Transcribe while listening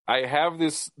I have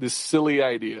this silly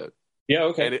idea. Yeah,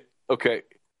 okay. Okay.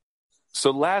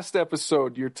 So last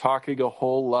episode, you're talking a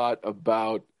whole lot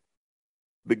about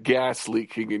the gas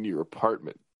leaking in your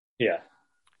apartment. Yeah.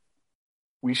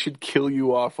 We should kill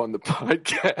you off on the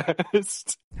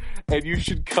podcast, and you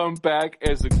should come back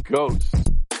as a ghost.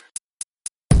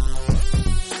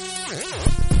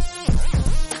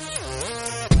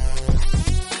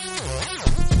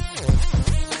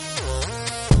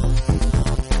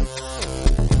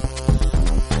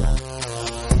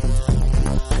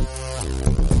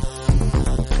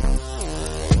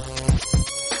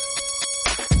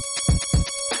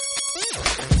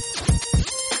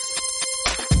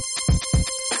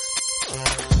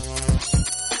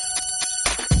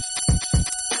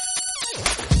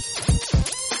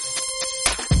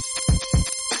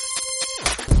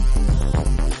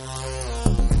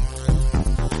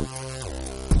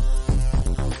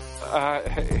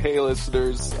 Hey,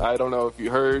 listeners, I don't know if you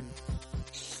heard,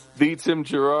 the Tim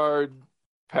Gerard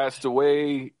passed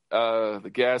away.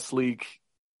 The gas leak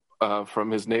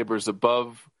from his neighbors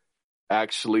above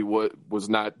actually was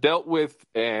not dealt with,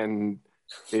 and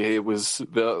it was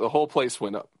the whole place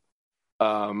went up.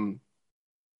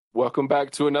 Welcome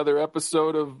back to another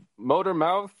episode of Motor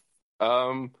Mouth.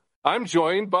 I'm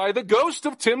joined by the ghost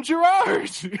of Tim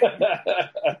Gerard.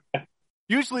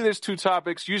 Usually there's two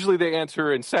topics. Usually they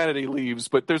enter and sanity leaves,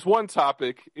 but there's one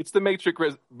topic. It's the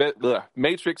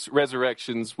Matrix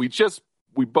Resurrections.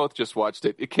 We both just watched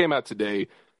it. It came out today.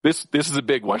 This is a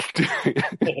big one.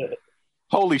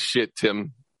 Holy shit,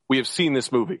 Tim. We have seen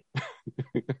this movie.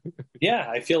 Yeah,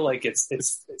 I feel like it's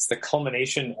the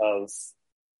culmination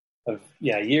of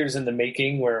years in the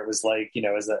making, where it was like,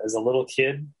 as a little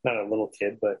kid, not a little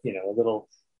kid, but a little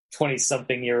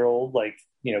 20-something-year-old, like,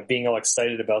 being all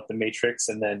excited about the Matrix,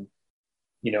 and then,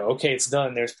 okay, it's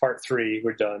done. There's part 3.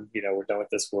 We're done. We're done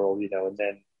with this world, and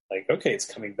then like, okay, it's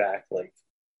coming back. Like,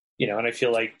 and I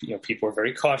feel like, people are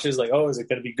very cautious. Like, oh, is it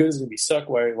going to be good? Is it going to be suck?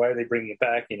 Why are they bringing it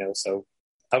back? So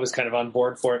I was kind of on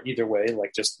board for it either way,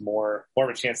 like just more of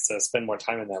a chance to spend more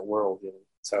time in that world.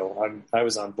 So I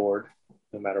was on board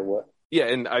no matter what. Yeah,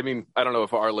 and I mean, I don't know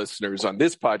if our listeners on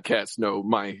this podcast know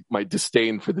my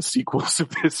disdain for the sequels of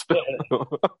this film.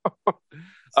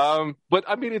 But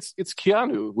I mean, it's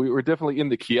Keanu. We're definitely in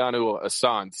the Keanu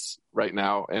assance right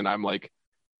now, and I'm like,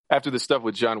 after the stuff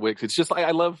with John Wick, it's just like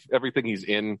I love everything he's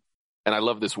in, and I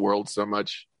love this world so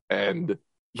much. And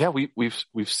yeah, we've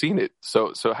seen it.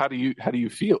 So how do you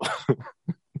feel?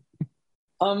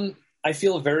 I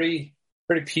feel very,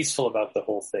 very peaceful about the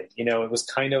whole thing. It was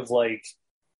kind of like.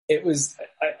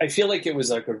 I feel like it was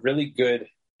like a really good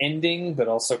ending, but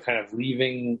also kind of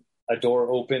leaving a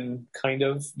door open, kind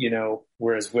of,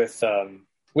 whereas with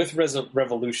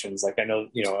Revolutions, like I know,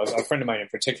 a friend of mine in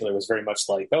particular was very much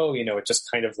like, oh, it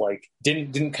just kind of like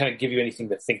didn't kind of give you anything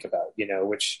to think about,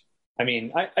 which, I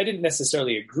mean, I didn't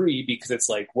necessarily agree, because it's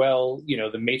like, well,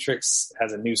 the Matrix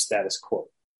has a new status quo,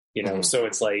 mm-hmm. So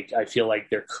it's like, I feel like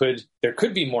there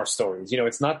could be more stories,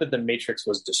 it's not that the Matrix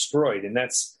was destroyed, and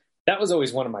that was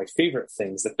always one of my favorite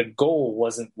things, that the goal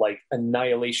wasn't like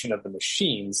annihilation of the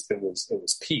machines. It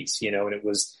was peace, and it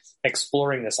was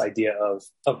exploring this idea of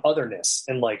otherness,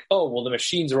 and like, oh, well, the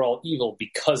machines are all evil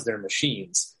because they're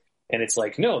machines. And it's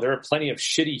like, no, there are plenty of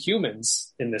shitty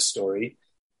humans in this story.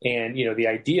 And, the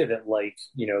idea that like,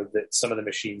 that some of the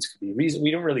machines could be reason. We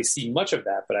don't really see much of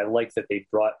that, but I like that they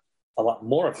brought a lot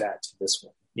more of that to this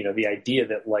one. The idea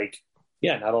that like,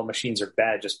 yeah, not all machines are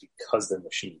bad just because they're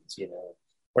machines,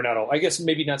 Or not all, I guess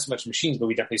maybe not so much machines, but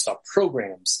we definitely saw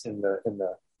programs in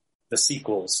the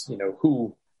sequels,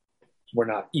 who were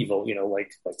not evil,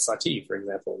 like Sati, for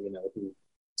example,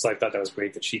 so I thought that was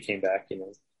great that she came back,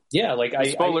 Yeah, like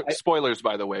spoilers,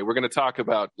 by the way. We're going to talk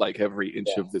about like every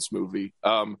inch of this movie.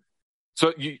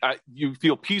 So you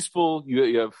feel peaceful.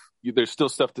 There's still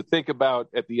stuff to think about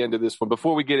at the end of this one.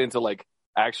 Before we get into like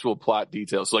actual plot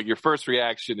details, like your first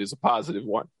reaction is a positive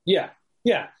one. Yeah.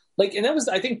 Like, and that was,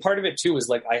 I think part of it too, was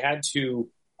like, I had to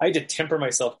temper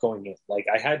myself going in. Like,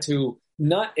 I had to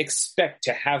not expect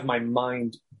to have my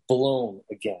mind blown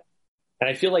again. And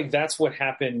I feel like that's what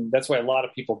happened. That's why a lot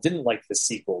of people didn't like the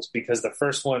sequels, because the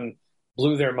first one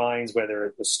blew their minds, whether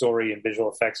it was story and visual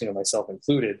effects, myself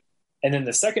included. And then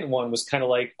the second one was kind of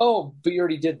like, oh, but you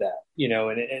already did that,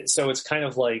 and so it's kind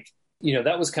of like,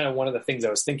 that was kind of one of the things I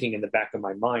was thinking in the back of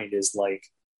my mind, is like,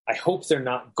 I hope they're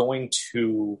not going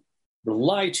to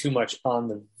rely too much on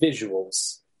the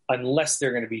visuals unless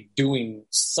they're going to be doing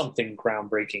something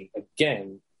groundbreaking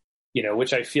again,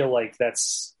 which I feel like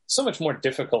that's so much more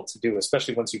difficult to do,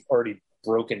 especially once you've already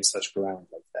broken such ground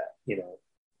like that,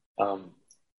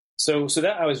 So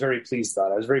that I was very pleased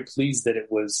about. I was very pleased that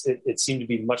it seemed to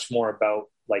be much more about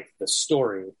like the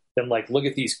story than like, look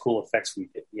at these cool effects we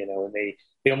did, and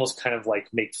they almost kind of like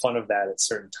make fun of that at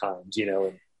certain times,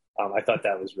 and I thought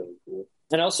that was really cool.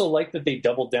 And I also like that they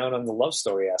doubled down on the love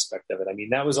story aspect of it. I mean,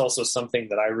 that was also something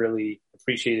that I really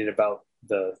appreciated about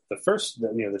the first,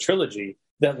 the trilogy.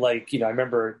 That like, I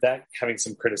remember that having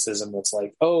some criticism. That's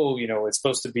like, oh, it's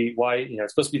supposed to be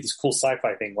it's supposed to be this cool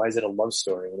sci-fi thing. Why is it a love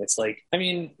story? And it's like, I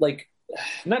mean, like,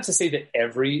 not to say that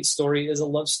every story is a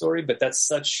love story, but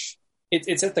it's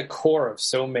at the core of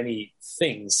so many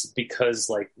things because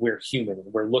like we're human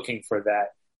and we're looking for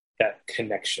that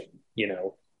connection,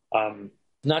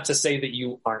 not to say that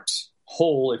you aren't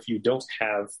whole if you don't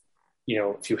have,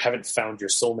 if you haven't found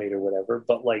your soulmate or whatever,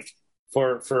 but like,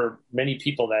 for many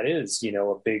people, that is,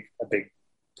 a big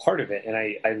part of it. And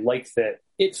I like that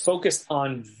it focused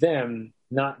on them,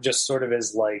 not just sort of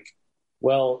as like,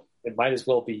 well, it might as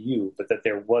well be you, but that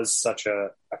there was such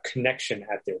a connection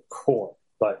at their core.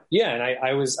 But yeah, and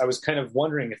I was kind of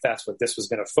wondering if that's what this was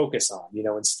going to focus on,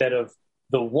 instead of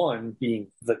the one being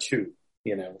the two,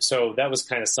 So that was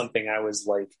kind of something I was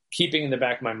like keeping in the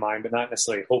back of my mind, but not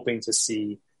necessarily hoping to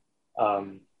see,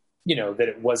 that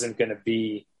it wasn't going to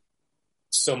be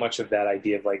so much of that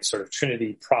idea of like sort of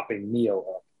Trinity propping Neo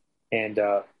up. And,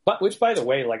 but which by the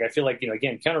way, like, I feel like,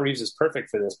 again, Keanu Reeves is perfect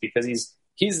for this because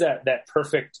he's that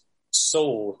perfect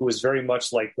soul who is very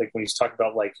much like when he's talking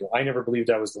about like, I never believed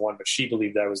I was the one, but she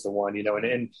believed I was the one,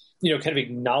 and kind of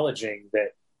acknowledging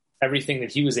that everything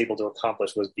that he was able to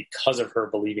accomplish was because of her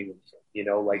believing in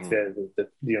him, like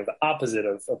the opposite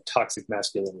of toxic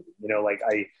masculinity, like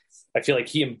I feel like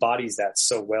he embodies that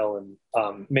so well and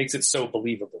makes it so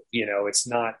believable. It's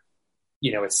not,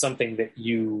 it's something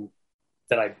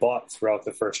that I bought throughout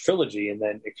the first trilogy, and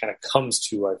then it kind of comes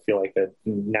to, I feel like, a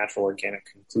natural organic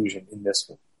conclusion in this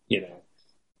one.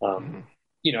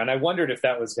 And I wondered if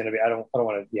that was going to be.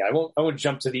 I won't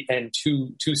jump to the end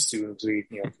too soon because we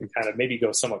can kind of maybe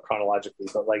go somewhat chronologically,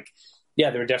 but like, yeah,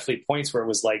 there were definitely points where it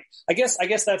was like, I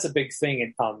guess that's a big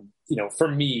thing, and for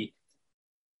me.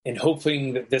 And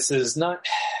hoping that this is not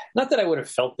that I would have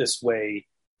felt this way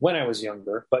when I was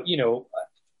younger, but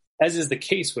as is the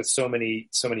case with so many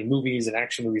movies and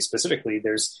action movies specifically,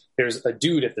 there's a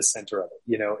dude at the center of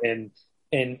it,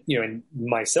 and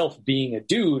myself being a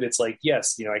dude, it's like,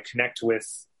 yes, I connect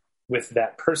with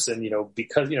that person,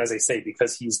 because as I say,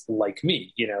 because he's like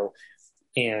me,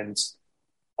 and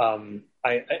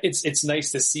it's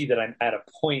nice to see that I'm at a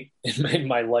point in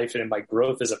my life and in my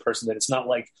growth as a person that it's not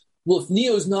like, well, if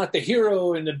Neo's not the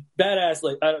hero and the badass,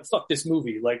 like, fuck this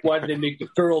movie. Like, why did they make the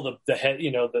girl the head?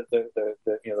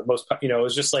 The most. It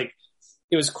was just like,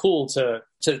 it was cool to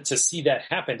see that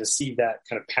happen, to see that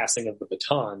kind of passing of the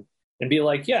baton, and be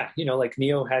like, yeah, like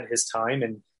Neo had his time,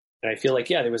 and I feel like,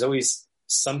 yeah, there was always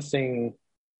something,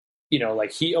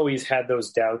 like he always had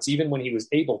those doubts, even when he was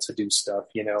able to do stuff,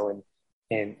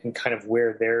 and kind of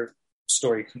where their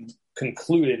story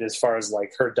concluded as far as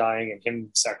like her dying and him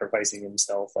sacrificing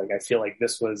himself. Like, I feel like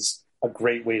this was a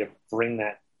great way to bring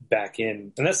that back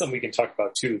in. And that's something we can talk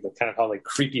about too, the kind of how like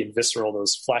creepy and visceral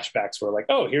those flashbacks were, like,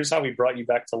 oh, here's how we brought you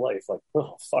back to life. Like,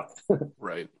 oh, fuck.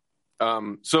 Right.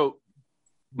 So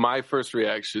my first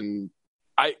reaction,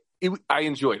 I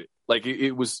enjoyed it. Like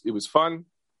it was fun.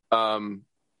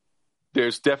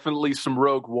 There's definitely some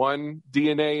Rogue One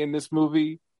DNA in this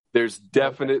movie. There's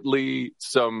definitely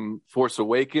some Force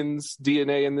Awakens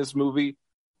DNA in this movie.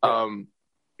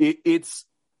 It's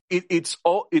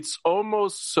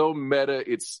almost so meta.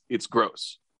 It's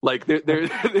gross. Like there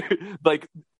like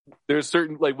there's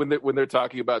certain, like when they're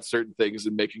talking about certain things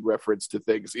and making reference to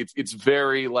things, it's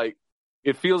very like,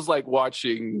 it feels like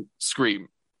watching Scream.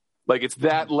 Like it's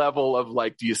that level of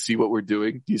like, do you see what we're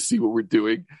doing? Do you see what we're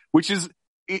doing? Which is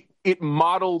it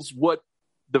models what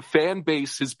the fan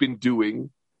base has been doing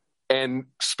and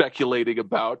speculating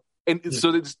about. And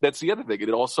so that's the other thing. It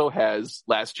also has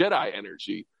Last Jedi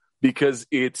energy because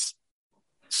it's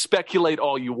speculate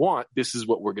all you want. This is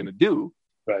what we're going to do.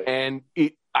 Right. And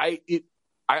I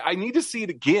need to see it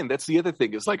again. That's the other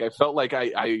thing, is like, I felt like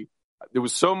there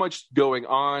was so much going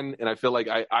on. And I feel like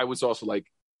I was also like,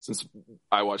 since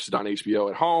I watched it on HBO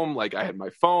at home, like I had my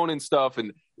phone and stuff.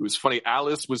 And it was funny.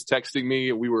 Alice was texting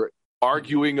me and we were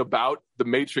arguing about the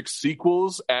Matrix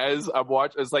sequels as I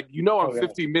watched. I was like, I'm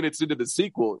 15 minutes into the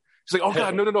sequel. She's like, oh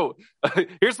God, no.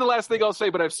 Here's the last thing I'll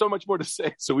say, but I have so much more to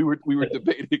say. So we were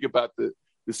debating about the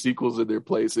sequels in their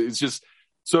place. It's just,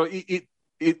 so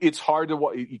it's hard to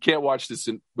watch. You can't watch this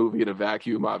movie in a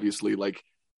vacuum, obviously. Like,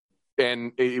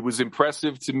 and it was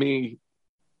impressive to me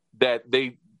that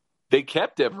they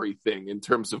kept everything in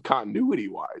terms of continuity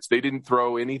wise. They didn't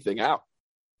throw anything out.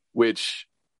 which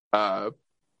I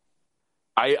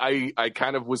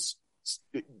kind of was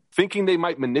thinking they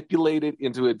might manipulate it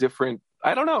into a different.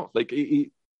 I don't know. Like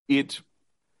it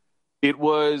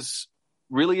was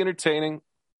really entertaining.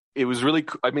 It was really.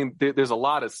 I mean, there's a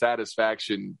lot of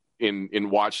satisfaction in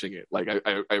watching it. Like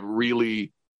I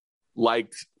really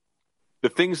liked the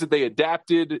things that they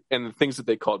adapted and the things that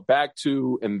they called back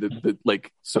to, and the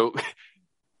like. So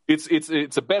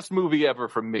it's a best movie ever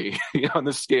from me on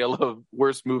the scale of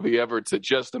worst movie ever to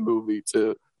just a movie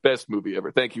to best movie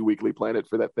ever. Thank you, Weekly Planet,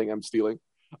 for that thing I'm stealing.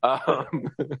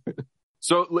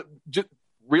 So just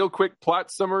real quick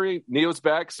plot summary: Neo's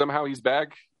back. Somehow he's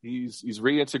back. He's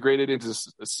reintegrated into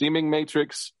a seeming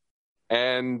Matrix,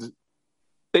 and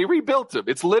they rebuilt him.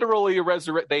 It's literally a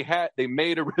resurrect. They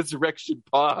made a resurrection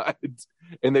pod,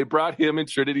 and they brought him and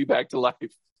Trinity back to life,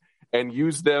 and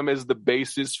used them as the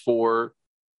basis for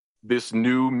this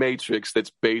new Matrix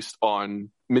that's based on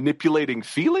manipulating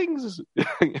feelings.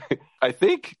 I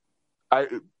think.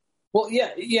 Well,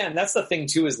 yeah, and that's the thing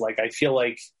too. Is like I feel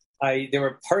like there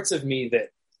were parts of me that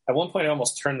at one point I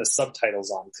almost turned the subtitles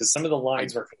on because some of the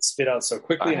lines were spit out so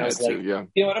quickly, and I was like, you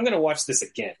know what, I'm going to watch this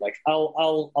again. Like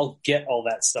I'll get all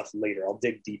that stuff later. I'll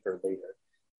dig deeper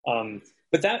later.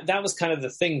 But that was kind of the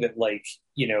thing that, like,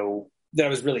 you know, that I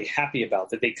was really happy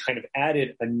about, that they kind of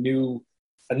added a new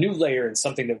layer and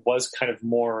something that was kind of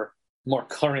more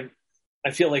current.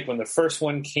 I feel like when the first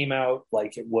one came out,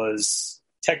 like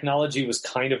technology was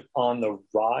kind of on the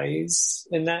rise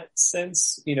in that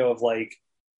sense, you know, of like,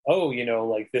 oh, you know,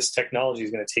 like this technology is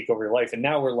going to take over your life. And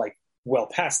now we're like well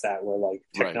past that, where like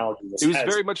technology It was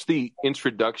very much the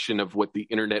introduction of what the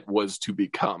internet was to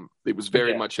become. It was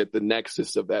very much at the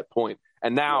nexus of that point.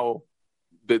 And now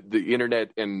the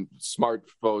internet and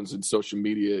smartphones and social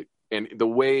media and the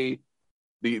way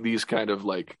these kind of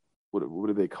like, what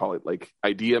do they call it? Like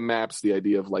idea maps, the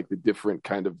idea of like the different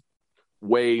kind of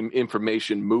way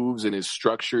information moves and is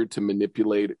structured to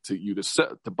manipulate to you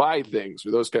to buy things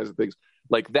or those kinds of things.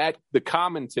 Like that, the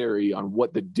commentary on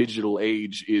what the digital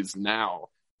age is now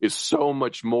is so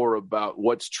much more about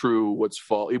what's true, what's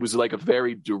false. It was like a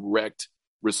very direct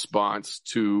response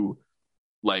to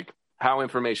like how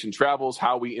information travels,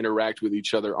 how we interact with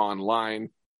each other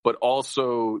online, but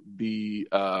also the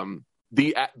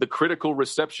critical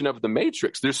reception of the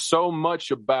Matrix. There's so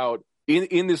much about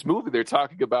in this movie. They're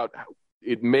talking about how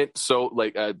it meant so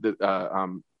like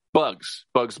Bugs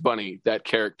Bunny, that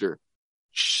character.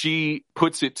 She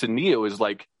puts it to Neo as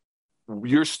like,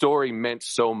 your story meant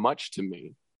so much to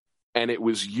me, and it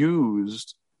was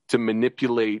used to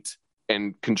manipulate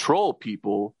and control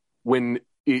people when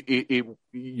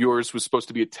yours was supposed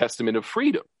to be a testament of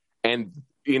freedom. And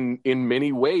in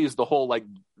many ways, the whole like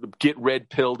get red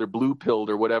pilled or blue pilled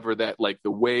or whatever, that like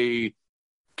the way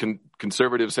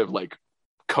conservatives have like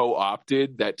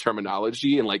co-opted that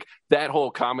terminology, and like that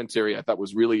whole commentary I thought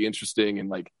was really interesting. And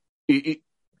like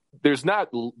there's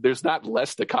not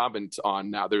less to comment on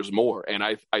now. There's more. And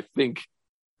I think,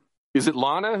 is it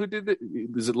Lana who did it?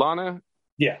 Is it Lana?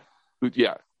 Yeah.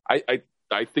 Yeah.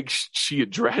 I think she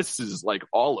addresses like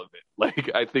all of it.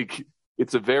 Like, I think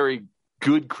it's a very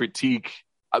good critique,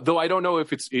 though I don't know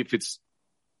if it's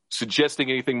suggesting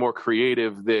anything more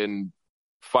creative than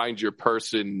find your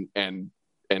person and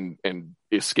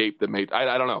escape the mate.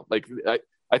 I don't know. Like,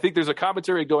 I think there's a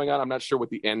commentary going on. I'm not sure what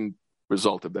the end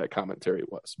result of that commentary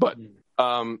was, but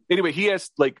anyway, he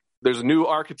has like, there's a new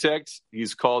architect.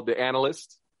 He's called the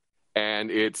Analyst,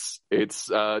 and it's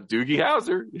Doogie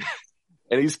Howser,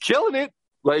 and he's killing it.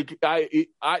 Like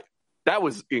that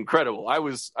was incredible. I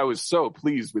was so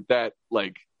pleased with that,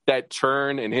 like that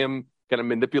turn and him kind of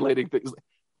manipulating things.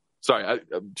 Sorry, I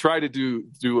try to do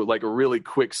like a really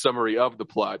quick summary of the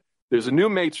plot. There's a new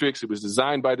Matrix. It was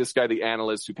designed by this guy, the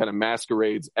Analyst, who kind of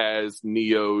masquerades as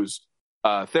Neo's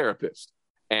therapist.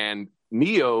 And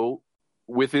Neo,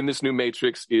 within this new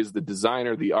Matrix, is the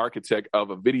designer, the architect of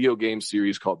a video game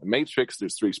series called The Matrix.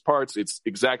 There's 3 parts. It's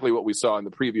exactly what we saw in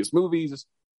the previous movies.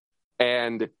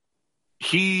 And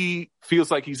he feels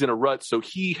like he's in a rut, so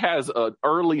he has an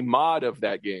early mod of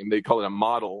that game. They call it a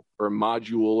model or a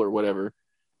module or whatever.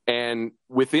 And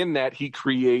within that, he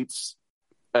creates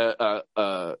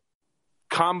a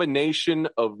combination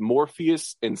of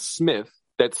Morpheus and Smith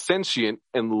that's sentient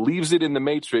and leaves it in the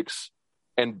Matrix,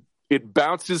 and it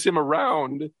bounces him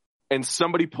around, and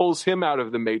somebody pulls him out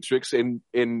of the Matrix, and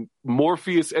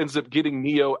Morpheus ends up getting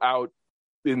Neo out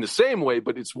in the same way,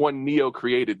 but it's one Neo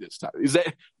created this time. Is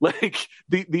that like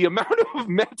the amount of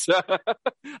meta?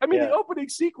 I mean, the opening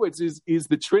sequence is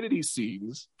the Trinity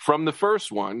scenes from the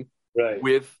first one, right,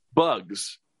 with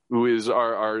Bugs, who is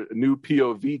our new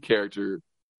POV character,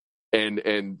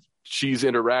 and she's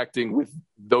interacting with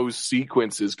those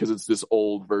sequences because it's this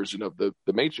old version of the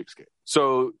Matrix game.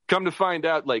 So come to find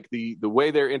out, like the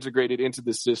way they're integrated into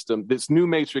the system, this new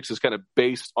Matrix is kind of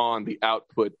based on the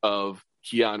output of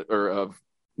Keanu or of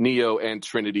Neo and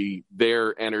Trinity.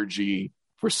 Their energy,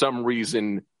 for some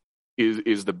reason,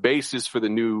 is the basis for the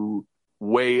new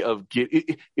way of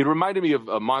it reminded me of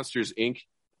Monsters Inc.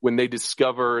 when they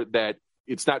discover that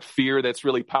it's not fear that's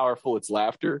really powerful, it's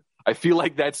laughter. I feel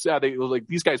like that's how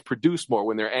these guys produce more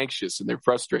when they're anxious and they're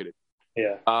frustrated.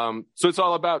 Yeah. So it's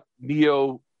all about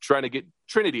Neo trying to get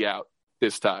Trinity out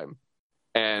this time.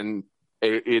 And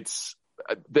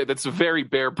that's a very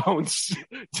bare bones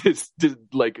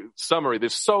like summary.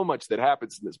 There's so much that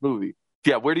happens in this movie.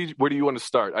 Yeah, where do you want to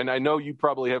start? And I know you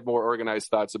probably have more organized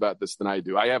thoughts about this than I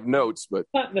do. I have notes, but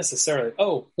not necessarily.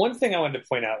 Oh, one thing I wanted to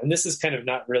point out, and this is kind of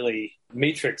not really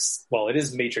Matrix. Well, it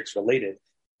is Matrix related,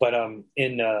 but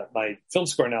in my film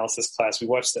score analysis class, we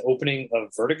watched the opening of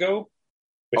Vertigo.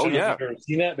 Which I don't know if you've ever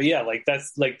seen that, but yeah, like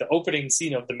that's like the opening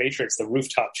scene of the Matrix. The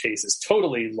rooftop chase is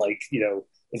totally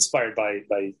inspired by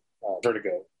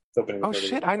Vertigo. Vertigo.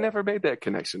 Shit! I never made that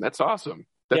connection. That's awesome.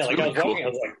 That's really I was cool. Watching, I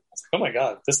was like, oh my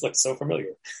god, this looks so familiar.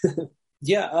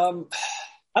 Yeah, I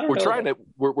don't know.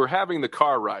 We're having the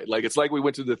car ride. Like it's like we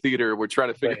went to the theater. We're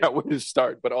trying to figure out when to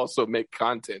start, but also make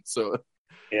content. So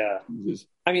yeah,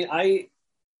 I mean, I've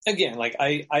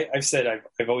said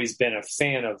I've always been a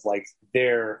fan of like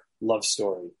their love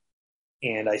story,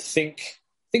 and I think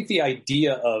the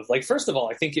idea of like, first of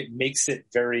all, I think it makes it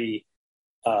very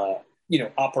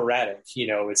operatic.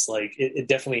 It's like it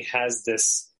definitely has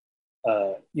this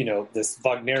this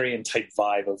Wagnerian type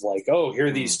vibe of like, oh, here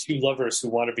are these two lovers who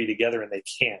want to be together and they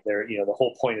can't. They're the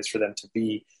whole point is for them to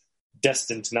be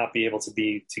destined to not be able to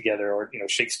be together, or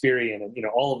Shakespearean, and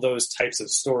all of those types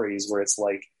of stories where it's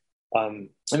like, I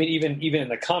mean, even in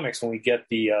the comics when we get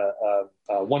the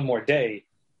One More Day,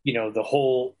 the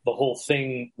whole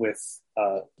thing with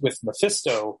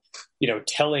Mephisto,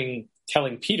 telling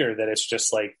Peter that it's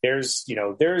just like there's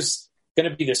going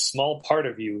to be this small part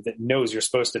of you that knows you're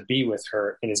supposed to be with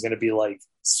her and is going to be like,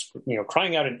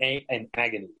 crying out in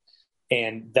agony.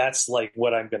 And that's like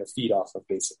what I'm going to feed off of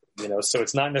basically, so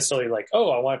it's not necessarily like,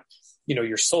 oh, I want,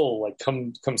 your soul, like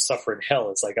come suffer in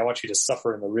hell. It's like, I want you to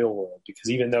suffer in the real world, because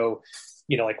even though,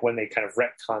 like when they kind of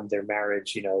retconned their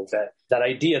marriage, that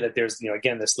idea that there's,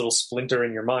 again, this little splinter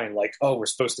in your mind, like, oh, we're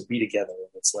supposed to be together.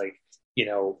 And it's like,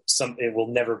 it will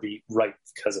never be right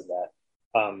because of that.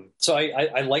 So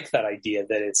I like that idea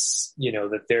that it's,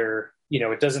 that they're,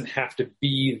 it doesn't have to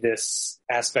be this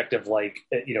aspect of like,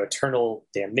 eternal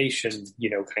damnation,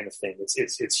 kind of thing.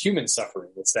 It's human suffering.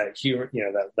 It's that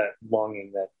that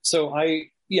longing that, so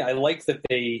I like that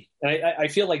I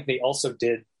feel like they also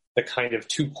did the kind of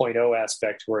 2.0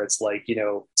 aspect where it's like,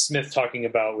 Smith talking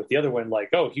about with the other one, like,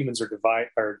 oh, humans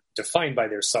are defined by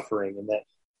their suffering. And that,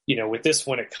 with this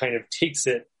one, it kind of takes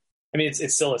it, I mean,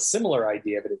 it's still a similar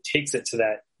idea, but it takes it to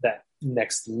that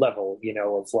next level,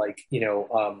 of like,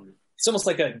 it's almost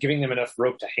like giving them enough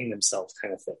rope to hang themselves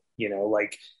kind of thing,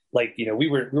 we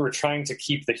were trying to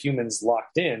keep the humans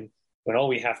locked in when all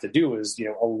we have to do is,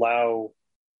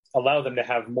 allow them to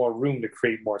have more room to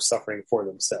create more suffering for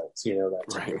themselves, that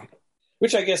right.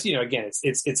 Which I guess, again,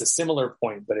 it's a similar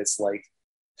point, but it's like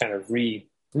kind of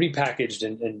repackaged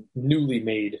and newly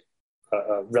made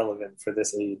relevant for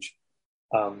this age.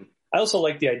 I also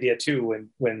like the idea too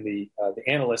when the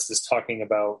analyst is talking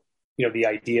about the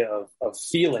idea of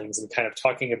feelings and kind of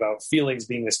talking about feelings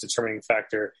being this determining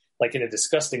factor, like in a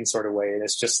disgusting sort of way, and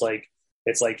it's just like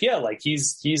yeah, like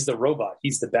he's the robot,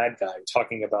 he's the bad guy,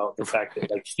 talking about the fact that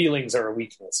like feelings are a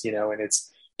weakness, and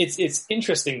it's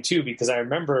interesting too, because I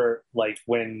remember like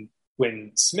when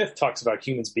Smith talks about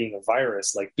humans being a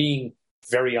virus, like being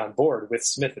very on board with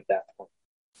Smith at that point.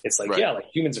 It's like, right. Yeah, like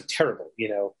humans are terrible,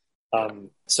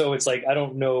 so it's like, I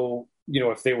don't know,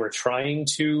 if they were trying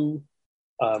to,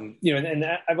 and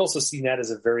that, I've also seen that as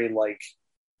a very like,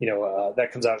 that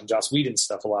comes out in Joss Whedon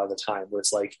stuff a lot of the time, where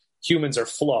it's like humans are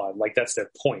flawed. Like that's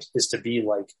their point, is to be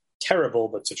like terrible,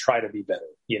 but to try to be better,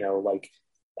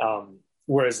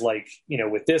 whereas like,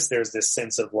 with this, there's this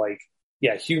sense of like,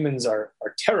 yeah, humans are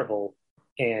terrible,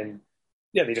 and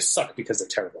yeah, they just suck because they're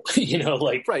terrible,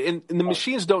 like. Right. And the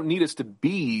machines don't need us to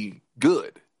be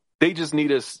good. They just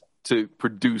need us to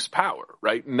produce power,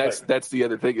 right? And that's the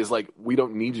other thing, is like, we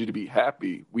don't need you to be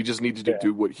happy. We just need you to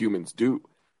do what humans do.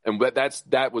 And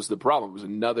that was the problem. It was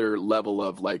another level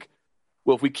of like,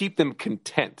 well, if we keep them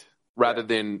content rather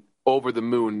than over the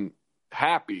moon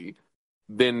happy,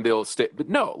 then they'll stay. But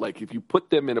no, like if you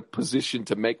put them in a position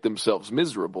to make themselves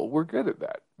miserable, we're good at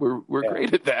that. We're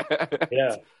great at that.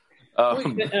 Yeah.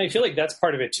 And I feel like that's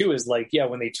part of it too. Is like, yeah,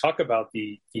 when they talk about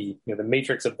the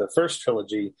Matrix of the first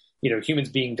trilogy, humans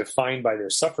being defined by their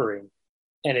suffering,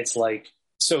 and it's like,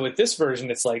 so with this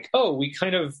version, it's like, oh, we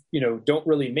kind of don't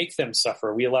really make them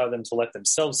suffer. We allow them to let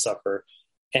themselves suffer,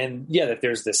 and yeah, that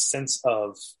there's this sense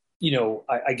of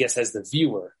I guess as the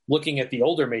viewer looking at the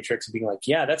older Matrix and being like,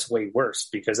 yeah, that's way worse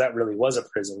because that really was a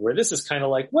prison. Where this is kind of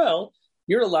like, well,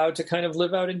 you're allowed to kind of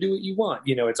live out and do what you want.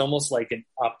 It's almost like an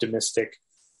optimistic,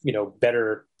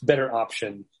 better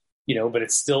option, but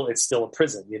it's still a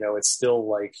prison. It's still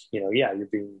like, yeah, you're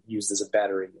being used as a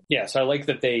battery. Yeah. So I like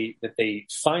that they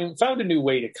found a new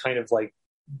way to kind of like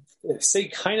say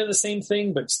kind of the same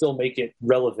thing, but still make it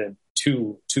relevant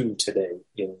to today.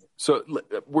 So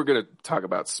we're going to talk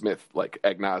about Smith like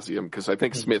ad nauseum because I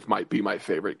think Smith might be my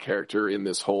favorite character in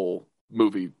this whole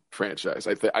movie franchise.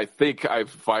 I think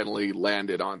I've finally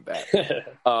landed on that.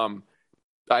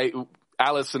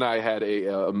 Alice and I had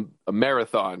a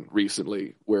marathon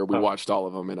recently where we watched all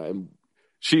of them, and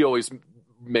she always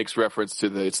makes reference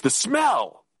to it's the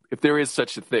smell, if there is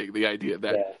such a thing, the idea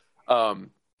that,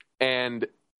 and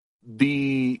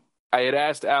I had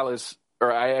asked Alice,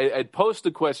 or I had posed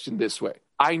the question this way.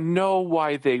 I know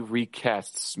why they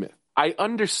recast Smith. I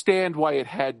understand why it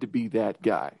had to be that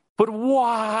guy. But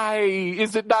why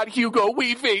is it not Hugo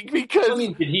Weaving? Because I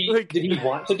mean, did he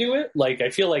want to do it? Like, I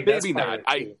feel like that's maybe not.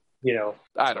 I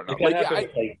don't know.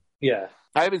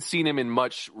 I haven't seen him in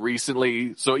much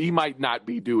recently, so he might not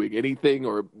be doing anything.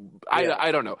 Or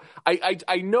I don't know.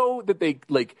 I know that they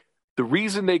like the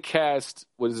reason they cast,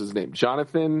 what is his name?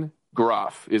 Jonathan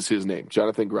Groff is his name.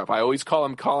 Jonathan Groff. I always call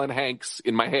him Colin Hanks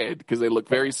in my head because they look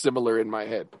very similar in my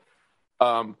head.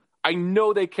 I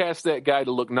know they cast that guy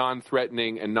to look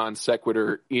non-threatening and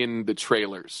non-sequitur in the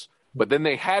trailers. But then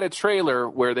they had a trailer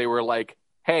where they were like,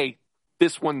 hey,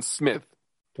 this one's Smith.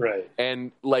 Right.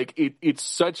 And like it's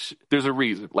such there's a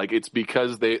reason. Like it's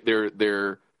because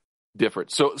they're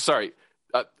different. So sorry.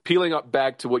 Peeling up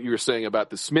back to what you were saying about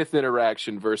the Smith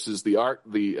interaction versus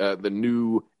the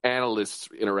new analyst's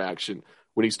interaction.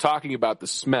 When he's talking about the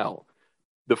smell,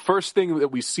 the first thing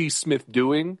that we see Smith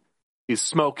doing is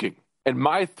smoking. And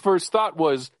my first thought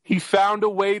was he found a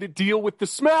way to deal with the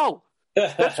smell.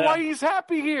 That's why he's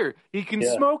happy here. He can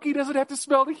smoke. He doesn't have to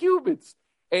smell the humans.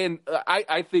 And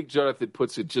I think Jonathan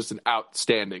puts it just an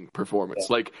outstanding performance.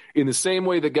 Yeah. Like in the same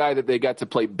way the guy that they got to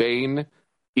play Bane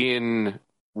in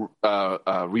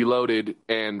Reloaded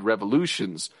and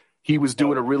Revolutions, he was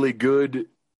doing a really good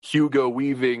Hugo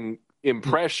Weaving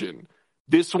impression.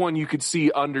 This one you could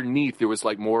see underneath there was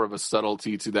like more of a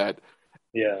subtlety to that.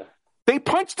 Yeah. They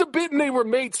punched a bit and they were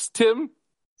mates, Tim.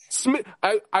 Smith.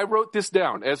 I wrote this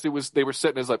down as they were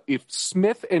setting us up. If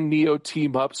Smith and Neo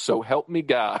team up, so help me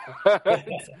God.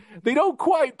 They don't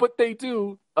quite, but they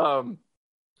do.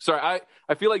 Sorry,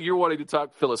 I feel like you're wanting to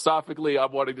talk philosophically.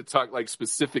 I'm wanting to talk like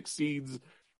specific scenes.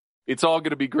 It's all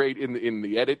going to be great in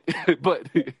the edit. But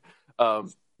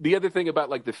the other thing about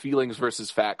like the feelings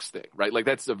versus facts thing, right? Like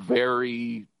that's a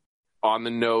very on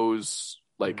the nose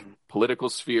political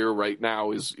sphere right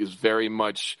now is very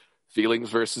much feelings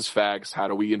versus facts. How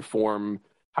do we inform?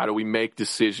 How do we make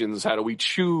decisions? How do we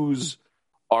choose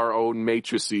our own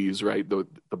matrices, right? The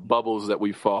bubbles that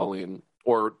we fall in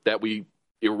or that we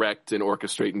erect and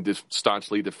orchestrate and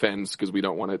staunchly defend because we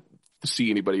don't want to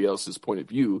see anybody else's point of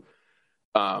view.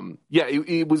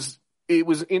 It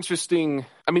was interesting.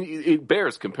 I mean, it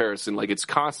bears comparison. Like it's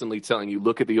constantly telling you,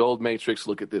 look at the old Matrix,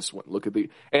 look at this one,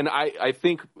 and I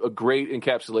think a great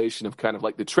encapsulation of kind of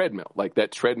like the treadmill, like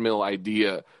that treadmill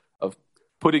idea of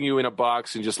putting you in a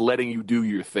box and just letting you do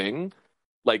your thing.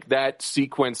 Like that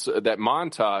sequence, that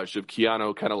montage of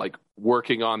Keanu kind of like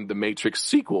working on the Matrix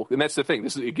sequel. And that's the thing.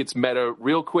 It gets meta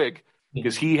real quick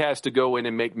because he has to go in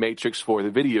and make Matrix for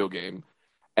the video game.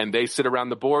 And they sit around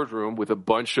the boardroom with a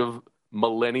bunch of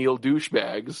millennial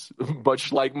douchebags,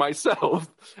 much like myself,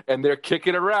 and they're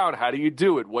kicking around. How do you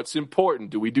do it? What's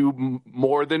important? Do we do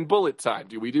more than bullet time?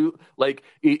 Do we do like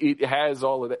it has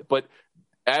all of that? But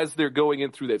as they're going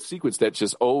in through that sequence, that's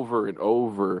just over and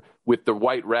over with the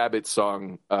White Rabbit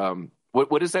song.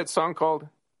 What is that song called?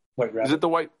 White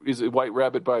Rabbit. Is it White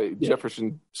Rabbit by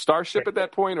Jefferson Starship at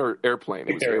that point or Airplane?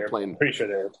 It was Airplane. Pretty sure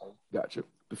they're Airplane. Gotcha.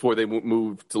 Before they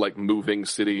moved to like Moving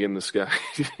City in the Sky.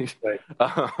 Right.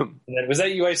 And then was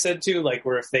that you I said too? Like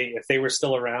where if they were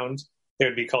still around, they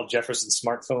would be called Jefferson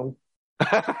Smartphone.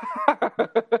 I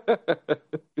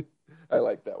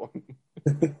like that one.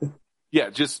 Yeah,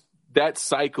 just that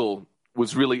cycle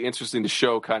was really interesting to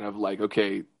show kind of like,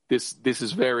 okay, this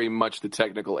is very much the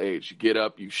technical age. You get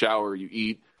up, you shower, you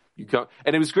eat, you come.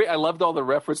 And it was great. I loved all the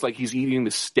reference, like he's eating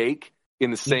the steak in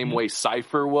the same way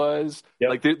Cypher was. Yep.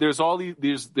 Like there's all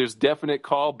these, there's definite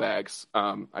callbacks.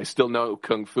 I still know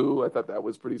Kung Fu. I thought that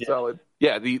was pretty solid.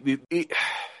 Yeah.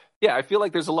 Yeah, I feel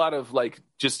like there's a lot of like,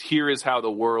 just here is how the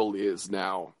world is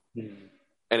now.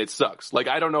 And it sucks. Like,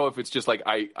 I don't know if it's just like,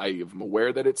 I am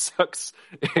aware that it sucks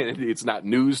and it's not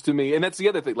news to me. And that's the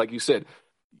other thing, like you said,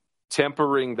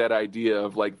 tempering that idea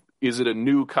of like, is it a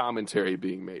new commentary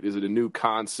being made? Is it a new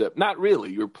concept? Not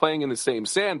really. You're playing in the same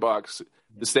sandbox.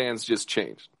 The stands just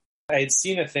changed. I had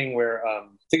seen a thing where I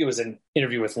think it was an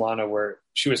interview with Lana where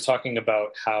she was talking about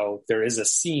how there is a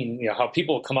scene, you know, how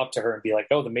people come up to her and be like,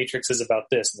 oh, the Matrix is about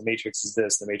this, and the Matrix is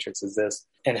this, and the Matrix is this,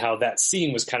 and how that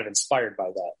scene was kind of inspired by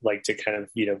that, like to kind of,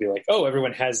 you know, be like, oh,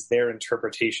 everyone has their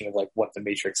interpretation of like what the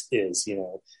Matrix is, you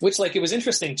know, which like it was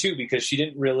interesting too, because she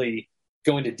didn't really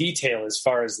go into detail as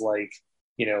far as like,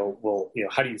 you know, well, you know,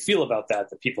 how do you feel about that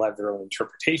people have their own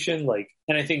interpretation? Like,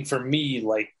 and I think for me,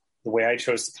 like, the way I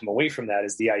chose to come away from that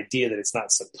is the idea that it's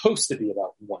not supposed to be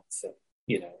about one thing.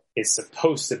 You know, it's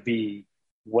supposed to be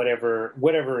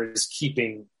whatever is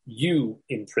keeping you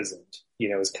imprisoned, you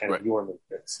know, is kind of your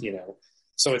matrix, you know.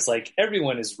 So it's like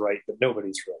everyone is right, but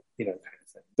nobody's right, you know, kind of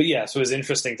thing. But yeah, so it was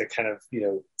interesting to kind of, you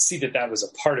know, see that was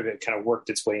a part of it, kind of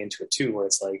worked its way into it too, where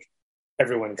it's like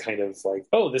everyone kind of like,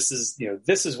 oh, this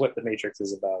is what the Matrix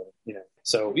is about, you know.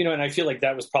 So, you know, and I feel like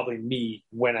that was probably me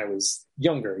when I was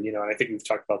younger, you know, and I think we've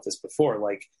talked about this before,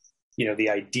 like, you know, the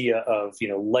idea of, you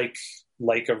know,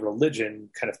 like a religion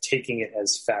kind of taking it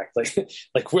as fact,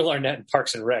 like Will Arnett in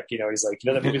Parks and Rec, you know, he's like,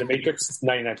 you know, that movie, The Matrix, it's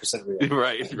 99% real.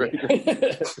 Right.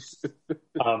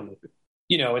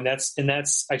 You know, and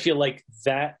that's, I feel like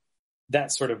that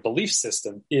sort of belief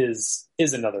system is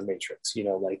another Matrix, you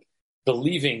know, like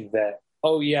believing that,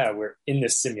 oh yeah, we're in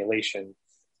this simulation.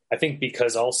 I think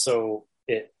because also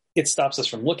it stops us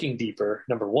from looking deeper,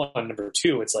 number one. Number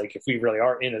two, it's like, if we really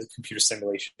are in a computer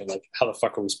simulation, like how the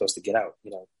fuck are we supposed to get out,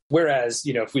 you know? Whereas,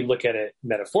 you know, if we look at it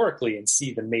metaphorically and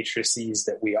see the matrices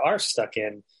that we are stuck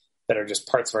in that are just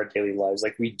parts of our daily lives,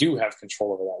 like we do have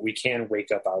control over that. We can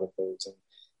wake up out of those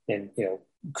and you know,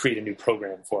 create a new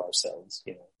program for ourselves,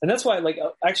 you know? And that's why, like,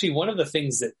 actually one of the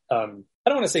things that, I don't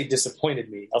want to say disappointed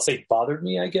me, I'll say bothered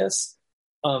me, I guess,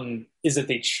 is that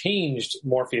they changed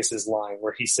Morpheus's line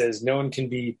where he says, no one can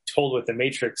be told what the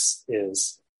Matrix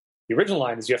is. The original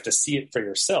line is you have to see it for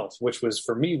yourself, which was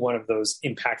for me one of those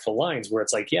impactful lines where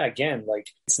it's like, yeah, again, like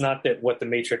it's not that what the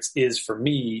Matrix is for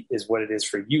me is what it is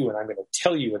for you, and I'm going to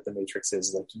tell you what the Matrix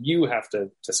is. Like you have to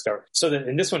discover. So that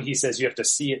in this one he says you have to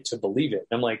see it to believe it.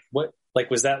 And I'm like, what? Like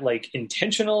was that like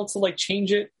intentional to like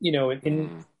change it, you know,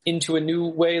 into a new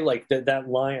way? Like that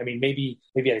line. I mean, maybe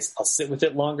I'll sit with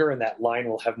it longer, and that line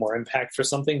will have more impact for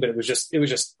something. But it was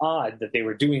just odd that they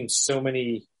were doing so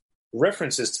many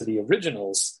references to the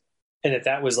originals. And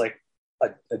that was like a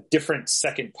different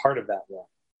second part of that one,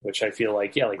 which I feel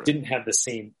like, didn't have the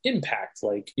same impact.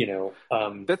 Like, you know,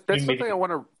 that's something I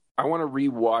want to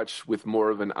rewatch with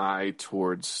more of an eye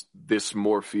towards this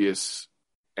Morpheus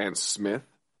and Smith,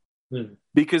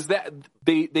 because that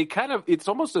they kind of, it's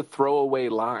almost a throwaway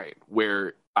line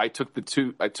where I took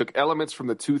elements from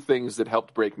the two things that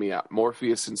helped break me out,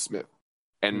 Morpheus and Smith,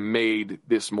 and made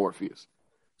this Morpheus.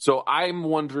 So I'm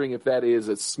wondering if that is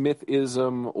a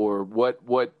Smithism or what.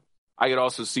 I could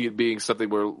also see it being something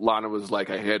where Lana was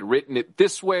like, I had written it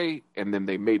this way, and then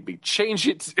they made me change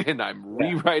it, and I'm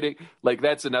rewriting. Like,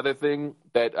 that's another thing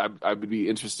that I would be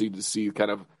interested to see.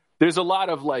 Kind of, there's a lot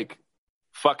of like,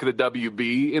 fuck the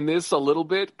WB in this a little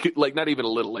bit. Like, not even a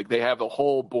little. Like, they have a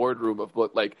whole boardroom of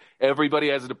what, like, everybody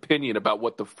has an opinion about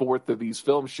what the fourth of these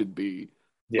films should be.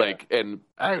 Yeah. Like, and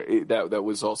that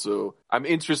was also, I'm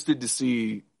interested to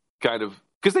see kind of,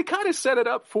 because they kind of set it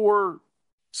up for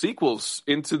sequels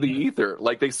into the ether.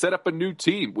 Like, they set up a new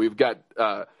team. We've got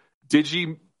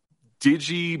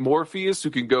Digi Morpheus,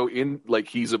 who can go in, like,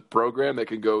 he's a program that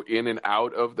can go in and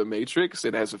out of the Matrix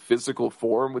and has a physical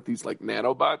form with these like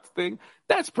nanobots thing.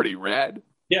 That's pretty rad.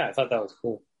 Yeah, I thought that was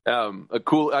cool.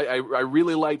 I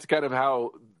really liked kind of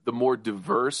how the more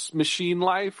diverse machine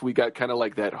life. We got kind of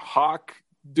like that Hawk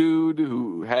dude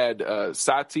who had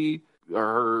Sati,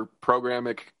 her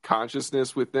programic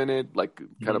consciousness within it, like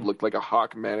kind of looked like a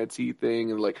hawk manatee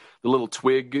thing, and like the little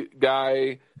twig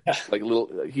guy, like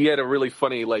he had a really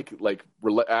funny like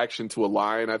reaction to a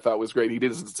line I thought was great. He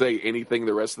didn't say anything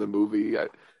the rest of the movie.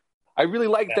 I really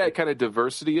liked that kind of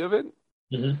diversity of it,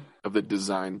 of the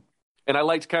design. And I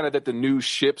liked kind of that the new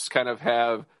ships kind of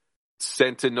have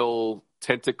sentinel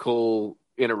tentacle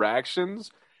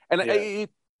interactions, and it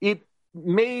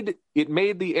made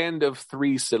the end of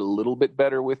 3 sit a little bit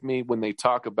better with me when they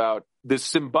talk about the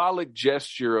symbolic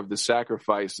gesture of the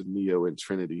sacrifice of Neo and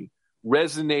Trinity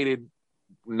resonated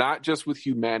not just with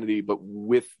humanity, but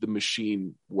with the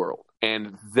machine world.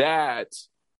 And that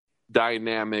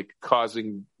dynamic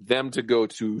causing them to go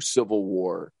to civil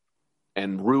war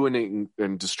and ruining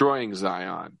and destroying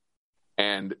Zion.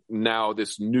 And now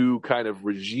this new kind of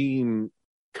regime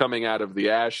coming out of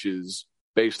the ashes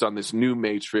based on this new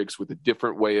matrix with a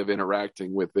different way of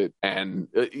interacting with it. And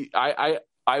I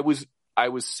was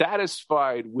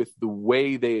satisfied with the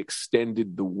way they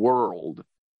extended the world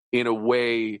in a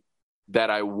way that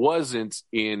I wasn't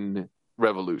in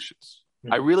Revolutions.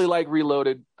 Mm-hmm. I really like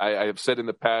Reloaded. I have said in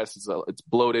the past it's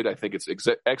bloated. I think it's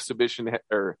exposition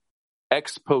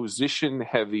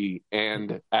heavy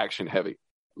and action heavy.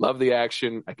 Love the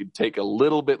action. I could take a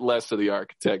little bit less of the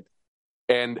Architect.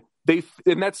 And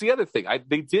that's the other thing.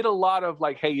 They did a lot of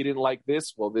like, hey, you didn't like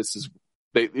this? Well,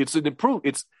 it's an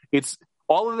improvement. It's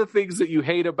all of the things that you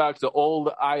hate about the old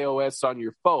iOS on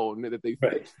your phone that they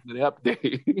fixed in the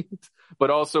update, but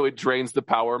also it drains the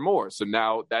power more. So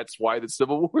now that's why the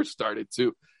Civil War started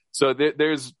too. So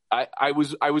I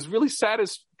was really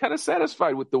kind of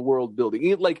satisfied with the world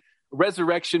building. Like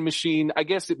Resurrection Machine, I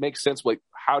guess it makes sense. Like,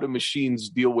 how do machines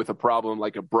deal with a problem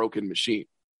like a broken machine?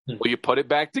 Mm-hmm. Well, you put it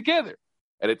back together.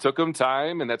 And it took them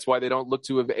time, and that's why they don't look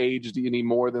to have aged any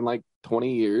more than like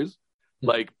 20 years. Mm-hmm.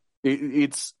 Like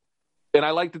it's, and I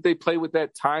like that they play with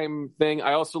that time thing.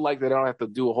 I also like that I don't have to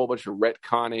do a whole bunch of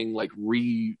retconning, like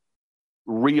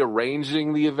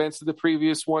rearranging the events of the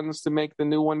previous ones to make the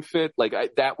new one fit. Like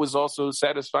that was also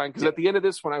satisfying because at the end of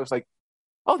this one, I was like,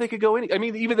 oh, they could go any. I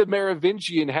mean, even the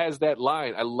Merovingian has that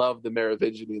line. I love the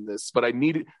Merovingian in this, but I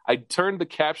turned the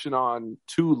caption on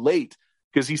too late.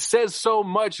 Because he says so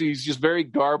much, he's just very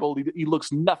garbled. He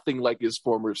looks nothing like his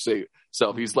former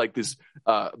self. He's like this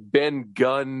Ben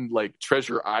Gunn, like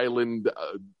Treasure Island,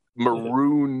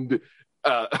 marooned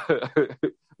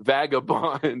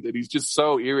vagabond, and he's just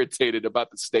so irritated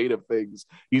about the state of things.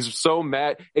 He's so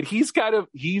mad, and he's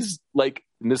like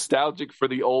nostalgic for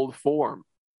the old form.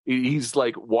 He's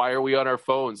like, why are we on our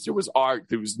phones? There was art,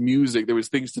 there was music, there was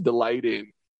things to delight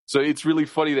in. So it's really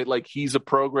funny that like he's a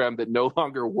program that no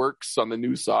longer works on the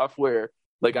new software.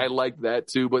 Like I like that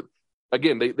too. But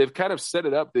again, they've kind of set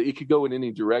it up that it could go in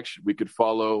any direction. We could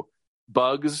follow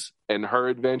Bugs and her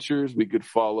adventures. We could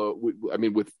follow,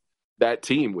 with that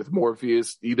team, with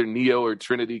Morpheus, either Neo or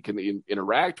Trinity can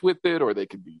interact with it, or they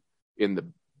could be in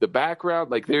the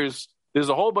background. Like there's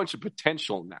a whole bunch of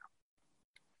potential now.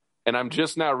 And I'm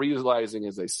just now realizing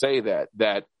as I say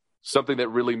that something that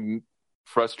really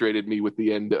frustrated me with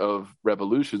the end of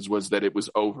Revolutions was that it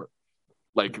was over.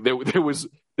 Like there was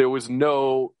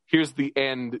no here's the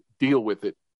end, deal with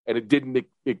it, and it didn't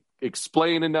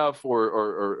explain enough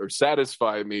or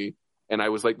satisfy me. And I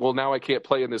was like, well, now I can't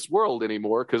play in this world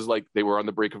anymore because like they were on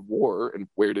the brink of war, and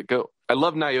where'd it go? I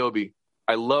love Niobe.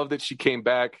 I love that she came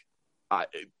back.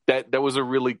 That was a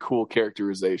really cool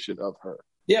characterization of her.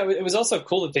 Yeah, it was also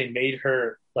cool that they made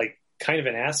her like kind of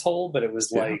an asshole, but it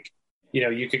was like,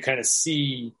 you could kind of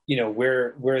see,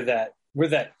 where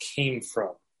that came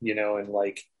from, and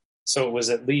like, so it was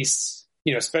at least,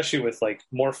 especially with like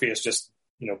Morpheus just,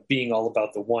 being all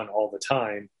about the one all the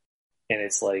time. And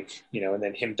it's like, and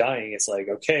then him dying, it's like,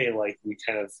 okay, like we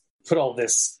kind of put all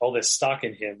this stock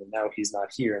in him, and now he's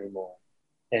not here anymore.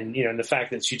 And, and the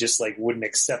fact that she just like wouldn't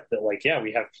accept that, like, yeah,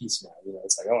 we have peace now,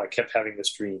 it's like, oh, I kept having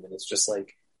this dream. And it's just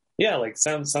like, yeah, like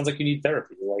sounds like you need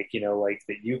therapy. Like, like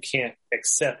that you can't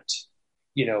accept,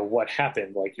 what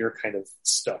happened, like you're kind of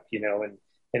stuck,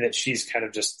 and that she's kind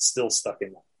of just still stuck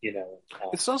in that,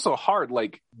 It's also hard,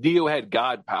 like Neo had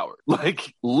God power,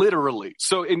 like literally.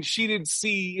 So, and she didn't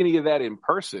see any of that in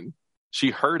person. She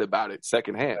heard about it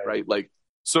secondhand, right? Like,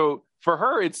 so for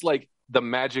her, it's like the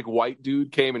magic white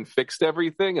dude came and fixed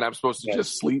everything, and I'm supposed to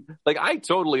just sleep. Like, I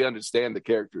totally understand the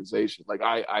characterization. Like,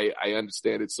 I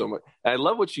understand it so much. And I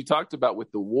love what she talked about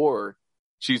with the war.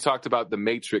 She talked about the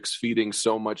Matrix feeding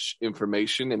so much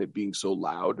information and it being so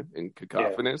loud and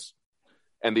cacophonous,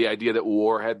 and the idea that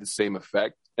war had the same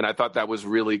effect. And I thought that was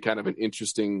really kind of an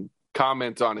interesting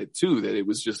comment on it too, that it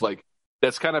was just like,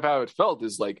 that's kind of how it felt,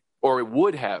 is like, or it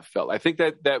would have felt. I think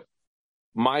that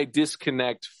my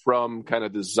disconnect from kind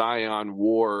of the Zion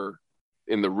war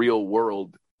in the real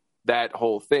world, that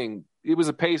whole thing, it was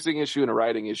a pacing issue and a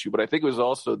writing issue, but I think it was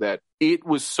also that it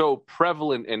was so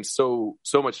prevalent and so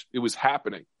much, it was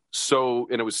happening. So,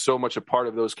 and it was so much a part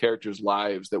of those characters'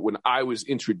 lives that when I was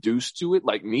introduced to it,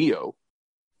 like Neo,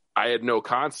 I had no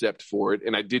concept for it.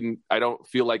 And I don't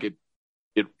feel like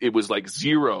it was like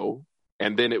zero.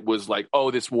 And then it was like, oh,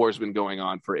 this war's been going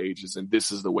on for ages, and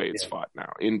this is the way it's fought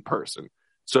now in person.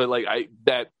 So like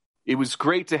it was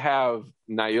great to have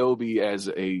Niobe as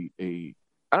a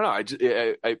I don't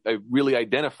know. I really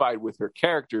identified with her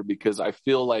character because I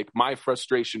feel like my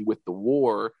frustration with the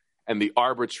war and the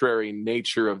arbitrary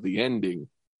nature of the ending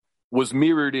was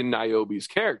mirrored in Niobe's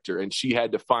character, and she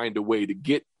had to find a way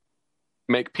to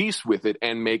make peace with it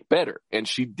and make better, and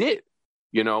she did,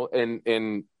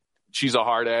 and she's a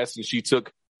hard ass, and she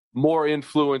took more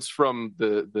influence from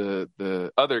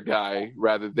the other guy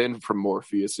rather than from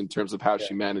Morpheus in terms of how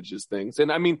she manages things. And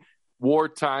I mean,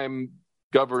 wartime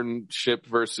governorship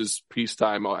versus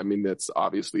peacetime, I mean, that's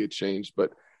obviously a change,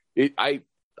 but I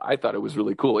thought it was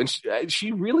really cool. And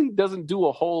she really doesn't do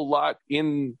a whole lot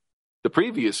in the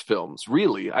previous films,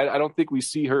 really. I don't think we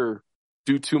see her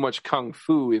do too much kung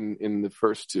fu in the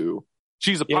first two.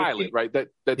 She's a pilot, right?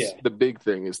 That's the big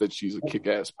thing, is that she's a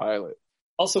kick-ass pilot.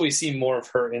 Also, we see more of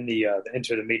her in the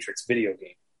Enter the Matrix video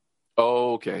game.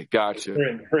 Oh, okay, gotcha.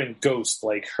 Her in Ghost,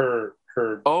 like her.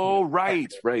 Oh,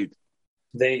 right.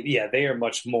 They are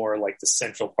much more like the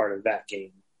central part of that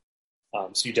game.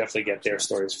 So you definitely get their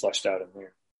stories fleshed out in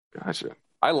there. Gotcha.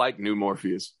 I like New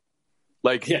Morpheus.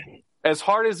 Like, as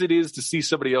hard as it is to see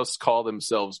somebody else call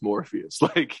themselves Morpheus,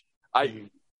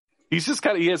 he's just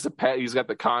kind of, he's got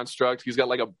the construct, he's got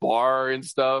like a bar and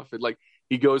stuff, and like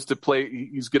he goes to play,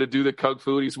 he's gonna do the kung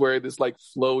fu, and he's wearing this like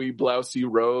flowy, blousy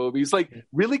robe. He's like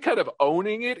really kind of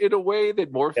owning it in a way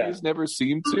that Morpheus never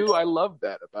seemed to. I love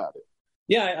that about it.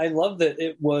 Yeah, I love that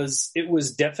it was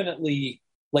definitely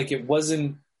like, it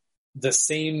wasn't the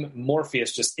same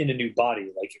Morpheus just in a new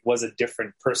body. Like, it was a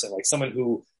different person, like someone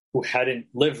who hadn't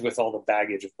lived with all the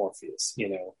baggage of Morpheus,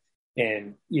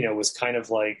 and, was kind of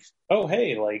like, oh,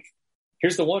 hey, like,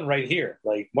 here's the one right here.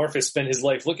 Like, Morpheus spent his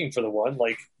life looking for the one,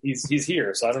 like he's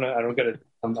here. So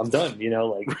I'm done,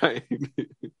 like, right.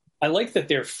 I like that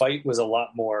their fight was a lot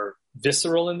more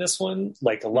visceral in this one.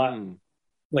 Like a lot,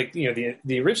 like,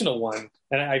 the original one.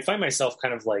 And I find myself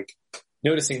kind of like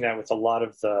noticing that with a lot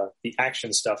of the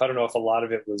action stuff. I don't know if a lot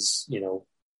of it was,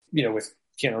 with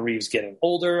Keanu Reeves getting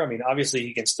older. I mean, obviously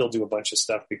he can still do a bunch of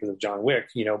stuff because of John Wick,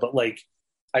 but like,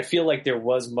 I feel like there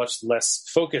was much less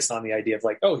focus on the idea of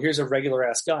like, oh, here's a regular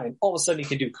ass guy, and all of a sudden he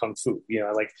can do kung fu.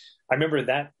 Like, I remember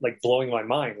that like blowing my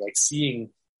mind, like seeing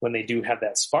when they do have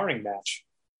that sparring match,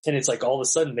 and it's like all of a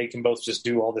sudden they can both just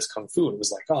do all this kung fu. And it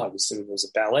was like, oh, it was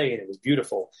a ballet, and it was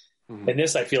beautiful. Mm-hmm. And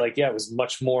this, I feel like, it was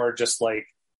much more just like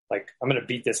I'm going to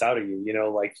beat this out of you.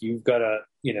 Like, you've got to,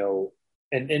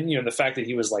 and the fact that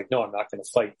he was like, no, I'm not going to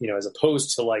fight. As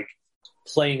opposed to like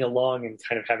playing along and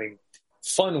kind of having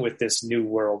fun with this new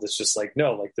world. It's just like,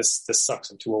 no, like this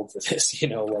sucks. I'm too old for this,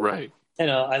 like, right. And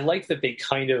I like that they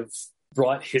kind of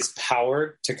brought his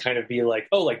power to kind of be like,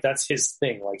 oh, like that's his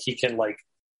thing. Like, he can like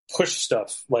push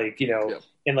stuff, like,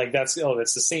 and like, that's the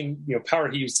same, power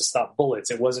he used to stop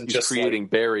bullets. It wasn't He's just creating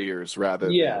like, barriers rather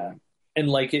than... And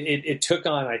like, it took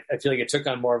on, I feel like it took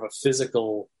on more of a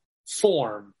physical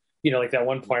form, like that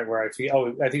one point where I think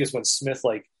it's when Smith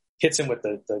like hits him with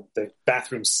the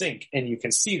bathroom sink, and you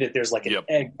can see that there's like an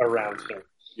egg around him,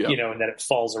 and that it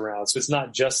falls around. So it's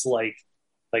not just like,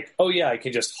 oh yeah, I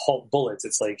can just halt bullets.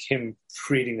 It's like him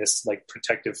creating this like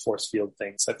protective force field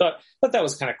thing. So I thought that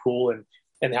was kind of cool,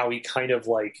 and how he kind of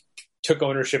like took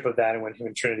ownership of that, and when him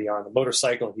and Trinity are on the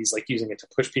motorcycle, and he's like using it to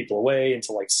push people away and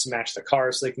to like smash the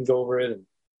car so they can go over it. And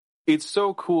it's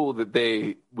so cool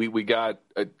that we got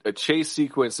a chase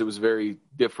sequence that was very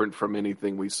different from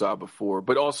anything we saw before,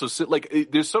 but also like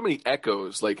there's so many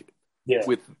echoes, like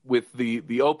with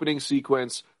the opening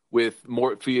sequence with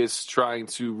Morpheus trying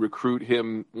to recruit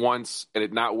him once and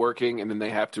it not working, and then they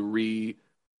have to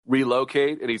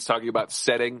relocate, and he's talking about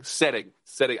setting.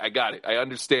 I got it. I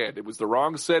understand. It was the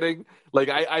wrong setting. Like,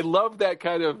 I love that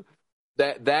kind of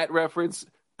that reference,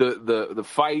 the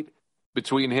fight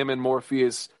between him and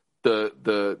Morpheus,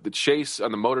 the chase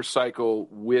on the motorcycle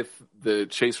with the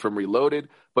chase from Reloaded,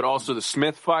 but also the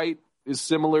Smith fight is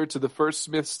similar to the first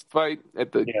Smith fight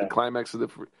at the climax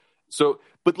of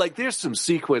but like there's some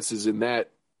sequences in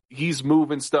that he's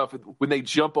moving stuff when they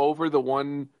jump over the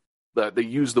one they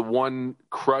use the one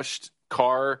crushed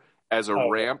car as a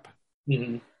ramp.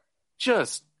 Mm-hmm.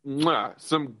 Just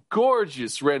some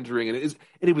gorgeous rendering, and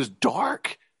it was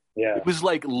dark. Yeah, it was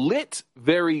like lit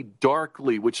very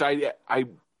darkly, which I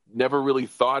never really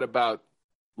thought about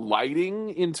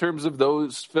lighting in terms of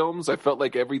those films. I felt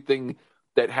like everything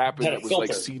that happened that was like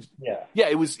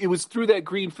it was through that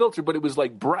green filter, but it was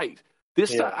like bright.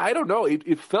 This time, I don't know.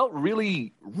 It felt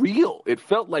really real. It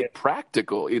felt like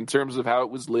practical in terms of how it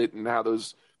was lit and how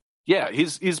those. Yeah,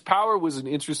 his power was an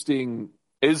interesting.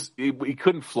 He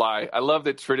couldn't fly. I love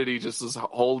that Trinity just is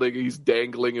he's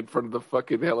dangling in front of the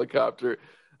fucking helicopter.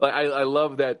 Like I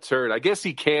love that turn. I guess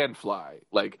he can fly.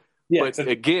 Like, but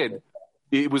again,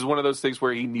 it was one of those things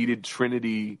where he needed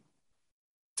Trinity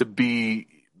to believe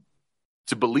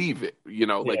it,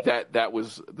 like that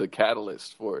was the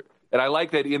catalyst for it. And I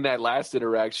like that in that last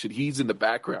interaction, he's in the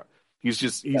background.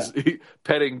 He's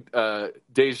petting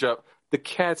Deja. The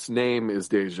cat's name is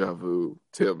Deja Vu,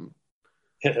 Tim.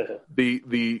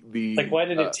 the like, why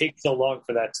did it take so long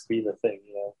for that to be the thing?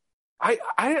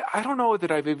 I don't know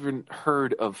that I've even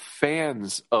heard of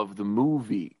fans of the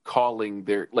movie calling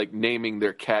naming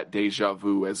their cat Deja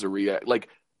Vu as a react. Like,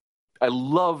 I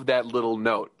love that little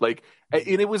note. Like, and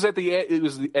it was at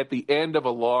the end of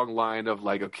a long line of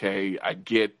like, okay, I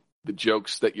get the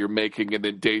jokes that you're making, and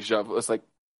then Deja Vu. It's like,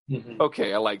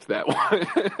 okay, I liked that one.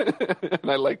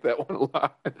 And I like that one a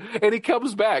lot. And he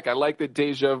comes back. I like that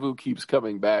Deja Vu keeps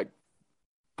coming back.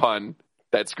 Pun.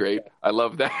 That's great. I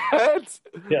love that.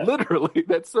 Yeah. Literally,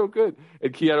 that's so good.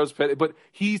 And Keanu's petting, but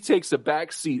he takes a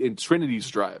back seat and Trinity's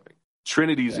driving.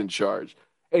 Trinity's in charge.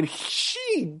 And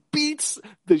she beats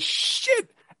the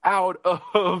shit out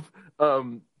of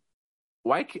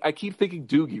why I keep thinking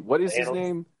Doogie. What is his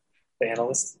name? The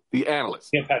analyst. The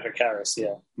analyst. Neil Patrick Harris,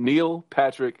 yeah. Neil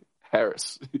Patrick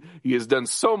Harris. He has done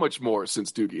so much more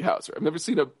since Doogie Howser. I've never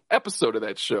seen an episode of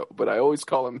that show, but I always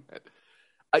call him that.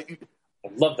 I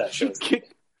love that show.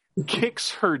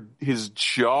 Kicks his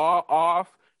jaw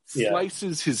off,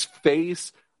 slices his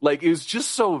face. Like, it was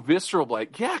just so visceral.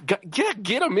 Like, get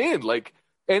him in. Like,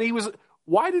 and he was.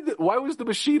 Why was the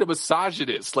machine a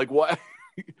misogynist? Like, why?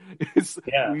 He's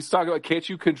talking about, can't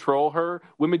you control her?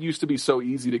 Women used to be so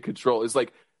easy to control. It's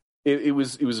like it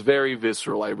was very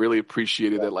visceral. I really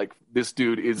appreciated that. Like, this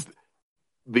dude is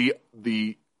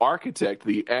the architect,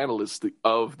 the analyst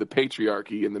of the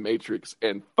patriarchy in the Matrix,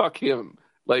 and fuck him.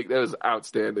 Like, that was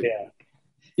outstanding.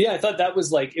 Yeah. I thought that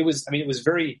was like, it was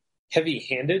very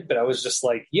heavy-handed, but I was just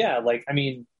like,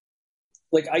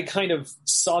 I kind of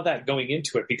saw that going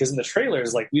into it, because in the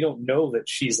trailers, like, we don't know that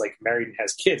she's like married and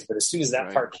has kids, but as soon as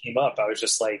that part came up, I was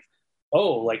just like,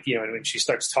 oh, like, and when she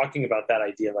starts talking about that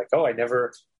idea, like, oh, I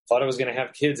never thought I was going to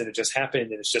have kids and it just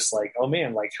happened. And it's just like, oh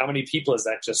man, like, how many people is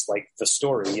that just like the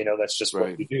story, that's just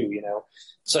what we do,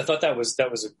 So I thought that was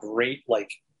a great,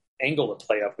 like, angle to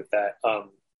play up with that.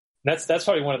 That's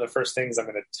probably one of the first things I'm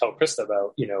going to tell Krista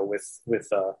about,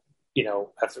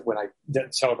 after when I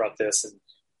tell her about this, and,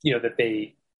 that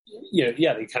they,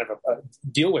 they kind of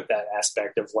deal with that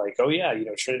aspect of like, oh yeah,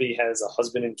 Trinity has a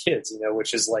husband and kids,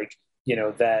 which is like,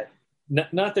 that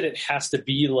not that it has to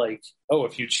be like, oh,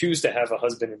 if you choose to have a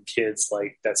husband and kids,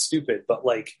 like, that's stupid, but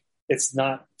like, it's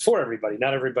not for everybody.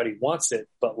 Not everybody wants it,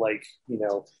 but like,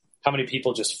 how many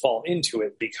people just fall into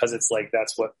it because it's like,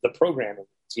 that's what the programming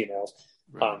is,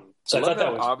 Right. So I thought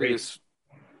that was obvious.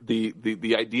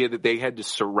 The idea that they had to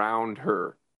surround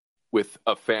her with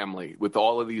a family, with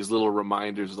all of these little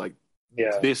reminders, like,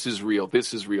 this is real,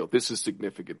 this is real, this is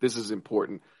significant, this is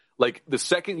important. Like, the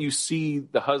second you see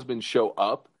the husband show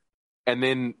up, and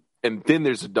then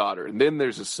there's a daughter, and then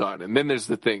there's a son, and then there's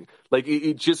the thing. Like,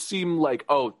 it just seemed like,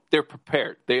 oh, they're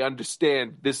prepared. They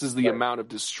understand this is the amount of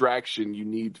distraction you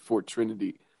need for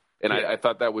Trinity. And I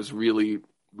thought that was really,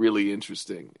 really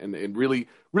interesting and really,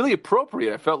 really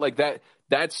appropriate. I felt like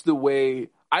that's the way.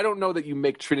 I don't know that you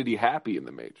make Trinity happy in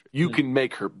the Matrix. You can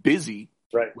make her busy,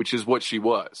 which is what she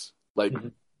was. Like,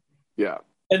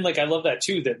 And like, I love that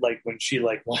too, that like, when she,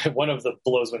 like, one of the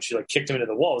blows when she like kicked him into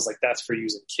the wall was like, that's for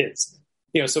using kids,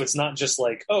 so it's not just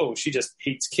like, oh, she just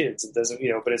hates kids and doesn't,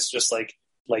 but it's just like,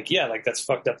 that's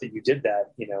fucked up that you did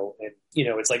that, and,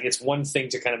 it's like, it's one thing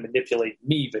to kind of manipulate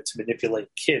me, but to manipulate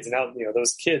kids. And now,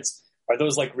 those kids, are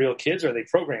those like real kids, or are they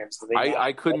programs?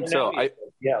 I couldn't tell.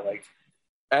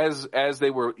 As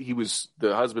the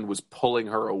husband was pulling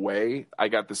her away, I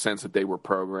got the sense that they were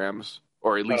programs,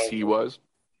 or at least he was.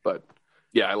 But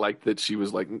yeah, I like that she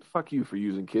was like, fuck you for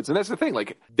using kids. And that's the thing,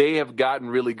 like, they have gotten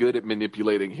really good at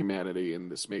manipulating humanity in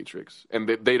this Matrix. And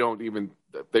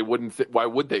why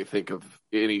would they think of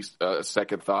any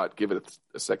second thought, give it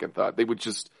a second thought? They would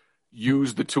just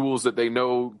use the tools that they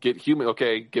know get human.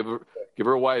 Okay, give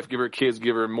her a wife, give her kids,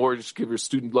 give her a mortgage, give her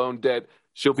student loan debt.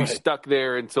 She'll be stuck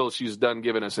there until she's done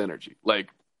giving us energy. Like,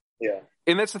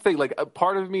 and that's the thing. Like, a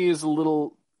part of me is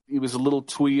it was a little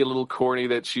twee, a little corny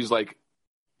that she's like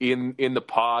in the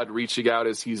pod reaching out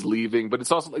as he's leaving. But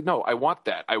it's also like, no, I want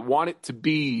that. I want it to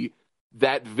be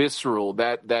that visceral,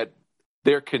 that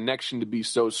their connection to be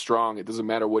so strong. It doesn't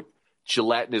matter what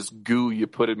gelatinous goo you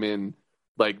put them in.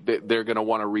 Like, they're going to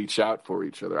want to reach out for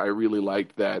each other. I really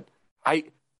liked that. I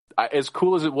as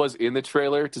cool as it was in the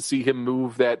trailer to see him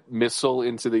move that missile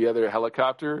into the other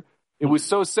helicopter, it was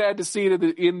so sad to see it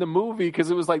in the movie,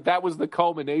 because it was like that was the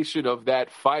culmination of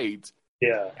that fight.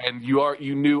 Yeah. And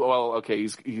you knew, well, okay,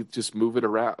 he's just moving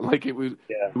around. Like it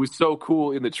was so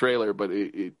cool in the trailer, but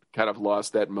it kind of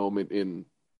lost that moment in.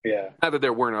 Yeah. Not that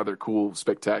there weren't other cool,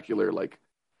 spectacular, like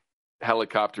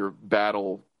helicopter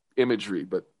battle imagery,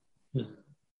 but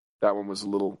that one was a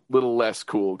little less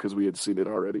cool because we had seen it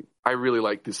already. I really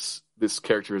like this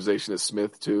characterization of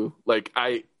Smith too. Like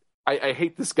I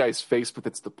hate this guy's face, but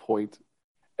that's the point.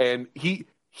 And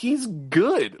he's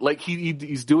good. Like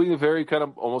he's doing a very kind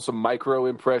of almost a micro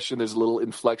impression. There's a little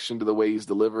inflection to the way he's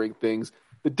delivering things.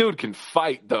 The dude can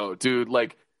fight though, dude.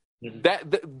 Like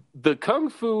that the kung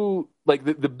fu, like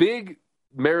the big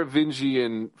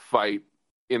Merovingian fight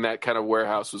in that kind of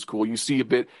warehouse was cool. You see a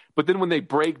bit, but then when they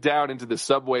break down into the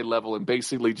subway level and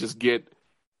basically just get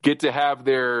to have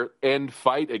their end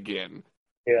fight again,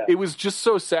 it was just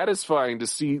so satisfying to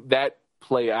see that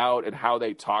play out and how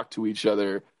they talk to each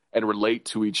other and relate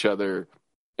to each other.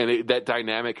 And that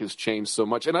dynamic has changed so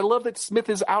much. And I love that Smith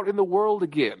is out in the world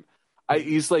again.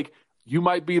 He's like, you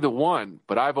might be the one,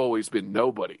 but I've always been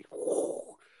nobody.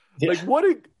 Like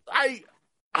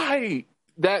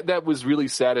that was really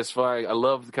satisfying. I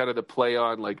loved kind of the play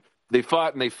on, like they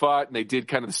fought and they did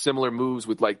kind of similar moves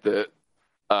with like the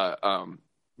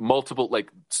multiple, like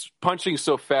punching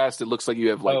so fast it looks like you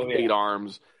have like 8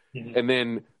 arms, and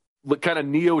then kind of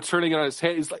Neo turning it on his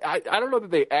head. It's like I don't know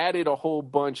that they added a whole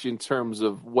bunch in terms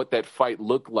of what that fight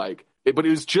looked like, but it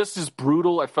was just as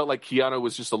brutal. I felt like Keanu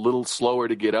was just a little slower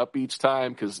to get up each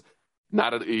time because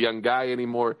not a young guy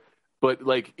anymore. But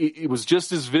like it was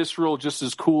just as visceral, just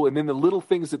as cool. And then the little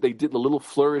things that they did, the little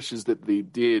flourishes that they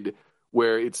did,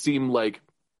 where it seemed like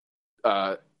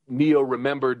Neo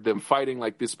remembered them fighting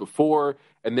like this before,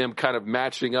 and them kind of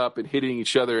matching up and hitting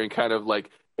each other and kind of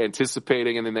like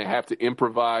anticipating, and then they have to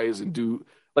improvise and do,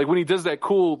 like when he does that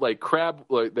cool like crab,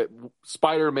 like that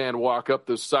Spider-Man walk up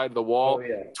the side of the wall,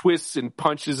 twists and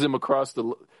punches him across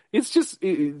the.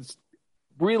 It's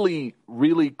really,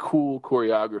 really cool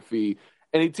choreography.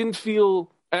 And it didn't feel.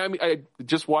 I mean, I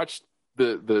just watched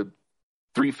the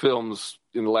 3 films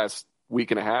in the last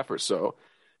week and a half or so,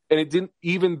 and it didn't.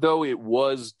 Even though it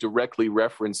was directly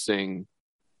referencing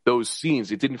those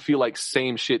scenes, it didn't feel like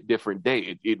same shit, different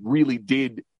day. It really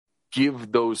did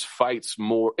give those fights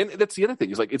more. And that's the other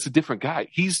thing, is like it's a different guy.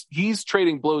 He's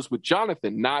trading blows with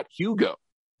Jonathan, not Hugo.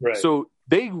 Right. So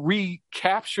they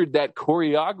recaptured that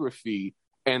choreography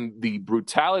and the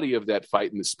brutality of that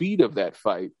fight and the speed of that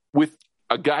fight with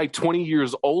a guy 20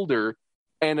 years older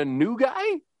and a new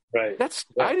guy. Right.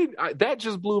 That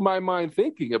just blew my mind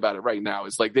thinking about it right now.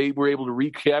 It's like they were able to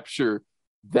recapture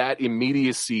that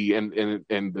immediacy and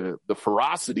the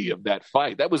ferocity of that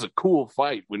fight. That was a cool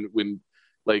fight when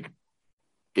like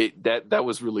that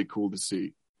was really cool to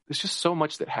see. There's just so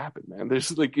much that happened, man.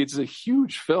 There's like, it's a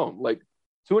huge film, like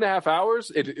 2.5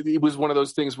 hours. It was one of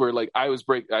those things where like I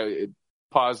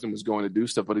paused and was going to do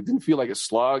stuff, but it didn't feel like a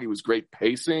slog. It was great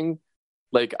pacing.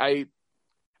 Like I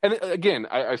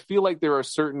feel like there are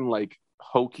certain like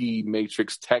hokey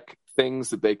Matrix tech things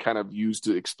that they kind of use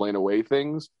to explain away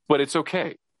things, but it's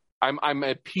okay. I'm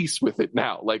at peace with it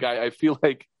now. Like I feel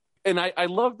like, and I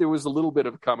love, there was a little bit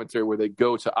of commentary where they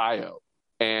go to Io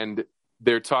and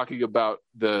they're talking about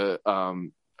the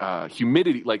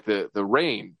humidity, like the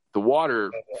rain, the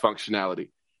water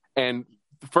functionality. And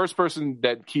the first person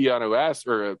that Keanu asks,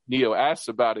 or Neo asks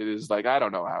about it, is like, I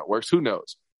don't know how it works. Who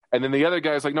knows? And then the other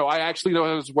guy's like, no, I actually know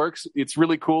how this works. It's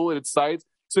really cool and it's science.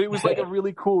 So it was like a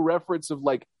really cool reference of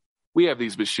like, we have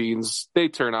these machines, they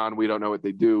turn on, we don't know what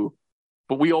they do,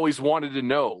 but we always wanted to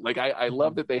know. Like, I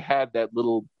love that they had that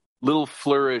little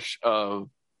flourish of,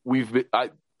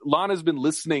 Lana's been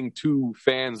listening to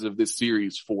fans of this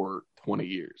series for 20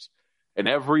 years. And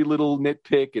every little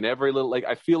nitpick and every little, like,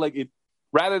 I feel like it,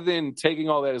 rather than taking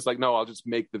all that as like, no, I'll just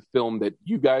make the film that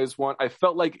you guys want. I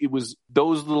felt like it was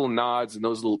those little nods and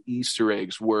those little Easter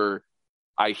eggs where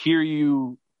I hear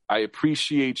you, I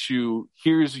appreciate you,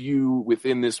 here's you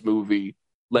within this movie.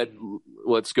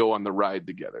 Let's go on the ride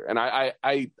together. And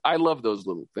I love those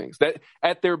little things. That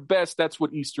at their best, that's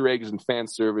what Easter eggs and fan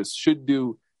service should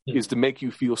do, is to make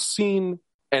you feel seen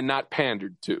and not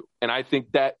pandered to. And I think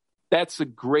that's a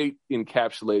great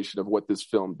encapsulation of what this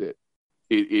film did.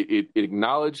 It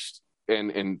acknowledged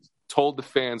and told the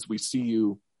fans, we see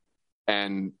you,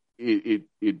 and it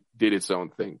did its own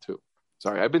thing too.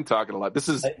 Sorry, I've been talking a lot. This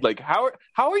is like, how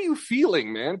are you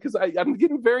feeling, man? Because I'm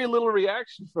getting very little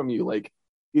reaction from you. Like,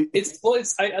 it's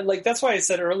like, that's why I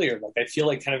said earlier, like, I feel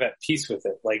like kind of at peace with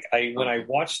it. Like when I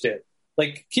watched it,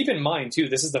 like, keep in mind too,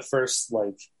 this is the first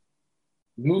like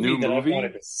movie that I've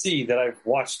wanted to see that I've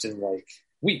watched in like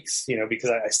weeks,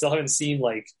 because I still haven't seen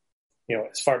like,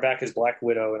 as far back as Black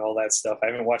Widow and all that stuff. I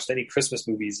haven't watched any Christmas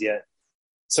movies yet.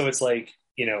 So it's like,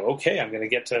 okay, I'm going to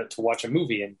get to watch a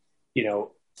movie. And,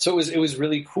 so it was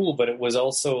really cool, but it was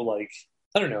also like,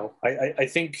 I don't know. I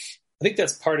think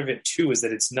that's part of it too, is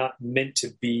that it's not meant to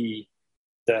be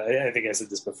I think I said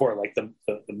this before, like the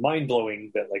mind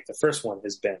blowing that like the first one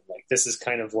has been. Like this is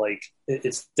kind of like,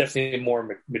 it's definitely a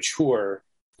more mature,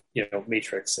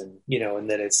 Matrix, and, and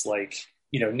that it's like,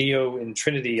 Neo and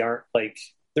Trinity aren't like,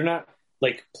 they're not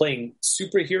like playing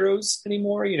superheroes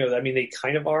anymore. I mean, they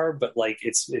kind of are, but like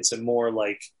it's a more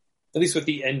like, at least with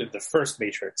the end of the first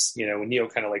Matrix, when Neo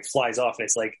kind of like flies off, and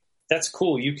it's like, that's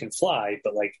cool, you can fly,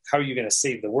 but like, how are you going to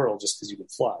save the world just because you can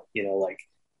fly? Like,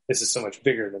 this is so much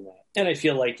bigger than that. And I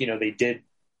feel like, they did,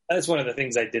 that's one of the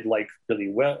things I did like really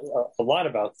well, a lot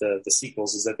about the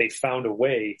sequels, is that they found a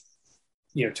way,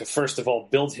 to first of all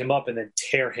build him up and then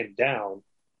tear him down,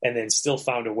 and then still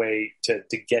found a way to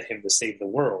get him to save the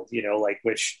world, like,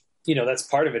 which, that's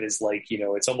part of it, is like,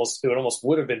 it almost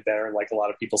would have been better, like a lot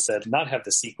of people said, not have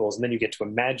the sequels, and then you get to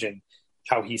imagine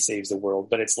how he saves the world.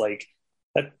 But it's like,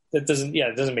 that doesn't,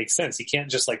 it doesn't make sense. He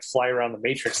can't just like fly around the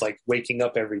Matrix, like waking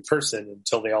up every person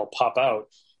until they all pop out.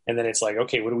 And then it's like,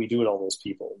 okay, what do we do with all those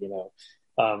people?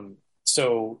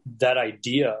 So that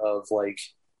idea of like,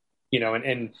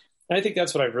 and I think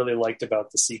that's what I really liked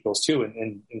about the sequels too.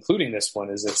 And including this one,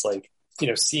 is it's like,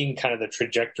 seeing kind of the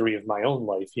trajectory of my own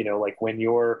life, like when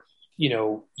you're,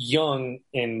 young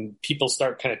and people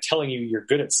start kind of telling you you're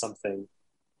good at something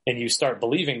and you start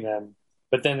believing them,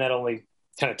 but then that only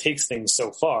kind of takes things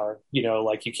so far,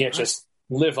 like you can't just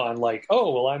live on like,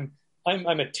 oh, well,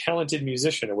 I'm a talented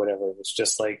musician or whatever. It's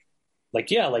just like,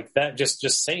 yeah, like that,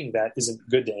 just saying that isn't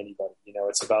good to anybody.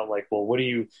 It's about like, well, what are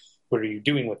you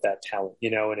doing with that talent?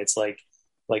 And it's like,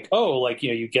 oh, like,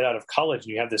 you get out of college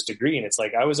and you have this degree, and it's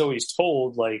like, I was always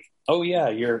told like, oh yeah,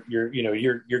 you're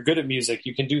good at music.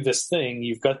 You can do this thing.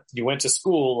 You went to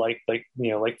school, like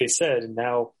they said, and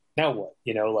now what?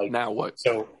 Like now what?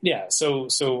 So yeah, so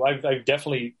I've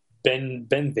definitely been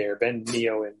there, been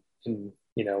Neo and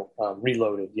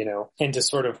Reloaded, and to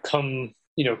sort of come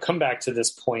back to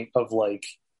this point of like,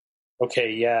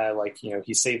 okay, yeah, like,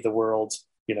 he saved the world,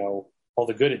 all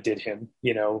the good it did him,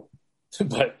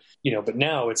 but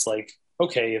now it's like,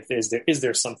 okay, if is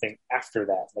there something after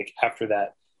that, like after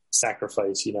that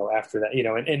sacrifice, after that,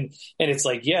 and it's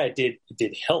like, yeah, it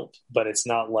did help, but it's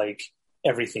not like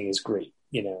everything is great,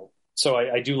 So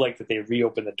I do like that they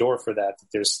reopen the door for that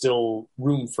there's still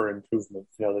room for improvement,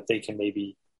 that they can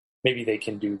maybe they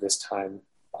can do this time.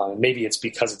 Maybe it's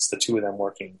because it's the two of them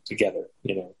working together,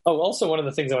 Oh, also one of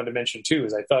the things I wanted to mention too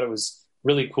is I thought it was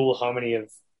really cool how many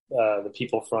of the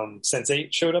people from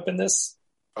Sense8 showed up in this.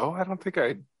 Oh, I don't think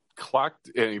I clocked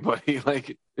anybody.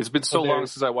 Like, it's been so long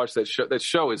since I watched that show. That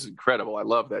show is incredible. I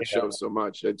love that show so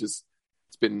much. It's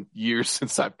been years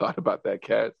since I've thought about that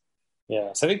cast.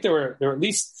 Yeah, so I think there were at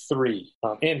least three,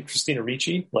 and Christina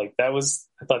Ricci. Like I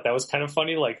thought that was kind of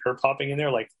funny, like her popping in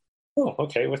there, like, oh,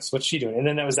 okay, what's she doing? And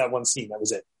then that was that one scene. That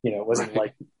was it. It wasn't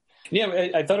like,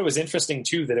 yeah. I thought it was interesting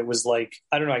too that it was like,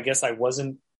 I don't know. I guess I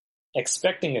wasn't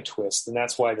expecting a twist, and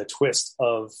that's why the twist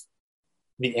of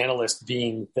the analyst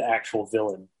being the actual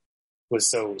villain was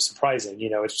so surprising.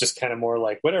 It's just kind of more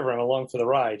like, whatever, I'm along for the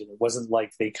ride, and it wasn't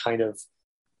like they kind of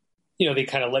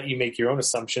let you make your own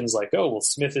assumptions, like, oh, well,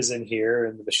 Smith is in here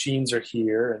and the machines are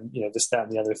here and, this, that,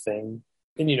 and the other thing.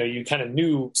 And, you kind of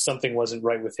knew something wasn't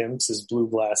right with him because his blue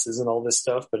glasses and all this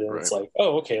stuff. But then It's like,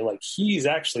 oh, okay, like he's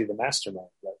actually the mastermind.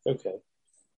 Like, okay.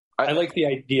 I like the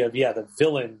idea of, the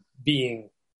villain being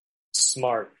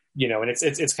smart, and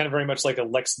it's kind of very much like a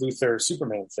Lex Luthor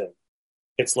Superman thing.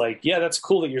 It's like, yeah, that's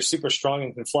cool that you're super strong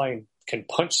and can fly and can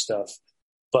punch stuff.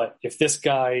 But if this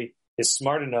guy is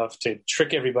smart enough to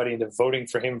trick everybody into voting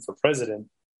for him for president,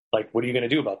 like, what are you going to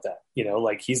do about that?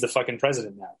 Like, he's the fucking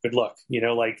president now. Good luck.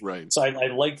 Right. So I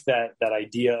like that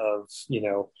idea of,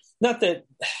 not that,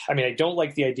 I mean, I don't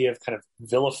like the idea of kind of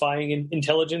vilifying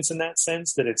intelligence in that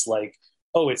sense, that it's like,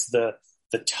 oh, it's the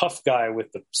tough guy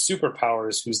with the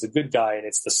superpowers who's the good guy, and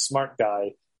it's the smart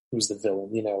guy who's the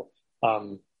villain,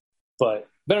 but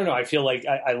I don't know. I feel like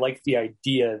I like the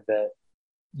idea that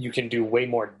you can do way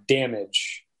more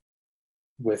damage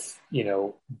with,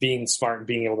 being smart and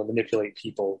being able to manipulate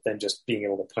people than just being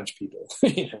able to punch people.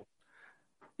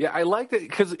 Yeah, I like that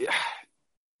because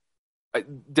I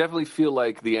definitely feel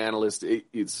like the analyst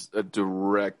is a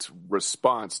direct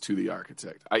response to the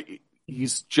architect.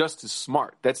 He's just as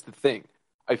smart. That's the thing.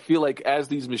 I feel like as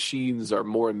these machines are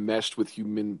more enmeshed with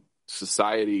human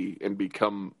society and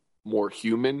become more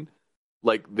human,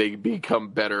 like they become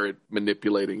better at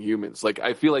manipulating humans. Like,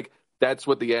 I feel like that's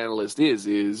what the analyst is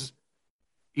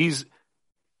he's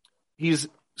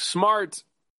smart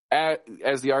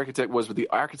as the architect was, but the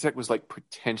architect was like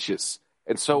pretentious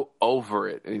and so over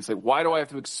it. And he's like, why do I have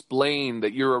to explain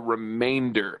that you're a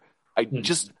remainder?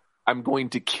 I'm going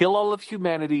to kill all of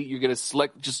humanity. You're going to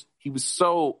select. He was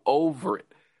so over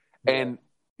it. Yeah. And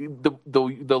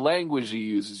the language he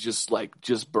uses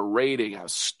just berating how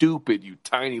stupid you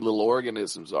tiny little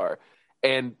organisms are.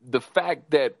 And the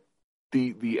fact that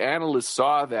the analyst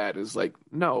saw that is like,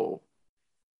 no,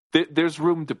 there's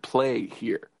room to play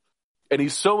here. And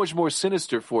he's so much more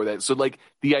sinister for that. So, like,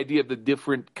 the idea of the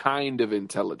different kind of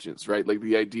intelligence, right? Like,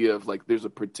 the idea of, like, there's a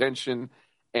pretension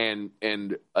and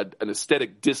an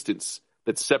aesthetic distance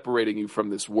that's separating you from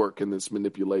this work and this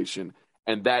manipulation.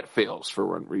 And that fails for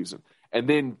one reason. And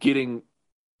then getting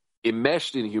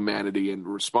enmeshed in humanity and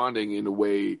responding in a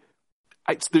way,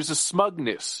 there's a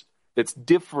smugness that's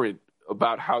different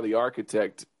about how the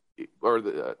architect or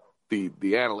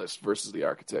the analyst versus the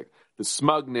architect. The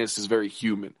smugness is very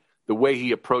human. The way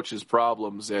he approaches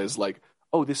problems as like,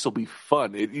 oh, this will be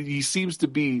fun. He seems to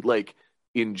be like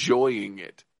enjoying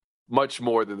it much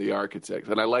more than the architect.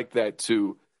 And I like that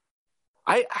too.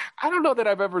 I don't know that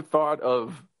I've ever thought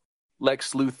of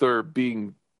Lex Luthor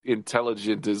being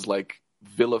intelligent as like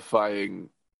vilifying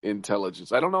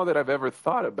intelligence. I don't know that I've ever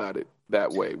thought about it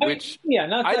that way.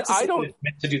 I don't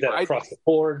meant to do that across the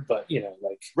board, but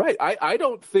right. I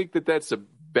don't think that that's a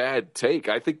bad take.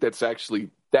 I think that's actually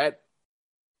that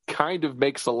kind of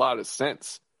makes a lot of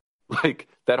sense. Like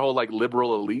that whole like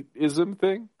liberal elitism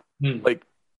thing. Like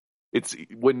it's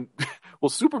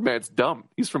Superman's dumb.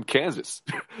 He's from Kansas.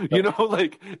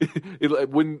 Like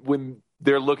when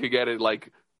they're looking at it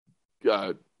like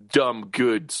dumb,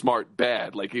 good, smart,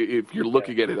 bad. Like if you're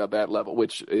looking at it at that level,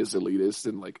 which is elitist,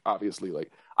 and like obviously,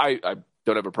 like I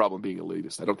don't have a problem being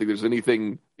elitist. I don't think there's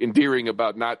anything endearing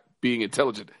about not being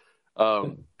intelligent,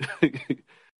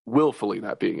 willfully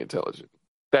not being intelligent.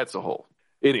 That's a whole.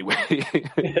 Anyway,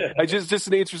 I just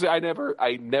an interesting. I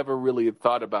never really had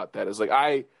thought about that. It's like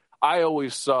I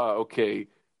always saw, okay,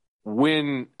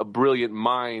 when a brilliant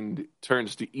mind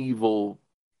turns to evil,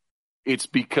 it's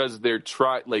because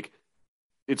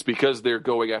it's because they're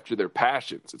going after their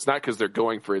passions. It's not because they're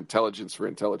going for intelligence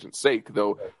sake,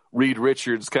 though. Right. Reed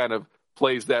Richards kind of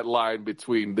plays that line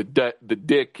between the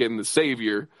dick and the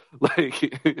savior.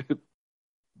 Like,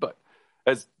 but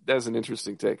as an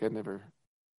interesting take, I never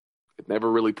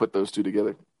really put those two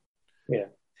together. Yeah.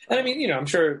 And I mean, I'm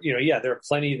sure, there are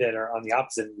plenty that are on the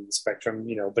opposite end of the spectrum,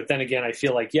 but then again, I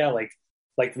feel like,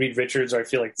 like Reed Richards, or I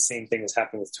feel like the same thing has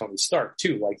happened with Tony Stark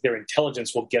too. Like their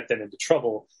intelligence will get them into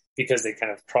trouble because they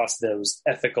kind of cross those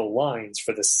ethical lines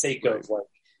for the sake of like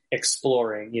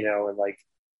exploring, and like,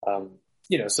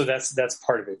 so that's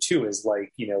part of it too, is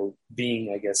like,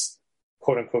 being, I guess,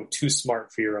 quote unquote, too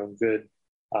smart for your own good.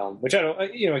 Which I don't,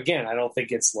 again, I don't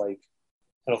think it's like,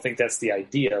 I don't think that's the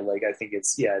idea. Like, I think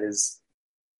it's, it is,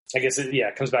 I guess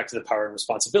it comes back to the power and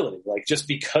responsibility. Like just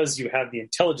because you have the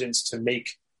intelligence to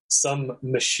make some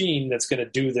machine that's going to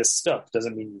do this stuff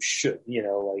doesn't mean you should,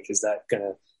 like, is that going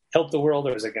to help the world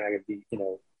or is it going to be,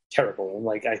 terrible? And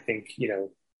like, I think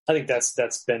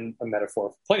that's been a metaphor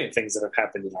for plenty of things that have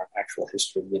happened in our actual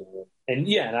history, and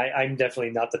I'm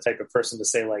definitely not the type of person to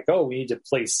say like, oh, we need to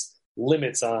place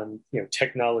limits on,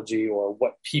 technology or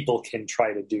what people can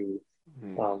try to do.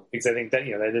 Because I think that,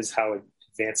 that is how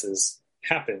advances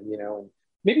happen, and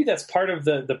maybe that's part of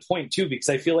the point too, because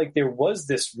I feel like there was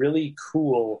this really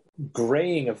cool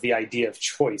graying of the idea of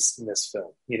choice in this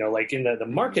film. Like in the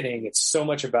marketing, it's so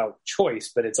much about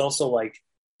choice, but it's also like,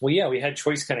 well, yeah, we had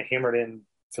choice kind of hammered in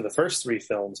for the first three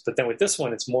films, but then with this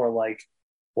one, it's more like,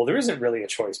 well, there isn't really a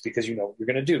choice because you know what you're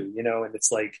going to do, and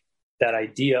it's like that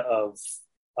idea of,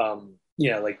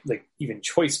 like even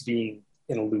choice being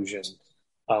an illusion,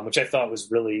 which I thought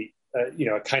was really,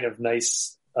 a kind of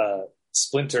nice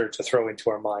splinter to throw into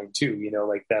our mind too,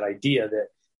 like that idea that,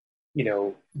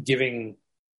 giving,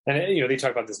 and, they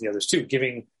talk about this in the others too,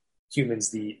 giving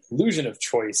humans the illusion of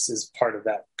choice is part of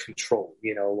that control,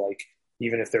 like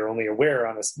even if they're only aware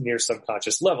on a near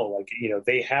subconscious level, like,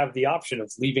 they have the option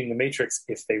of leaving the matrix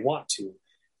if they want to.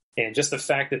 And just the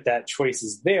fact that choice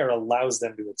is there allows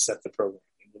them to accept the program.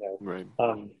 Right.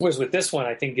 Whereas with this one,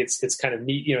 I think it's kind of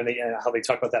neat, how they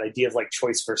talk about that idea of like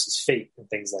choice versus fate and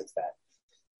things like that.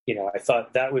 I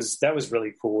thought that was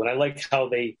really cool. And I like how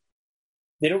they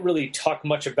don't really talk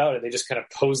much about it. They just kind of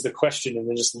pose the question and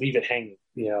then just leave it hanging,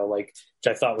 like, which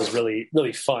I thought was really,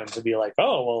 really fun to be like,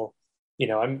 oh, well,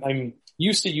 I'm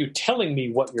used to you telling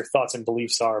me what your thoughts and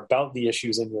beliefs are about the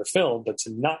issues in your film, but to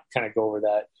not kind of go over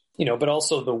that, but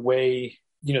also the way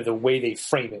they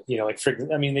frame it, like,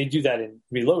 they do that in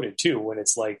Reloaded too, when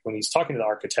it's like, when he's talking to the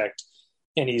architect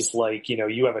and he's like,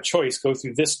 you have a choice, go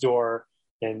through this door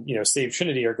and, save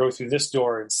Trinity or go through this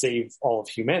door and save all of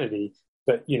humanity.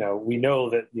 But, we know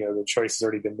that, the choice has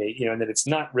already been made, and that it's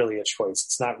not really a choice.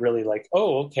 It's not really like,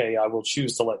 oh, okay, I will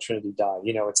choose to let Trinity die.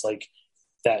 It's like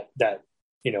that,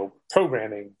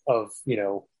 programming of,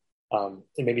 and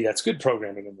maybe that's good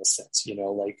programming in this sense,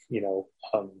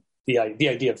 the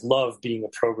idea of love being a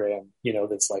program,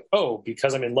 that's like, oh,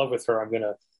 because I'm in love with her, I'm going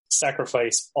to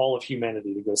sacrifice all of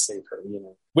humanity to go save her,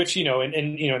 which,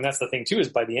 and that's the thing too, is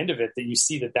by the end of it that you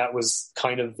see that was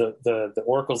kind of the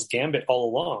Oracle's gambit all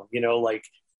along, like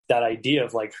that idea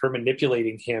of like her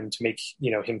manipulating him to make,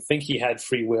 him think he had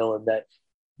free will, and that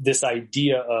this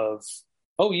idea of,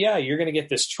 oh yeah, you're going to get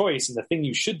this choice, and the thing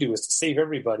you should do is to save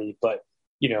everybody, but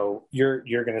you're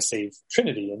going to save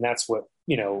Trinity. And that's what,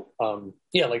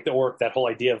 like the Orc, that whole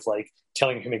idea of like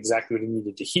telling him exactly what he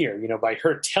needed to hear, by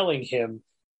her telling him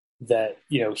that,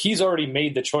 he's already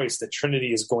made the choice that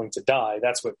Trinity is going to die.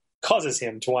 That's what causes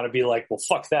him to want to be like, well,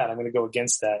 fuck that, I'm going to go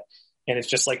against that. And it's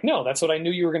just like, no, that's what I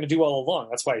knew you were going to do all along.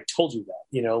 That's why I told you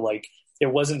that, like it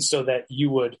wasn't so that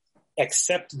you would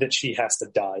accept that she has to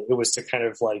die. It was to kind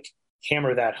of like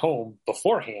hammer that home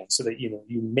beforehand so that, you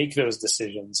make those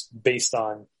decisions based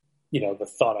on, the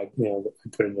thought I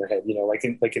put in your head,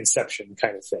 like Inception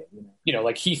kind of thing,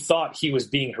 like he thought he was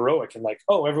being heroic and like,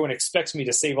 oh, everyone expects me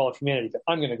to save all of humanity, but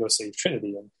I'm going to go save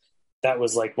Trinity. And that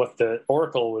was like what the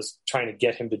Oracle was trying to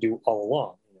get him to do all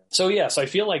along. So yeah, so I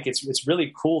feel like it's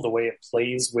really cool the way it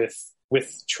plays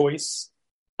with choice.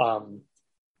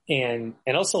 And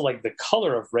also like the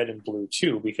color of red and blue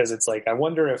too, because it's like, I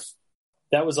wonder if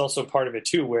that was also part of it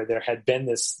too, where there had been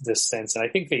this sense. And I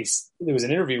think there was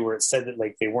an interview where it said that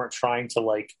like, they weren't trying to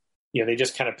like, they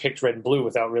just kind of picked red and blue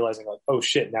without realizing like, oh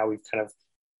shit, now we've kind of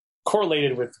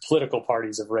correlated with the political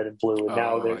parties of red and blue. And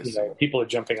now that, people are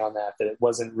jumping on that it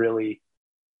wasn't really,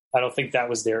 I don't think that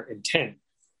was their intent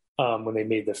when they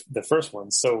made the first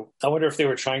one. So I wonder if they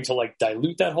were trying to like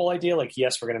dilute that whole idea. Like,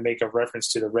 yes, we're going to make a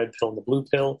reference to the red pill and the blue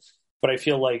pill, but I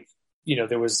feel like,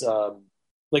 there was,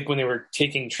 like when they were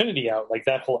taking Trinity out, like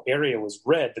that whole area was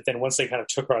red, but then once they kind of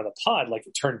took her out of the pod, like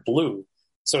it turned blue.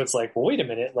 So it's like, well, wait a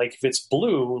minute, like if it's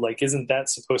blue, like isn't that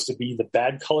supposed to be the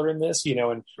bad color in this, and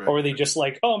right. Or are they just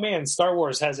like, oh man, Star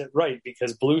Wars has it right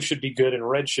because blue should be good and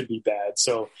red should be bad.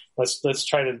 So let's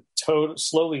try to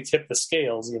slowly tip the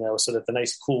scales, so that the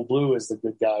nice cool blue is the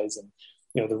good guys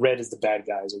and the red is the bad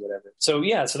guys or whatever. So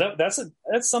yeah, so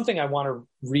that's something I want to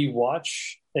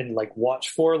rewatch and like watch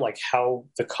for, like how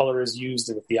the color is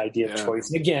used with the idea of choice.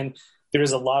 And again, there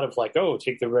is a lot of like, oh,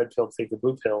 take the red pill, take the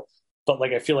blue pill. But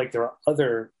like, I feel like there are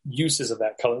other uses of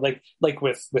that color, like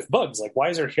with Bugs, like why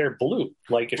is her hair blue?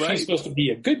 Like if she's supposed to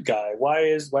be a good guy,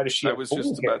 why does she? I was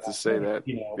just about to say that.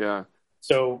 Yeah.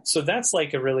 So that's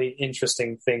like a really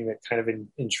interesting thing that kind of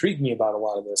intrigued me about a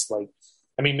lot of this. Like,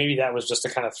 I mean, maybe that was just to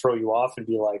kind of throw you off and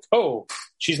be like, oh,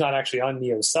 she's not actually on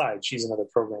Neo's side. She's another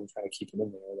program trying to keep him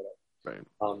in there or whatever.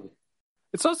 Right.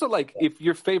 It's also like if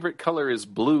your favorite color is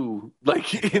blue,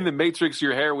 like in the Matrix,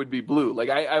 your hair would be blue. Like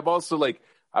I'm also like,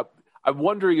 I'm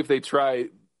wondering if they try.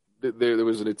 There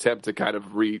was an attempt to kind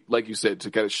of like you said,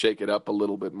 to kind of shake it up a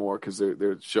little bit more because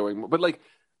they're showing more. But like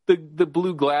the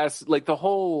blue glass, like the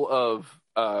whole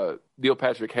of Neil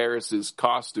Patrick Harris's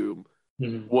costume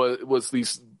was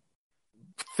these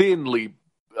thinly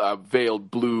veiled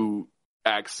blue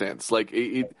accents. Like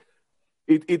it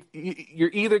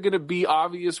you're either going to be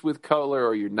obvious with color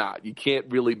or you're not. You can't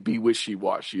really be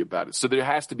wishy-washy about it. So there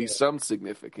has to be some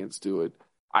significance to it,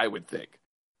 I would think.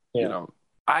 Yeah.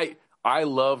 I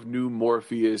love new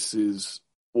Morpheus's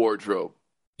wardrobe.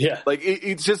 Yeah. Like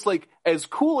it's just like as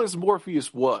cool as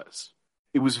Morpheus was,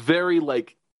 it was very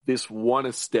like this one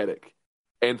aesthetic.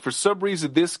 And for some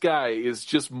reason, this guy is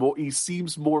just more, he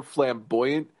seems more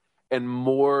flamboyant and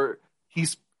more,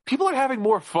 people are having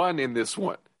more fun in this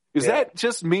one. Is that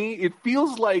just me? It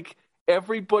feels like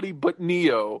everybody but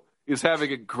Neo is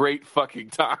having a great fucking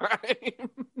time.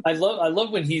 I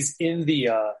love when he's in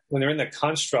when they're in the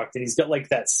construct and he's got like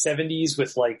that 70s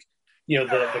with like,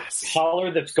 the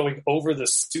collar that's going over the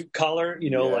suit collar,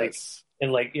 like,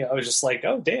 and like, I was just like,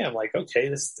 oh damn, like, okay,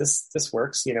 this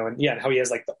works, and how he has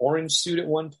like the orange suit at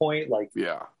one point, like,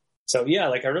 so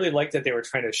like, I really like that they were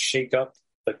trying to shake up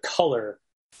the color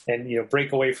and,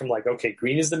 break away from like, okay,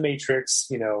 green is the Matrix,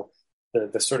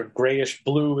 the sort of grayish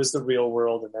blue is the real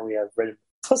world. And then we have red.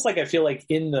 Plus, like, I feel like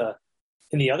in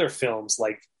the other films,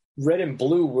 like red and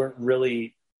blue weren't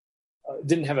really,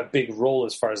 didn't have a big role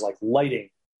as far as like lighting.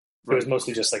 It was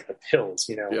mostly just like the pills,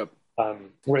 Yep.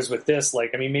 Whereas with this,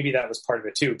 like, I mean, maybe that was part of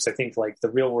it too, because I think like the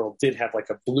real world did have like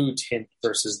a blue tint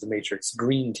versus the Matrix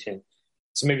green tint.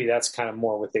 So maybe that's kind of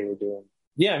more what they were doing.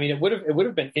 Yeah, I mean, it would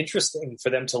have been interesting for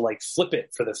them to like flip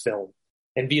it for the film,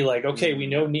 and be like, okay, we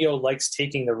know Neo likes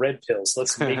taking the red pill, so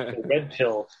let's make the red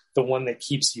pill the one that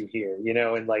keeps you here,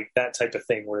 and like that type of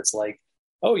thing where it's like,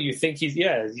 oh, you think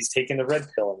he's taking the red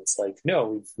pill, and it's like,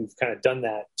 no, we've kind of done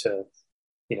that to,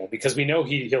 because we know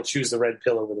he'll choose the red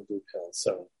pill over the blue pill,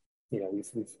 so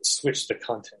we've switched the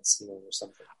contents, or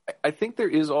something. I think there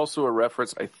is also a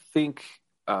reference. I think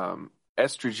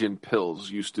estrogen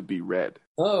pills used to be red.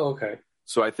 Oh, okay.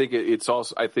 So I think it's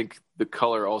also. I think the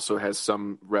color also has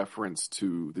some reference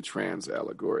to the trans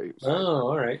allegory. So oh,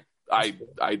 all right.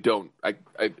 I don't. I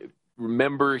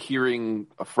remember hearing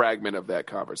a fragment of that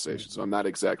conversation, so I'm not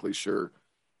exactly sure.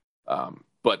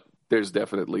 But there's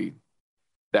definitely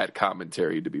that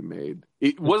commentary to be made.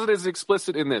 It wasn't as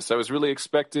explicit in this. I was really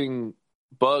expecting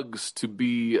Bugs to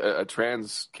be a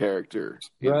trans character.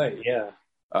 Right. Yeah.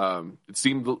 It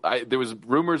seemed there was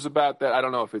rumors about that. I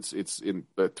don't know if it's in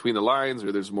between the lines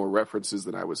or there's more references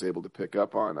than I was able to pick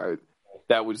up on.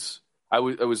 I was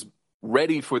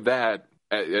ready for that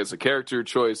as a character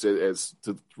choice, as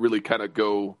to really kind of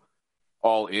go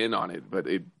all in on it. But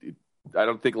I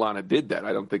don't think Lana did that.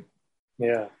 I don't think.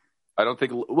 Yeah. I don't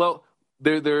think. Well,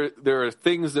 there are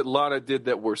things that Lana did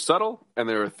that were subtle, and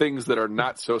there are things that are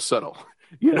not so subtle.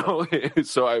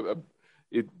 So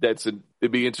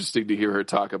it'd be interesting to hear her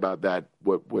talk about that.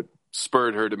 What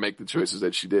spurred her to make the choices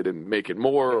that she did, and make it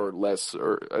more or less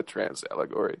or a trans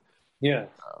allegory. Yeah.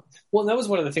 Well, that was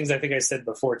one of the things I think I said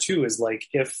before too. Is like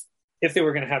if they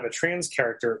were going to have a trans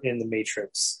character in the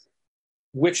Matrix,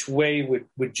 which way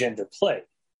would gender play?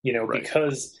 Right.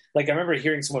 Because like I remember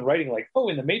hearing someone writing like, "Oh,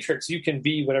 in the Matrix you can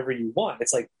be whatever you want."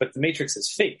 It's like, but the Matrix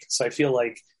is fake. So I feel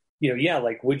like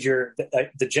like would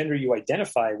the gender you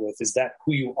identify with, is that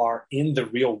who you are in the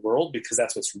real world, because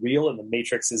that's what's real, and the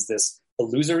Matrix is this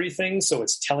illusory thing, so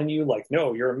it's telling you like,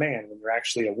 no, you're a man when you're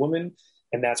actually a woman,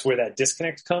 and that's where that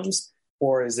disconnect comes?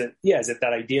 Or is it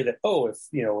that idea that, oh, if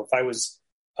I was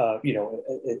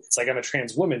it's like I'm a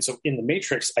trans woman, so in the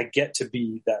Matrix I get to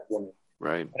be that woman,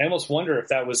 right? And I almost wonder if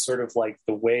that was sort of like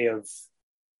the way of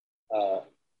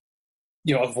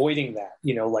avoiding that,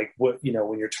 like what,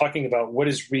 when you're talking about what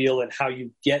is real and how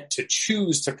you get to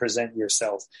choose to present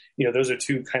yourself, those are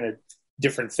two kind of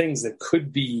different things that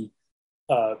could be,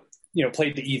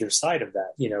 played to either side of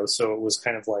that, so it was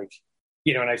kind of like,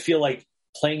 and I feel like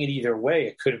playing it either way,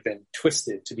 it could have been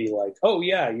twisted to be like, oh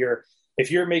yeah,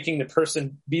 if you're making the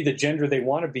person be the gender they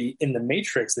want to be in the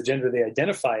Matrix, the gender they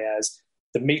identify as,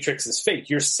 the Matrix is fake.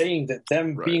 You're saying that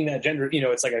them right. being that gender,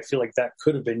 it's like, I feel like that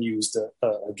could have been used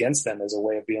against them as a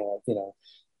way of being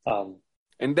like,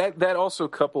 and that also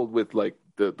coupled with like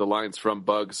the lines from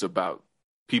Bugs about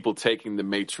people taking the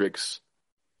Matrix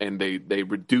and they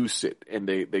reduce it and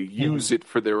they use it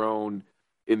for their own.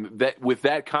 In that with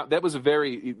that was a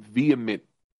very vehement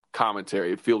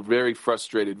commentary. It felt very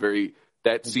frustrated,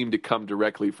 that seemed to come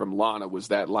directly from Lana, was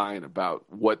that line about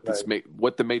what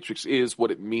what the Matrix is,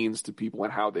 what it means to people,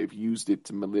 and how they've used it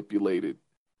to manipulate it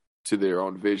to their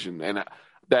own vision. And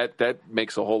that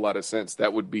makes a whole lot of sense.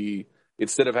 That would be,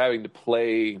 instead of having to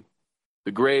play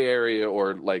the gray area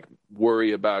or like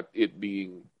worry about it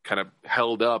being kind of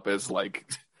held up as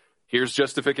like, here's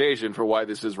justification for why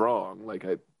this is wrong. Like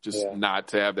not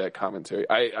to have that commentary.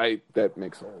 That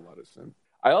makes a whole lot of sense.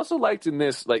 I also liked in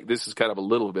this, like, this is kind of a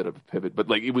little bit of a pivot, but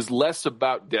like it was less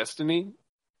about destiny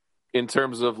in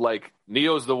terms of like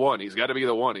Neo's the one. He's got to be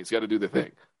the one. He's got to do the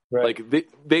thing. Right. Like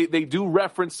they do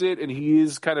reference it, and he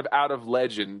is kind of out of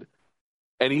legend,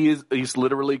 and he's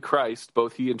literally Christ.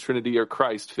 Both he and Trinity are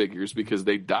Christ figures because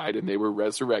they died and they were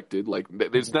resurrected. Like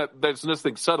there's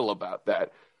nothing subtle about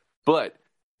that. But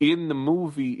in the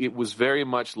movie, it was very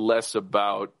much less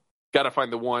about, got to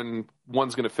find the one's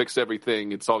going to fix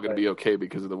everything. It's all going to be okay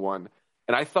because of the one.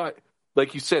 And I thought,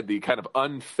 like you said, the kind of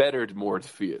unfettered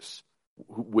Morpheus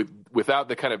without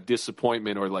the kind of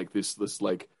disappointment or like this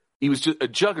like, he was just a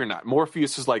juggernaut.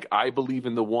 Morpheus is like, I believe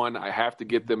in the one, I have to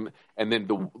get them. And then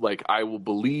I will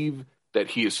believe that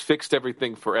he has fixed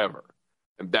everything forever.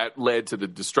 And that led to the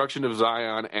destruction of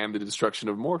Zion and the destruction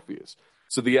of Morpheus.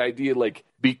 So the idea, like,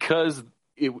 because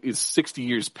it is 60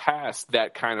 years past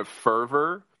that kind of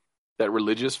fervor, that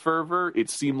religious fervor, it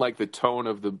seemed like the tone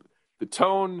of the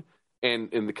tone and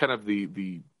the kind of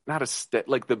the not a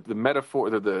like the metaphor,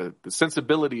 the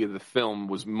sensibility of the film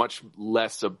was much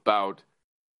less about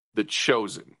the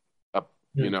chosen.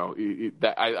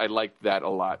 That I liked that a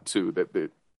lot too.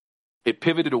 That it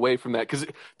pivoted away from that, because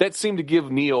that seemed to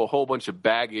give Neo a whole bunch of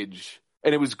baggage,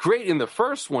 and it was great in the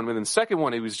first one, but in the second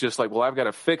one, he was just like, well, I've got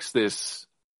to fix this.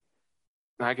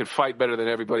 I could fight better than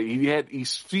everybody. He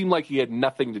seemed like he had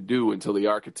nothing to do until the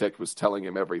architect was telling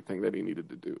him everything that he needed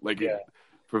to do. Like,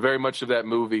 for very much of that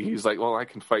movie, he's like, well, I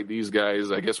can fight these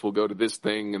guys. I guess we'll go to this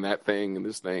thing and that thing and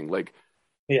this thing. Like,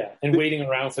 yeah, and waiting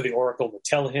around for the Oracle to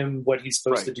tell him what he's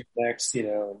supposed to do next, you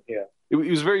know. Yeah, it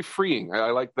was very freeing.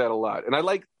 I liked that a lot, and I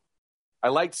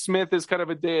liked Smith as kind of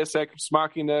a Deus Ex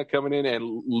Machina coming in,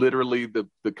 and literally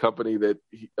the company that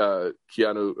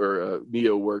Keanu or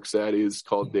Neo works at is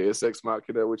called Deus Ex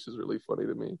Machina, which is really funny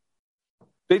to me.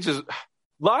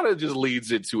 Lana just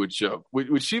leads into a joke.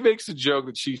 When she makes a joke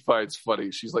that she finds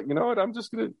funny, she's like, you know what? I'm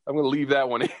gonna leave that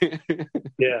one in.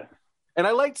 Yeah. And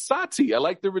I liked Sati. I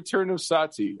liked the return of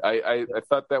Sati. I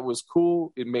thought that was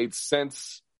cool. It made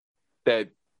sense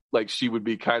that like she would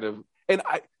be kind of, and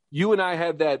you and I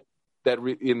had that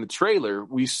in the trailer,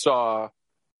 we saw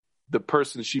the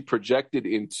person she projected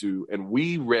into, and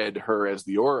we read her as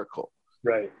the Oracle.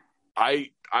 Right.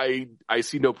 I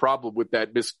see no problem with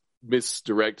that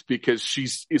misdirect, because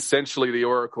she's essentially the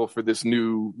Oracle for this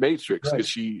new Matrix, because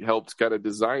she helped kind of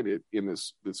design it in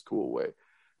this cool way.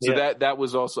 So that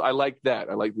was also, I like that.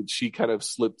 I like that she kind of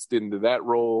slipped into that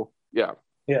role. Yeah.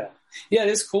 Yeah. Yeah. It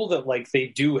is cool that like they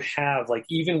do have, like,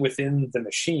 even within the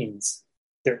machines,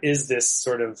 there is this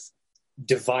sort of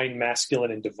divine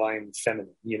masculine and divine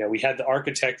feminine. You know, we had the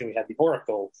architect and we had the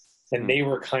Oracle, and they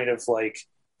were kind of like,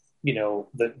 you know,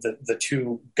 the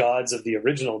two gods of the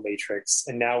original Matrix.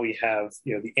 And now we have,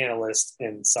 you know, the Analyst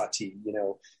and Sati, you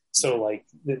know. So like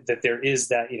that there is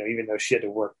that, you know, even though she had to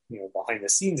work, you know, behind the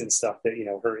scenes and stuff, that, you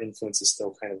know, her influence is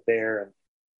still kind of there.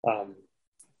 And,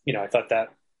 you know, I thought that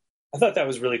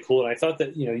was really cool. And I thought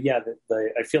that, you know,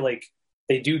 I feel like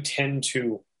they do tend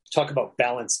to talk about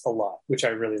balance a lot, which I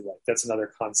really like. That's another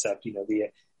concept, you know,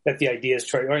 that the idea is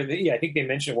I think they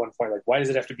mentioned at one point, like, why does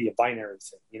it have to be a binary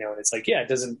thing? You know, and it's like, yeah, it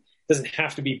doesn't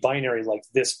have to be binary like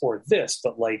this or this,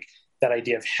 but like, that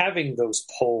idea of having those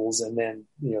poles and then,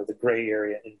 you know, the gray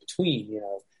area in between, you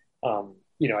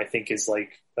know, I think is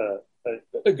like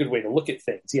a good way to look at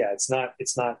things. Yeah. It's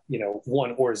not, you know,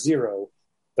 1 or 0,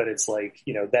 but it's like,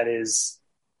 you know, that is,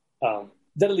 that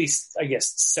at least, I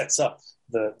guess, sets up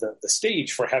the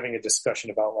stage for having a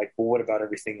discussion about like, well, what about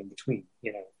everything in between,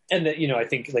 you know? And that, you know, I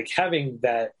think like having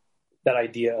that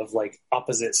idea of like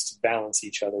opposites to balance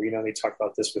each other, you know, they talk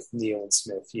about this with Neo and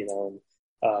Smith, you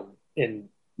know, and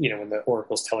you know, when the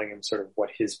Oracle's telling him sort of what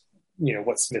his, you know,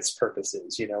 what Smith's purpose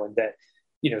is, you know, and that,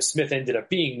 you know, Smith ended up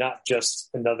being not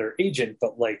just another agent,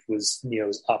 but like was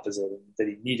Neo's opposite, and that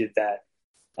he needed that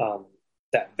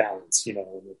balance, you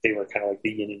know, and that they were kind of like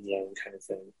the yin and yang kind of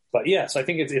thing. But yeah, so I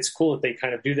think it's cool that they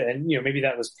kind of do that. And, you know, maybe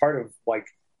that was part of like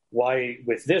why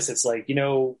with this, it's like, you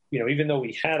know, even though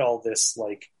we had all this,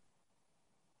 like,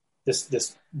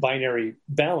 this binary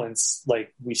balance,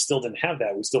 like we still didn't have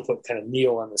that. We still put kind of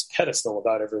Neo on this pedestal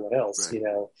about everyone else, right. You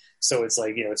know? So it's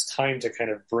like, you know, it's time to kind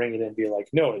of bring it in and be like,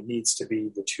 no, it needs to be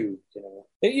the two, you know?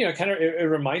 And, you know, kind of, it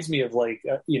reminds me of like,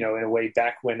 you know, in a way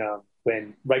back when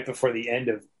right before the end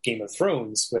of Game of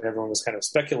Thrones, when everyone was kind of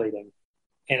speculating,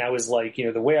 and I was like, you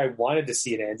know, the way I wanted to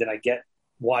see it end, and I get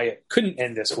why it couldn't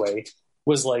end this way,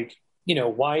 was like, you know,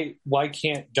 why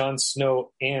can't Jon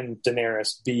Snow and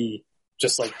Daenerys be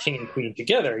just like king and queen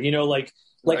together, you know, like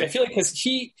right. I feel like because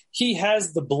he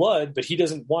has the blood, but he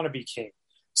doesn't want to be king.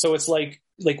 So it's like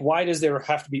why does there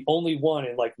have to be only one,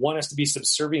 and like one has to be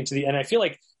subservient to the, and I feel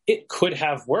like it could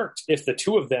have worked if the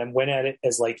two of them went at it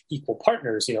as like equal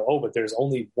partners, you know, oh, but there's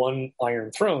only one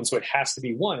Iron Throne, so it has to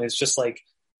be one. It's just like,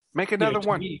 make another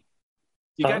one. You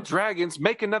got dragons,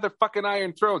 make another fucking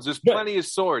Iron Thrones. There's plenty of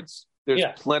swords. There's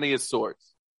plenty of swords.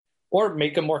 Or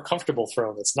make a more comfortable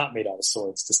throne that's not made out of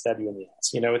swords to stab you in the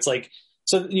ass. You know, it's like,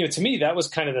 so, you know, to me, that was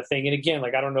kind of the thing. And again,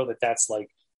 like, I don't know that that's like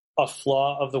a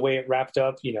flaw of the way it wrapped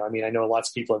up. You know, I mean, I know lots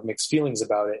of people have mixed feelings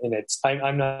about it, and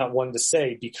I'm not one to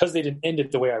say because they didn't end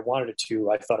it the way I wanted it to,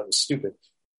 I thought it was stupid.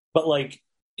 But like,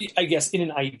 I guess in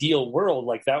an ideal world,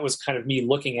 like that was kind of me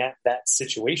looking at that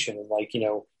situation and like, you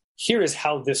know, here is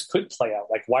how this could play out.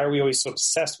 Like, why are we always so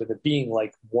obsessed with it being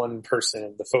like one person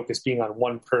and the focus being on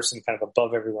one person kind of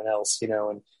above everyone else, you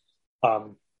know?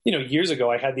 And, you know, years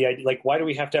ago I had the idea, like, why do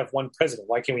we have to have one president?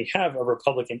 Why can't we have a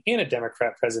Republican and a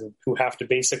Democrat president who have to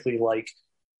basically like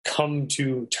come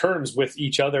to terms with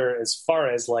each other as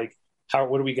far as like,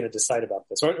 what are we going to decide about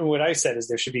this? Or what I said is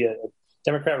there should be a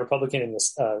Democrat, Republican, and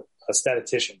a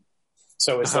statistician.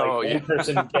 So it's like one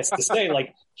person gets to say,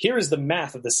 like, here is the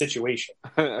math of the situation.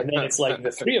 And then it's like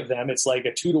the three of them, it's like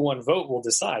a 2-to-1 vote will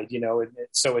decide, you know.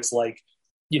 So it's like,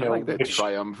 you know, I like that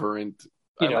triumvirate.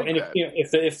 You know, and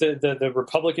if the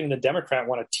Republican and the Democrat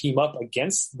want to team up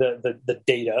against the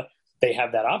data, they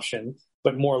have that option.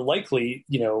 But more likely,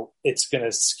 you know, it's going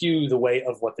to skew the way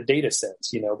of what the data says,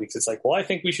 you know, because it's like, well, I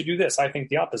think we should do this. I think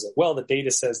the opposite. Well, the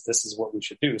data says this is what we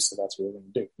should do. So that's what we're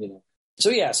going to do, you know.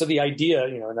 so the idea,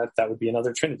 and that would be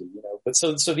another Trinity, but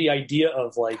so the idea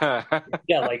of like,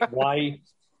 yeah, like why,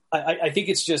 I think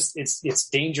it's just, it's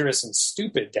dangerous and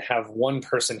stupid to have one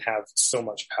person have so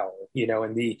much power,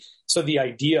 and the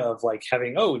idea of like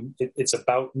having, it's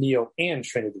about Neo and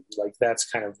Trinity. Like that's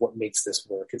kind of what makes this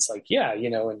work. It's like, yeah,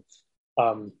 and,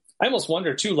 I almost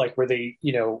wonder too, like, were they,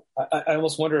 I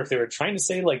almost wonder if they were trying to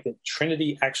say like that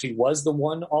Trinity actually was the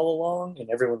one all along and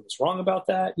everyone was wrong about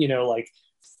that,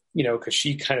 because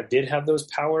she kind of did have those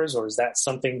powers, or is that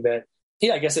something that,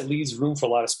 I guess it leaves room for a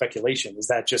lot of speculation. Is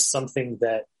that just something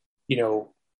that,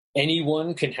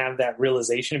 anyone can have that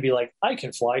realization and be like, I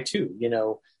can fly too,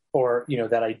 or,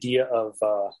 that idea of,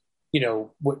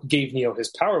 what gave Neo his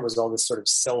power was all this sort of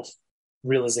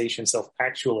self-realization,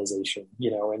 self-actualization,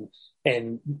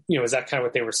 and, is that kind of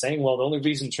what they were saying? Well, the only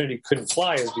reason Trinity couldn't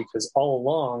fly is because all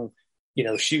along,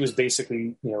 she was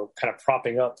basically, kind of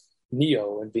propping up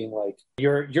Neo and being like,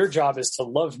 your job is to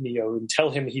love Neo and tell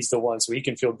him he's the one so he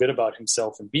can feel good about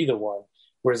himself and be the one.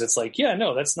 Whereas it's like, yeah,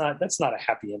 no, that's not a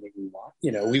happy ending we want.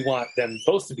 We want them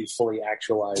both to be fully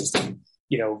actualized and,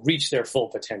 reach their full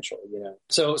potential,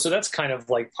 So that's kind of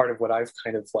like part of what I've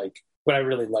kind of like, what I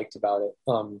really liked about it.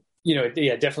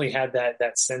 It definitely had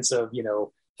that sense of,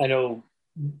 I know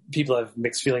people have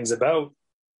mixed feelings about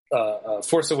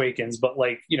Force Awakens, but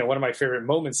like, one of my favorite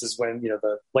moments is when,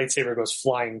 the lightsaber goes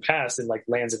flying past and like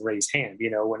lands in Rey's hand,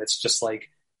 when it's just like,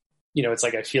 it's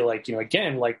like, I feel like,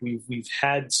 again, like we've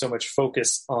had so much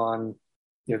focus on,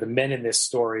 the men in this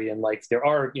story, and like, there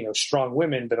are, strong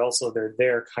women, but also they're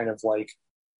there kind of like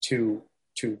to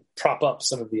prop up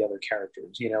some of the other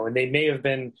characters, and they may have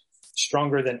been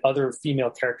stronger than other female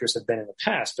characters have been in the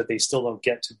past, but they still don't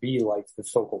get to be like the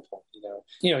focal point,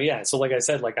 yeah. So like I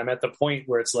said, like I'm at the point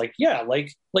where it's like, yeah,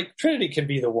 like Trinity can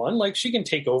be the one, like she can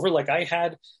take over. Like I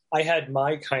had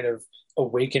my kind of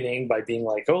awakening by being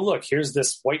like, oh look, here's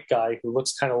this white guy who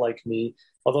looks kind of like me.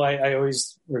 Although I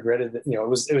always regretted that, it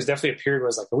was definitely a period where I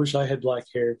was like, I wish I had black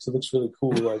hair because it looks really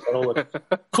cool. Like I don't look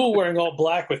cool wearing all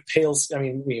black with pale. I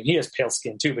mean, he has pale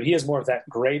skin too, but he has more of that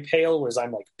gray pale, whereas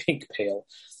I'm like pink pale.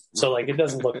 So like it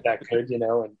doesn't look that good,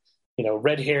 and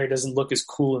red hair doesn't look as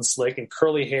cool and slick, and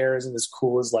curly hair isn't as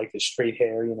cool as like the straight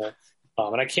hair, and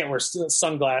I can't wear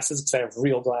sunglasses because I have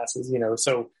real glasses,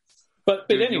 So, but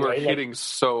Dude, anyway, you are hitting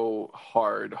so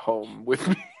hard home with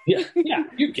me. yeah,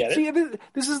 you get it. See,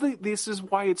 this is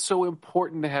why it's so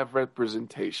important to have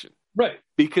representation, right?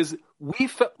 Because we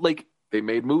felt like they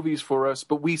made movies for us,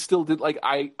 but we still did. Like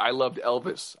I loved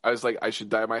Elvis. I was like, I should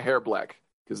dye my hair black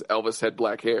because Elvis had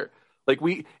black hair. Like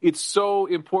it's so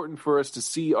important for us to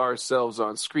see ourselves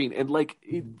on screen, and like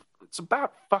it's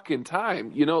about fucking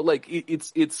time, Like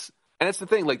it's, and that's the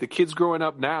thing. Like the kids growing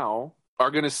up now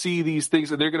are going to see these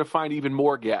things, and they're going to find even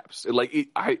more gaps. And like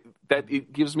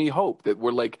it gives me hope that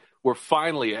we're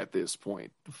finally at this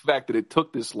point. The fact that it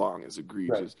took this long is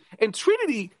egregious. Right. And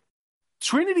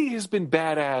Trinity has been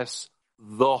badass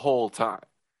the whole time.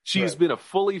 She's been a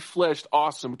fully fleshed,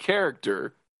 awesome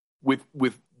character with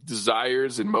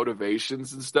desires and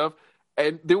motivations and stuff,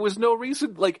 and there was no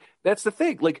reason. Like that's the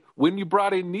thing, like when you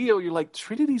brought in Neo, you're like,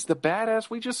 Trinity's the badass.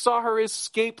 We just saw her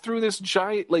escape through this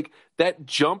giant, like that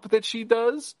jump that she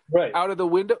does out of the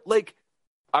window. Like,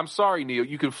 I'm sorry, Neo,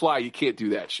 you can fly, you can't do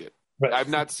that shit. I've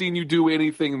not seen you do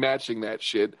anything matching that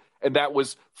shit, and that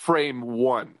was frame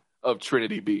one of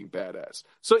Trinity being badass.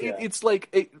 So it's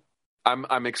like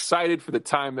I'm excited for the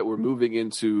time that we're moving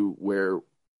into, where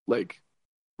like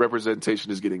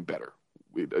representation is getting better.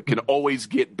 It can always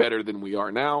get better than we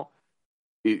are now.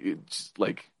 It's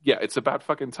like, it's about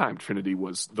fucking time Trinity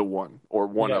was the one, or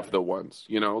one of the ones,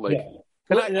 like.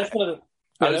 And I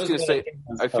was going to say,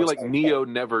 I feel like Neo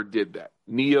never did that.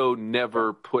 Neo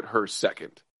never put her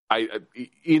second.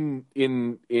 In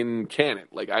canon,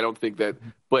 like I don't think that,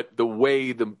 but the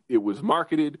way it was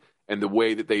marketed and the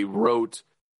way that they wrote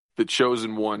the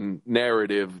Chosen One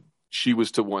narrative, she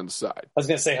was to one side. I was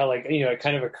going to say how, like, it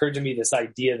kind of occurred to me this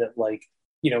idea that, like,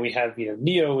 we have,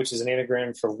 Neo, which is an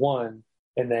anagram for one,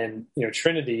 and then,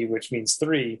 Trinity, which means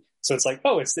three. So it's like,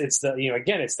 it's the,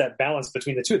 again, it's that balance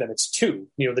between the two of them. It's two.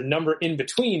 The number in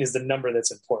between is the number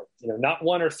that's important. Not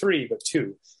one or three, but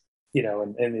two.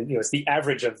 And it's the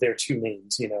average of their two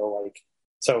names. Like,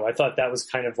 so I thought that was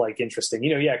kind of like interesting.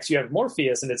 Because you have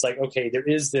Morpheus, and it's like, okay, there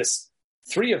is this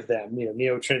three of them.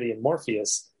 Neo, Trinity, and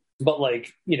Morpheus. But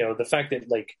like, the fact that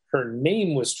like her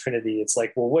name was Trinity, it's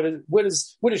like, well, what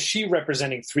is she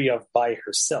representing three of by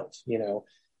herself?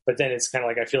 But then it's kind of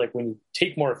like, I feel like when you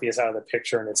take Morpheus out of the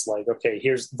picture and it's like, okay,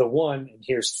 here's the one and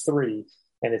here's three,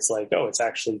 and it's like, oh, it's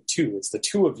actually two. It's the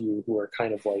two of you who are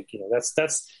kind of like,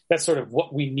 that's sort of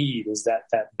what we need, is that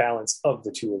balance of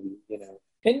the two of you,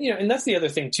 and that's the other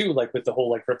thing too, like with the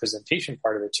whole like representation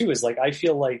part of it too, is like, I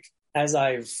feel like as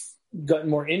I've gotten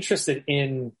more interested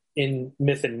in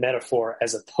myth and metaphor,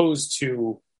 as opposed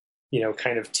to,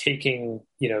 kind of taking,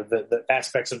 the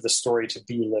aspects of the story to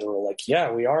be literal, like,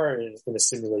 yeah, we are in a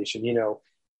simulation,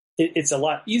 it's a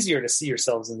lot easier to see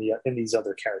yourselves in these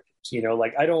other characters,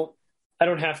 like I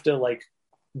don't have to like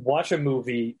watch a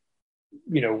movie,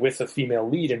 with a female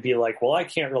lead and be like, well, I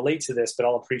can't relate to this, but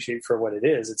I'll appreciate for what it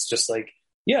is. It's just like,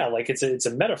 yeah, like it's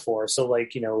a metaphor. So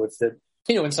like, if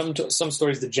in some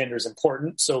stories the gender is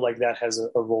important, so like that has a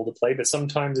role to play, but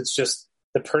sometimes it's just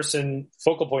the person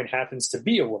focal point happens to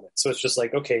be a woman. So it's just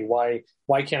like, okay, why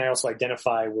can't I also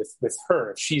identify with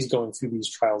her if she's going through these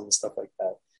trials and stuff like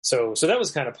that? So that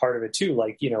was kind of part of it too.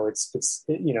 Like, there's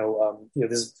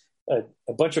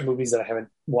a bunch of movies that I haven't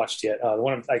watched yet. The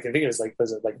one I can think of is like,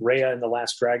 was it like Raya and the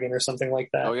Last Dragon or something like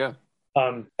that? Oh yeah.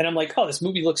 And I'm like, oh, this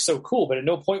movie looks so cool, but at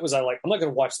no point was I like, I'm not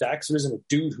going to watch that because there isn't a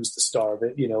dude who's the star of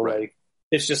it, right. Like,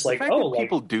 it's just like, that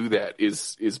people do that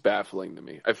is baffling to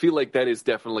me. I feel like that is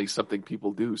definitely something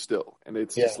people do still, and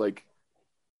it's just like,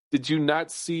 did you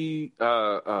not see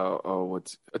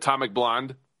what's Atomic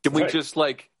Blonde? Can we just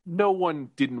like, no one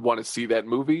didn't want to see that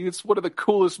movie. It's one of the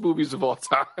coolest movies of all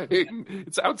time.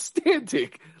 It's outstanding.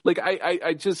 Like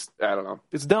I don't know.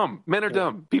 It's dumb. Men are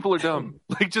dumb. People are dumb.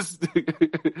 Like just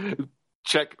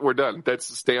check. We're done. That's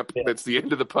the stamp. Yeah. That's the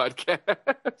end of the podcast.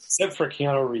 Except for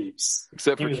Keanu Reeves.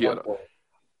 Except for Keanu.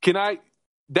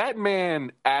 That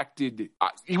man acted,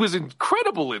 he was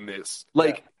incredible in this.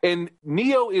 Like, and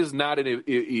Neo is not an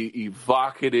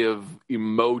evocative,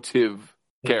 emotive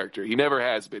character. He never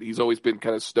has been. He's always been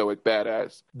kind of stoic,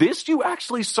 badass. This, you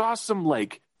actually saw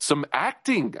some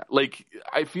acting. Like,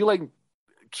 I feel like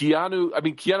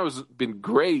Keanu's been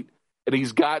great, and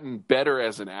he's gotten better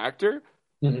as an actor.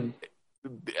 Mm-hmm.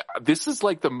 This is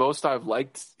like the most I've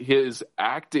liked his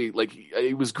acting. Like,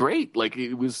 it was great. Like,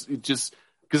 it just...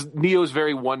 Because Neo's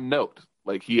very one note.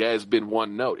 Like, he has been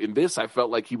one note. In this, I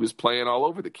felt like he was playing all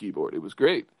over the keyboard. It was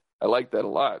great. I liked that a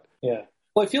lot. Yeah.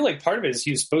 Well, I feel like part of it is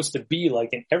he was supposed to be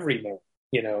like an everyman,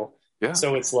 Yeah.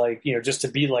 So it's like, just to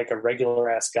be like a regular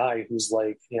ass guy who's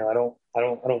like, I don't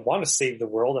want to save the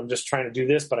world. I'm just trying to do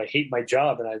this, but I hate my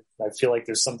job, and I feel like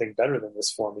there's something better than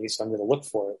this for me, so I'm going to look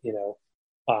for it,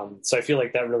 So I feel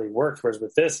like that really worked. Whereas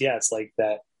with this, it's like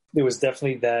that. There was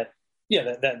definitely that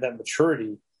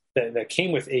maturity that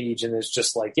came with age, and it's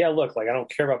just like, look, like I don't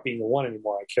care about being the one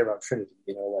anymore. I care about Trinity,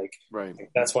 right.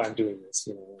 Like, that's why I'm doing this,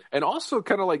 And also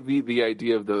kind of like the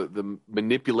idea of the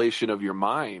manipulation of your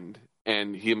mind,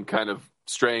 and him kind of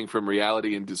straying from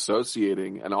reality and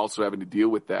dissociating, and also having to deal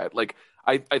with that. Like,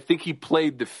 I think he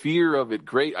played the fear of it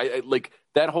great. I like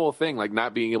that whole thing, like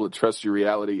not being able to trust your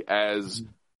reality as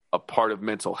a part of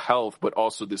mental health, but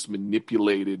also this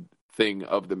manipulated thing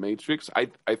of the Matrix. I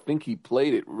think he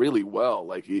played it really well.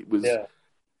 Like, it was,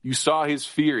 you saw his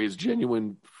fear, his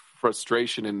genuine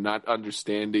frustration, and not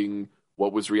understanding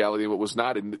what was reality and what was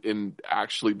not, and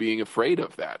actually being afraid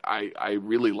of that. I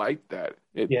really liked that.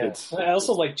 I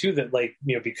also like too that, like,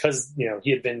 because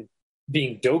he had been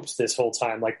being doped this whole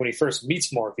time. Like, when he first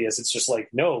meets Morpheus, it's just like,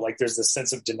 no, like there's this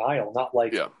sense of denial, not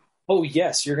like, oh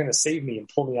yes, you're going to save me and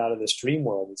pull me out of this dream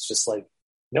world. It's just like,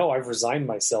 no, I've resigned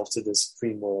myself to this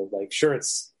dream world. Like, sure,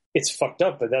 it's fucked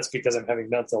up, but that's because I'm having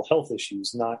mental health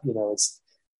issues. Not, it's,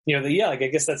 like, I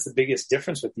guess that's the biggest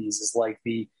difference with these is like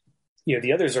the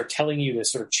others are telling you to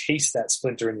sort of chase that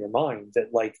splinter in your mind,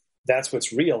 that like, that's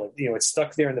what's real. It's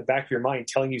stuck there in the back of your mind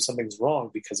telling you something's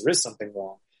wrong because there is something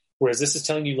wrong. Whereas this is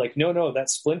telling you like, no, that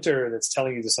splinter that's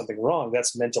telling you there's something wrong,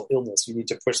 that's mental illness. You need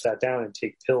to push that down and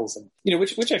take pills. And,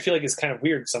 which I feel like is kind of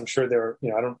weird, because I'm sure there,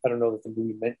 I don't know that the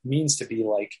movie means to be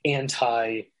like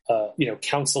anti,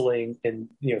 counseling and,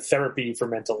 therapy for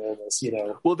mental illness,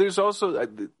 Well, there's also,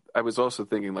 I was also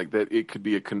thinking like that it could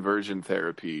be a conversion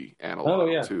therapy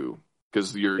analog too,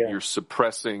 because you're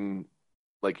suppressing,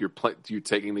 like you're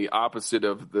taking the opposite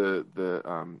of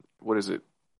the what is it?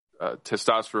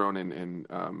 Testosterone and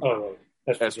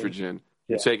estrogen.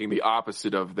 You're taking the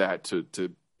opposite of that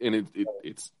and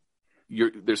it's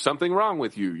there's something wrong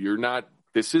with you. You're not.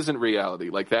 This isn't reality.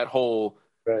 Like that whole.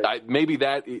 Right. Maybe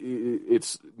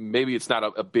it's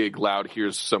not a big loud.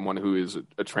 Here's someone who is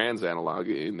a trans analog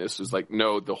in this. Is like,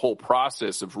 no, the whole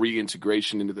process of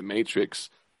reintegration into the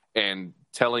Matrix and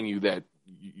telling you that,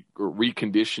 or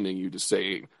reconditioning you to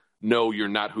say, no, you're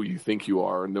not who you think you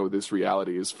are, or no, this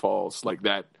reality is false. Like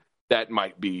that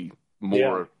might be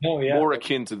more yeah. more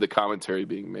akin to the commentary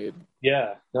being made.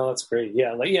 Yeah, no, that's great.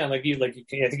 Yeah, like you, I think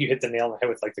you hit the nail on the head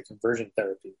with like the conversion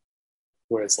therapy,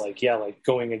 where it's like, yeah, like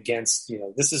going against,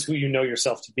 this is who you know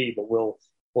yourself to be, but we'll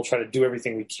try to do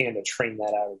everything we can to train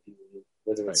that out of you,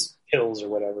 whether it's pills or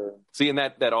whatever. See, and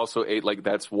that also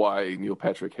that's why Neil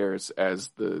Patrick Harris as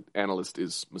the analyst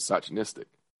is misogynistic.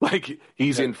 Like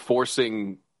he's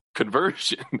enforcing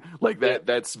conversion like that. Yeah.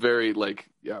 That's very like,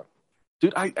 yeah.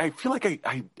 Dude, I feel like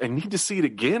I need to see it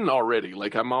again already.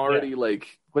 Like I'm already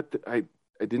like, I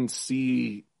didn't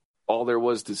see all there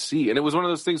was to see. And it was one of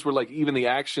those things where like even the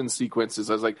action sequences,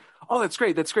 I was like, oh, that's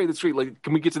great. Like,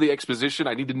 can we get to the exposition?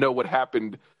 I need to know what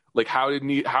happened. Like, how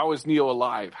is Neo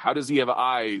alive? How does he have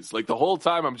eyes? Like the whole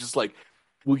time I'm just like,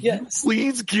 will you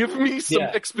please give me some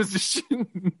exposition?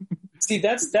 See,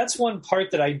 that's one part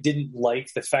that I didn't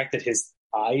like, the fact that his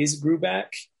eyes grew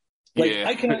back. Like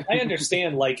I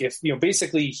understand, like if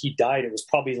basically he died, it was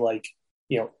probably like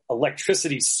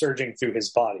electricity surging through his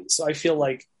body. So I feel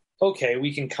like, okay,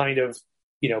 we can kind of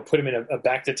put him in a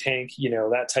Bacta tank,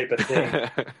 that type of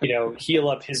thing. Heal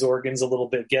up his organs a little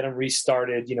bit, get him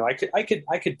restarted. I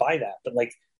could buy that, but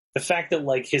like the fact that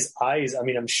like his eyes, I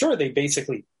mean, I'm sure they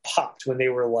basically popped when they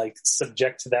were like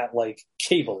subject to that like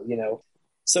cable.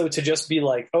 So to just be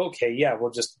like, okay, yeah,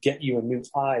 we'll just get you a new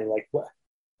eye, like what,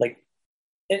 like.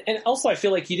 And also, I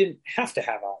feel like he didn't have to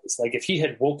have eyes. Like, if he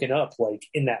had woken up, like,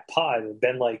 in that pod and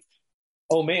been like,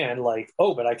 oh, man, like,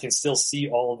 oh, but I can still see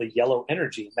all of the yellow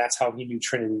energy. And that's how he knew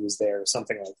Trinity was there or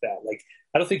something like that. Like,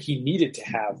 I don't think he needed to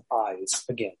have eyes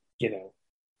again,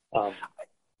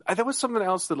 That was something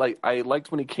else that, like, I liked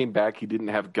when he came back. He didn't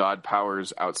have God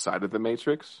powers outside of the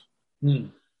Matrix.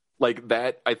 Like,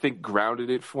 that, I think, grounded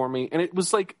it for me. And it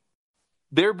was like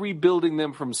they're rebuilding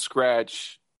them from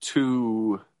scratch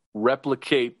to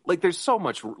replicate, like there's so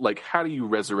much, like how do you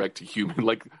resurrect a human?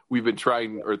 Like we've been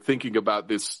trying or thinking about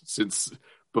this since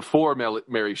before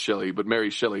Mary Shelley, but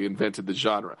Mary Shelley invented the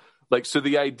genre. Like, so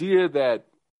the idea that,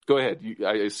 go ahead,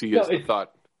 I see you as the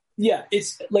thought. Yeah,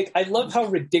 it's like, I love how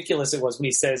ridiculous it was when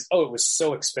he says, oh, it was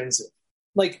so expensive.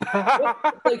 Like,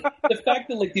 like the fact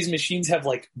that like these machines have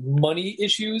like money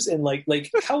issues and like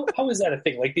how is that a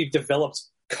thing? Like they've developed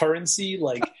currency,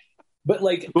 like, but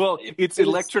like, well, it's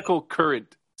electrical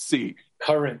currency,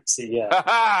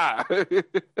 yeah.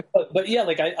 but yeah,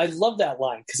 like I love that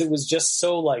line because it was just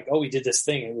so like, oh, we did this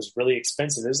thing and it was really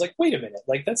expensive. It was like, wait a minute,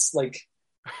 like that's like,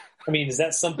 I mean, is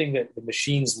that something that the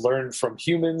machines learned from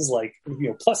humans? Like,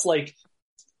 plus like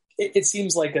it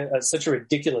seems like such a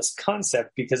ridiculous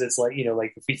concept because it's like,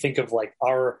 like if we think of like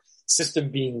our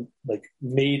system being like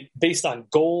made based on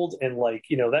gold and like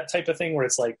that type of thing where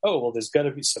it's like, oh well, there's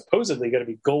supposedly got to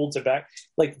be gold to back,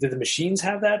 like do the machines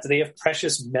have that? Do they have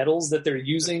precious metals that they're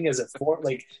using as a form?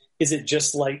 Like is it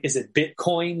just like, is it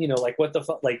Bitcoin? Like what the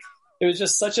fuck? Like it was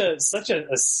just such a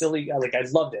silly, like I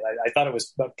loved it. I thought it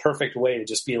was a perfect way to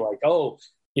just be like, oh,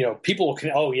 people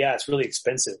can, oh yeah, it's really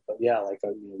expensive, but yeah, like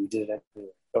we did it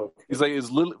anyway. Okay. He's like,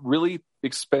 it's really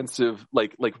expensive,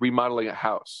 like remodeling a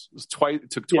house.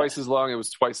 It took twice as long. It was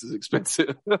twice as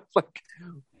expensive. Like,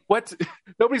 what?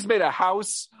 Nobody's made a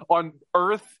house on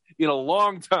Earth in a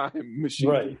long time. Machine.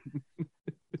 Right.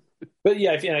 But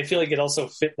yeah, and I feel like it also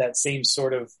fit that same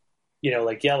sort of,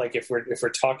 like, yeah, like if we're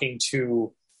talking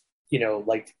to,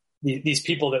 like these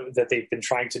people that they've been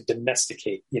trying to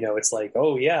domesticate, it's like,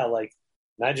 oh yeah, like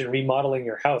imagine remodeling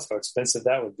your house, how expensive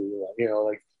that would be,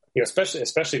 like.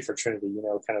 Especially for Trinity,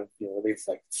 kind of, they've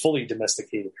like fully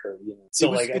domesticated her,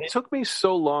 So it took me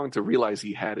so long to realize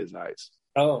he had his eyes.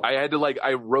 Oh, I had to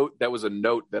I wrote, that was a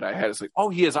note that I had. It's like, oh,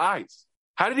 he has eyes.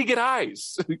 How did he get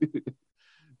eyes?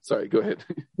 Sorry, go ahead.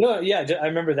 No, yeah, I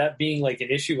remember that being like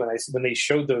an issue when they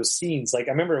showed those scenes. Like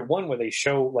I remember one where they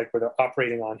show like where they're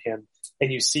operating on him,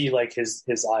 and you see like his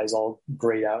eyes all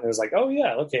grayed out. And it was like, oh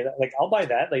yeah, okay, like I'll buy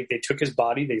that. Like they took his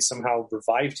body, they somehow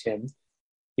revived him.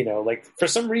 Like for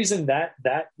some reason that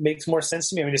makes more sense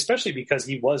to me. I mean, especially because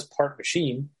he was part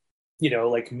machine,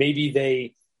 like maybe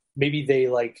they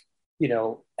like,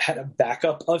 had a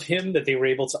backup of him that they were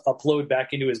able to upload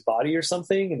back into his body or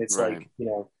something. And it's right.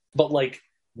 Like, but like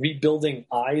rebuilding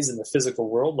eyes in the physical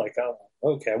world, like, oh,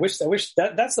 okay. I wish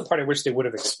that's the part I wish they would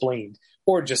have explained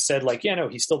or just said like, yeah, no,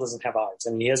 he still doesn't have eyes.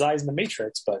 I mean, he has eyes in the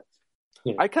Matrix, but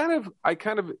I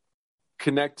kind of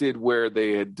connected where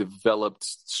they had developed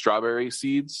strawberry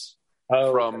seeds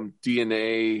from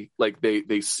DNA, like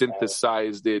they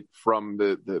synthesized it from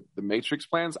the Matrix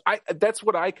plans. That's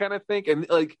what I kind of think, and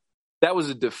like that was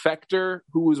a defector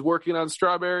who was working on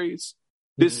strawberries.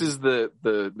 This is the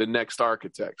next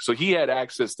architect, so he had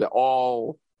access to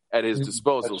all at his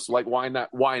disposal. So like, why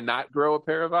not grow a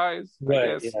pair of eyes? Right.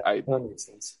 I guess. Yeah, that makes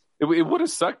sense. it would have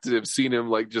sucked to have seen him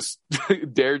like just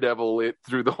daredevil it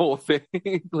through the whole thing.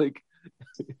 Like,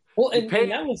 well,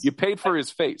 you paid for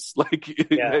his face. Like,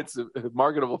 it's a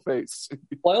marketable face.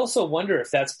 Well, I also wonder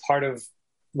if that's part of,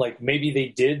 like, maybe they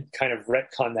did kind of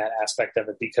retcon that aspect of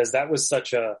it, because that was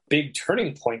such a big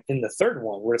turning point in the third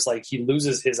one, where it's like he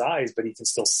loses his eyes, but he can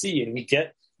still see, and we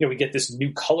get this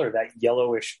new color, that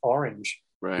yellowish orange.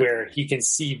 Right. Where he can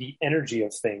see the energy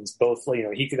of things, both,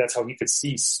 that's how he could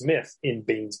see Smith in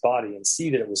Bane's body and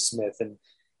see that it was Smith, and,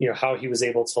 how he was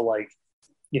able to,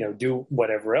 do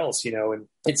whatever else, and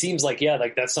it seems like,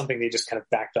 that's something they just kind of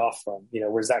backed off from,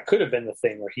 whereas that could have been the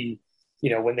thing where he,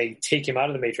 when they take him out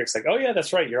of the Matrix, like, oh yeah,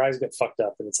 that's right, your eyes get fucked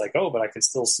up. And it's like, oh, but I can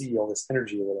still see all this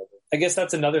energy or whatever. I guess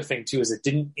that's another thing too, is it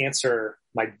didn't answer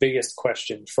my biggest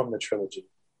question from the trilogy,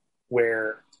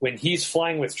 where when he's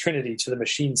flying with Trinity to the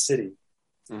Machine City,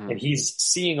 and he's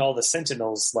seeing all the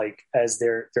Sentinels, like, as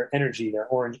their energy, their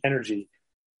orange energy.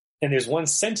 And there's one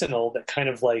Sentinel that kind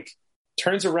of like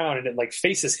turns around and it like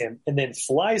faces him and then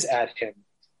flies at him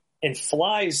and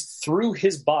flies through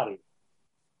his body.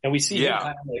 And we see him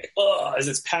kind of like, as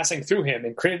it's passing through him,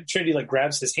 and Trinity like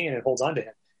grabs his hand and holds onto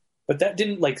him. But that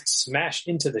didn't like smash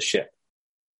into the ship.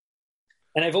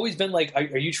 And I've always been like,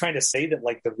 are you trying to say that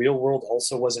like the real world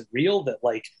also wasn't real? That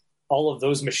like all of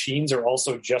those machines are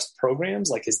also just programs?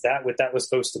 Like, is that what that was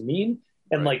supposed to mean?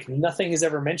 And like nothing is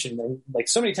ever mentioned. And like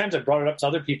so many times I've brought it up to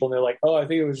other people and they're like, oh, I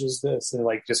think it was just this. And they're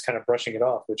like just kind of brushing it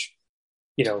off, which,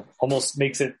 almost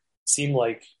makes it seem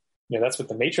like, that's what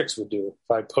the Matrix would do.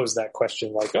 If I pose that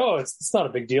question, like, oh, it's not a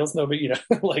big deal. It's no big,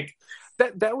 like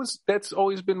that's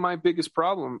always been my biggest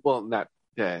problem. Well, not,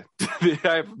 I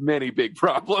have many big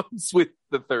problems with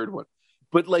the third one,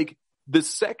 but like the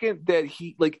second that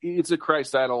he, like, it's a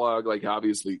Christ analog, like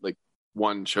obviously like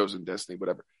one chosen destiny,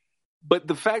 whatever. But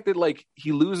the fact that like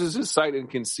he loses his sight and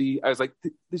can see, I was like,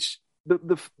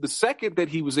 the second that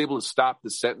he was able to stop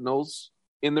the Sentinels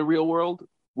in the real world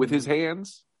with his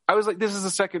hands, I was like, this is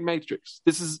a second Matrix.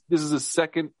 This is a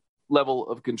second level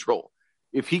of control.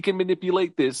 If he can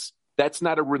manipulate this, that's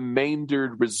not a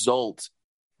remaindered result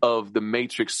of the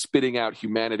Matrix spitting out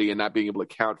humanity and not being able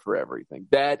to account for everything.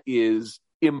 That is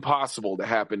impossible to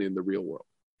happen in the real world.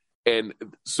 And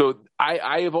so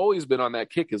I have always been on that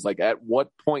kick, is like, at what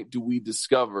point do we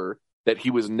discover that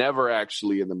he was never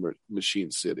actually in the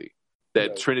Machine City,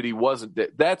 that Trinity wasn't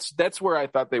dead? That's where I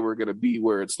thought they were going to be,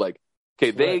 where it's like, okay,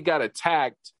 they got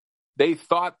attacked. They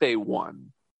thought they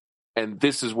won, and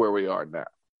this is where we are now.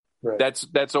 Right.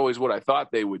 That's always what I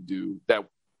thought they would do.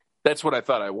 That's what I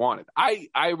thought I wanted. I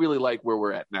really like where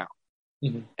we're at now.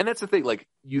 Mm-hmm. And that's the thing. Like,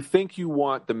 you think you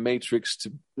want the Matrix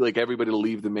to, like, everybody to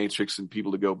leave the Matrix and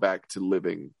people to go back to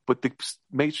living, but the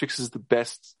Matrix is the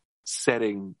best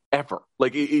setting ever.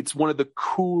 Like, it's one of the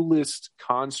coolest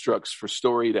constructs for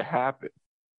story to happen.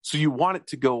 So you want it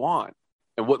to go on.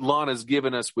 And what Lana's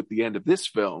given us with the end of this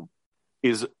film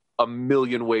is a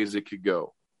million ways it could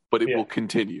go, but it will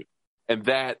continue. And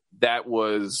that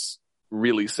was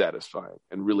really satisfying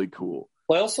and really cool.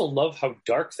 Well, I also love how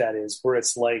dark that is, where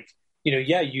it's like,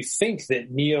 you think that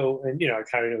Neo, and,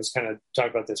 I was kind of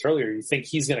talking about this earlier, you think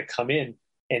he's going to come in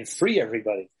and free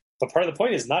everybody. But part of the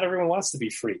point is not everyone wants to be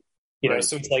free. Right.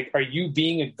 So it's like, are you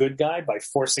being a good guy by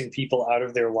forcing people out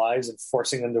of their lives and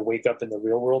forcing them to wake up in the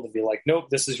real world and be like, nope,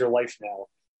 this is your life now.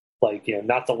 Like,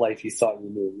 not the life you thought you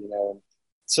knew, And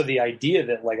so the idea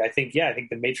that, like, I think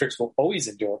the Matrix will always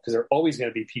endure, because there are always going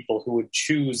to be people who would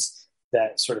choose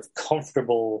that sort of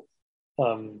comfortable,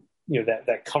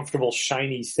 that comfortable,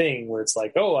 shiny thing where it's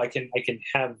like, oh, I can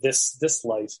have this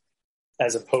life,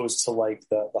 as opposed to like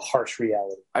the harsh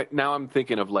reality. Now I'm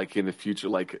thinking of, like, in the future,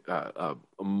 like a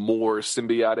more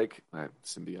symbiotic,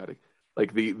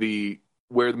 like the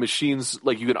where the machines,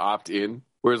 like, you can opt in,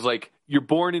 whereas like you're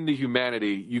born into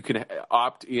humanity, you can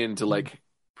opt in to like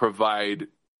provide,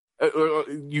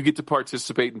 you get to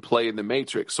participate and play in the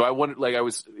Matrix. So I wanted, like, I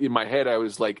was in my head, I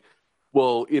was like,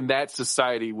 well, in that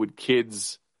society, would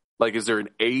kids, like, is there an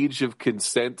age of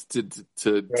consent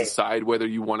to decide whether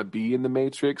you want to be in the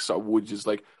Matrix? Or would just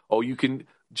like, oh, you can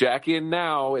jack in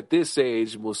now at this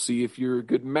age, and we'll see if you're a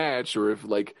good match, or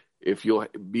if you'll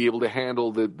be able to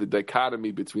handle the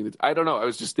dichotomy between the, I don't know. I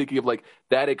was just thinking of like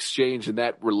that exchange and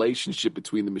that relationship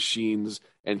between the machines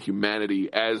and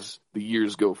humanity as the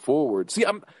years go forward. See,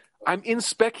 I'm in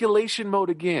speculation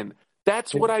mode again.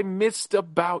 That's what I missed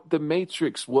about The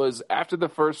Matrix, was after the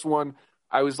first one,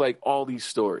 I was like, all these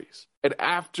stories. And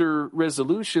after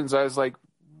Resolutions, I was like,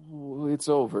 it's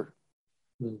over.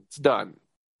 It's done.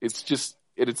 It's just,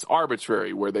 it's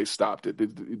arbitrary where they stopped it.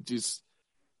 It just,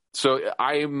 so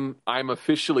I'm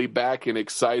officially back and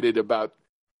excited about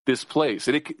this place,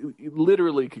 and it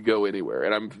literally could go anywhere.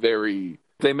 And I'm very.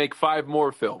 If they make 5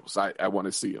 more films, I want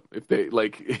to see them. If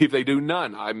they do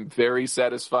none, I'm very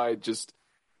satisfied just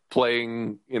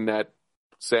playing in that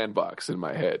sandbox in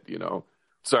my head.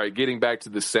 Sorry, getting back to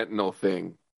the Sentinel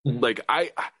thing. Mm-hmm. Like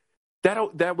that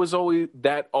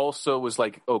also was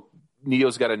like, oh,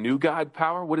 Neo's got a new god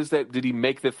power. What is that? Did he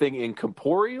make the thing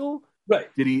incorporeal? Right.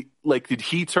 Did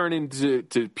he turn into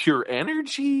pure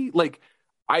energy? Like,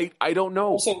 I don't know.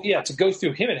 Also, yeah, to go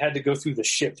through him, it had to go through the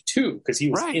ship too, because he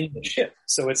was in the ship.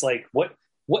 So it's like, what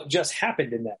just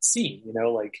happened in that scene?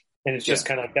 And it's just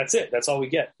kind of like, that's it. That's all we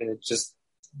get. And it just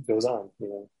goes on,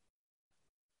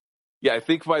 Yeah, I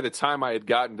think by the time I had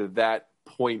gotten to that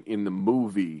point in the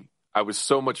movie, I was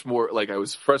so much more like, I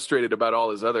was frustrated about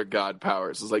all his other god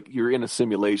powers. It's like, you're in a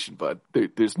simulation, bud.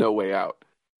 There's no way out.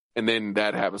 And then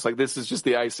that happens. Like, this is just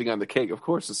the icing on the cake. Of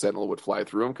course the Sentinel would fly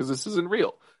through him because this isn't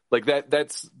real. Like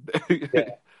that's yeah.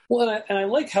 Well, and I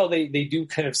like how they do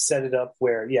kind of set it up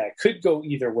where, yeah, it could go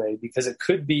either way, because it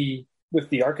could be with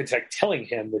the architect telling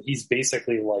him that he's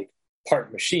basically like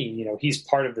part machine, he's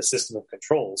part of the system of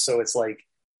control. So it's like,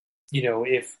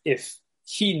 if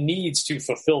he needs to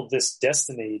fulfill this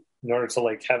destiny in order to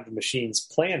like have the machine's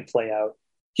plan play out,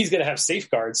 he's going to have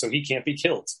safeguards so he can't be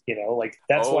killed. Like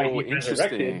that's why he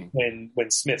resurrected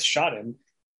when Smith shot him.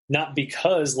 Not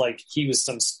because like he was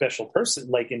some special person,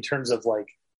 like in terms of like,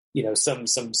 some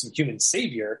human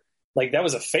savior. Like that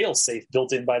was a fail safe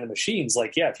built in by the machines.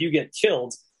 Like, yeah, if you get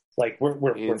killed, like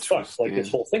we're fucked. Like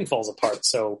this whole thing falls apart.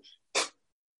 So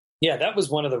yeah, that was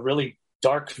one of the really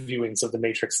dark viewings of the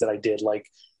Matrix that I did. Like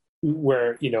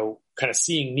where, kind of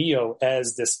seeing Neo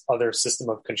as this other system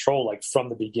of control, like from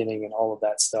the beginning and all of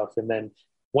that stuff. And then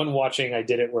one watching, I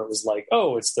did it where it was like,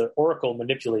 oh, it's the Oracle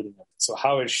manipulating them. So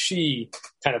how is she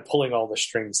kind of pulling all the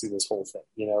strings through this whole thing?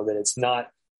 That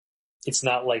it's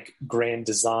not like grand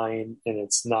design, and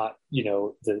it's not,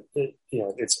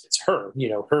 it's her,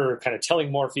 her kind of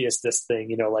telling Morpheus this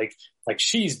thing, like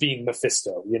she's being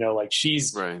Mephisto, like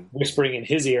she's whispering in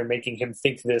his ear, making him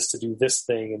think this to do this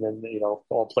thing. And then,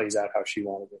 all plays out how she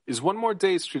wanted it. Is One More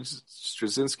Day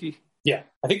Straczynski? Yeah,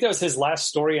 I think that was his last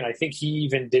story, and I think he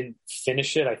even didn't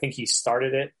finish it. I think he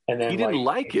started it, and then he didn't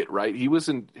like it, right? He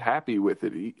wasn't happy with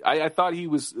it. I thought it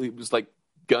was like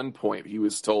gunpoint. He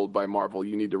was told by Marvel,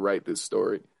 "You need to write this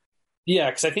story." Yeah,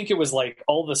 because I think it was like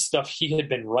all the stuff he had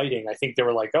been writing. I think they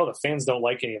were like, "Oh, the fans don't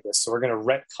like any of this, so we're going to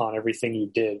retcon everything you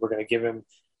did. We're going to give him."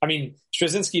 I mean,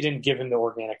 Straczynski didn't give him the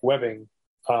organic webbing.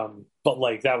 But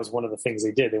like that was one of the things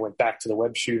they did. They went back to the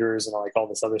web shooters and like all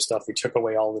this other stuff. They took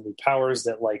away all the new powers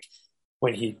that like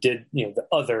when he did, the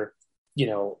other, they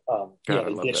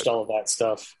ditched all of that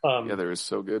stuff. The Other is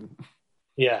so good.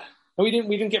 Yeah. And we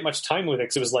didn't get much time with it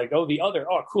because it was like, oh, the Other,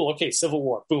 oh, cool, okay, Civil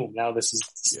War, boom. Now this is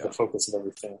the focus of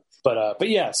everything. But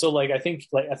yeah, so like I think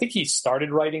he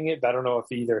started writing it, but I don't know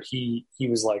if either he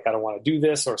was like, I don't want to do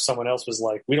this, or someone else was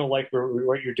like, we don't like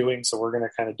what you're doing, so we're going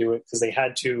to kind of do it, because they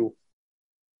had to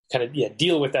kind of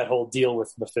deal with that whole deal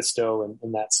with Mephisto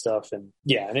and that stuff. And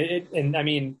and I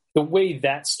mean, the way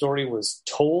that story was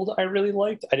told, I really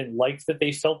liked. I didn't like that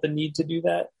they felt the need to do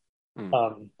that.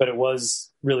 But it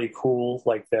was really cool.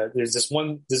 Like there's this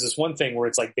one thing where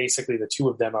it's like basically the two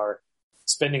of them are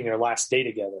spending their last day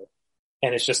together,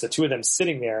 and it's just the two of them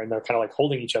sitting there, and they're kind of like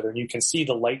holding each other, and you can see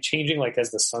the light changing like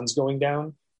as the sun's going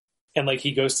down, and like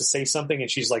he goes to say something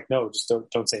and she's like, no, just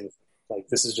don't say anything. Like,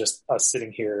 this is just us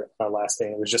sitting here on our last day.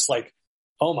 And it was just like,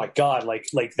 oh my God, like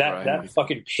that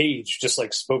fucking page just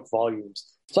like spoke volumes.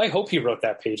 So I hope he wrote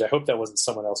that page. I hope that wasn't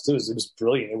someone else. It was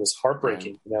brilliant. It was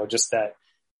heartbreaking, just that,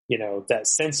 that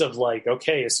sense of like,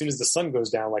 okay, as soon as the sun goes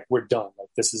down, like we're done. Like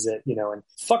this is it, and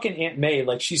fucking Aunt May,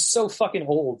 like she's so fucking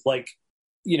old. Like,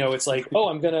 it's like, oh,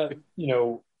 I'm going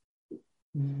to,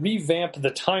 revamp the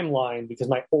timeline because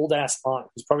my old ass aunt,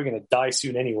 who's probably going to die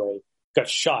soon anyway, got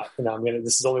shot, and now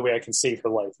this is the only way I can save her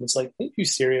life. And it's like, are you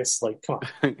serious? Like, come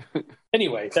on.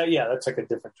 Anyway, that took a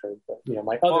different turn. But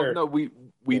my other,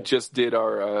 we just did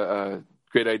our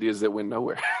great ideas that went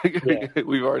nowhere.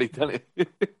 We've already done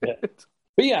it.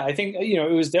 But yeah, I think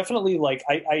it was definitely like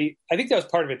I think that was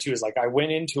part of it too. Is like I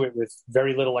went into it with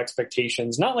very little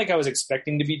expectations. Not like I was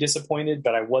expecting to be disappointed,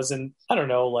 but I wasn't. I don't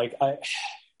know. Like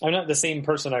I'm not the same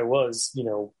person I was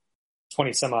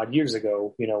 20 some odd years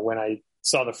ago. When I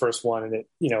saw the first one, and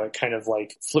it kind of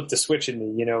like flipped the switch in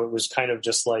me. It was kind of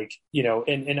just like,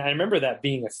 and I remember that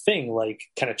being a thing, like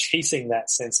kind of chasing that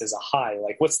sense as a high,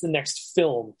 like what's the next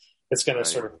film that's going to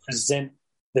sort of present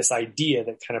this idea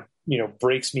that kind of,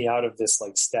 breaks me out of this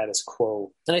like status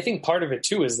quo. And I think part of it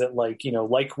too is that like,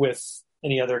 like with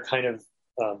any other kind of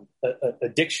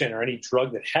addiction or any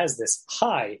drug that has this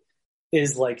high,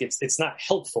 is like it's not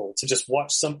helpful to just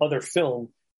watch some other film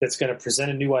that's going to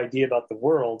present a new idea about the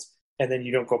world, and then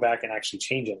you don't go back and actually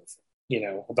change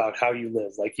anything, about how you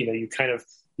live. Like, you kind of,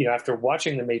 after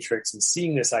watching The Matrix and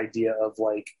seeing this idea of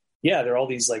like, yeah, there are all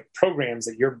these like programs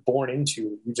that you're born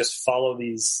into. You just follow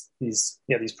these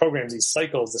programs, these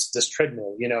cycles, this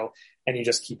treadmill, and you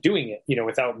just keep doing it,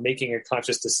 without making a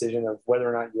conscious decision of whether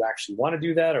or not you actually want to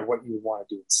do that or what you would want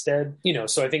to do instead.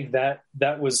 So I think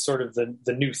that was sort of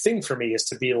the new thing for me, is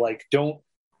to be like, don't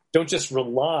just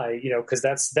rely, because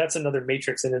that's another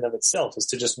Matrix in and of itself, is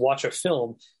to just watch a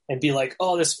film and be like,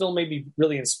 oh, this film made me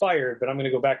really inspired, but I'm going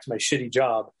to go back to my shitty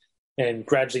job and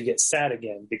gradually get sad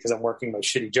again because I'm working my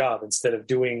shitty job, instead of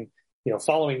doing,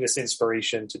 following this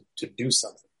inspiration to do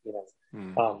something,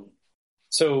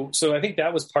 So I think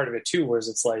that was part of it too, whereas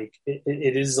it's like,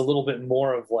 it is a little bit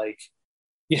more of like,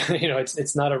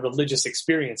 it's not a religious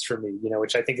experience for me,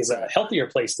 which I think is a healthier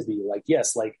place to be. Like,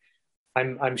 yes, like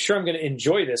I'm sure I'm going to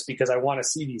enjoy this because I want to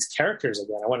see these characters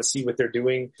again. I want to see what they're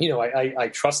doing. I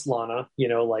trust Lana,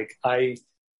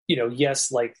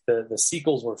 yes, like the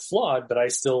sequels were flawed, but I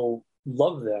still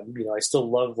love them. I still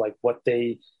love like what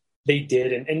they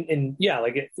did. And yeah,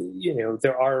 like,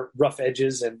 there are rough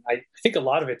edges. And I think a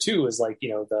lot of it too is like,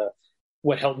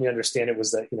 what helped me understand it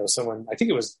was that, someone, I think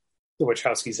it was the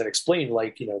Wachowskis, that explained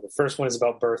like, the first one is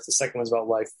about birth, the second one's about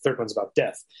life, the third one's about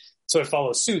death. So it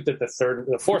follows suit that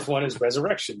the fourth one is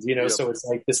resurrections, Yep. So it's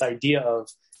like this idea of,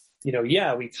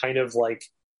 we kind of like,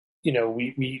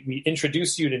 we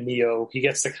introduce you to Neo. He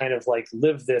gets to kind of like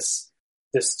live this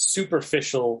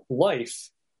superficial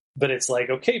life, but it's like,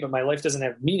 okay, but my life doesn't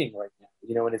have meaning right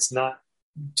now, and it's not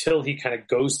till he kind of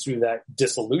goes through that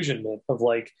disillusionment of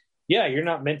like, yeah, you're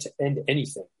not meant to end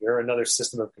anything. You're another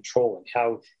system of control, and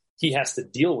how he has to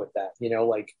deal with that,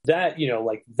 like that,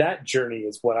 like that journey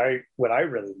is what I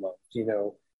really love,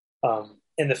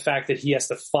 and the fact that he has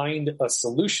to find a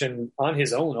solution on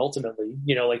his own ultimately,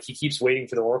 like he keeps waiting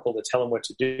for the Oracle to tell him what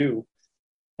to do.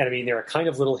 And I mean, there are kind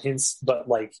of little hints, but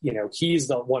like, he's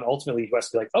the one ultimately who has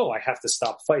to be like, oh, I have to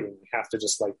stop fighting. I have to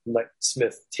just like let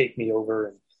Smith take me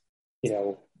over,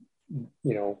 and,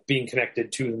 being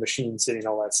connected to the machine, sitting,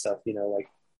 all that stuff, like,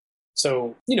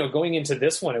 so, going into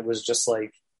this one, it was just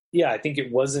like, yeah, I think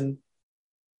it wasn't,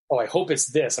 oh, I hope it's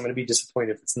this. I'm going to be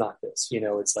disappointed if it's not this.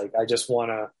 It's like, I just want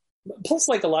to, plus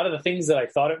like a lot of the things that I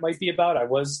thought it might be about, I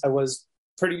was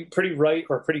pretty right,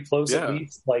 or pretty close, at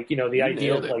least. Like, the you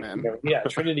idea of like,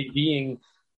 Trinity being,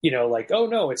 like, oh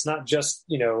no, it's not just,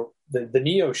 the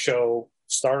Neo show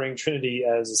starring Trinity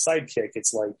as a sidekick.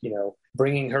 It's like,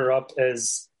 bringing her up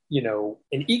as, an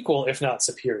equal, if not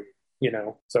superior,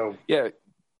 so. Yeah.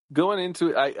 Going into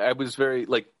it, I was very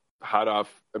like, hot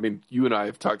off. I mean, you and I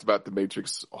have talked about The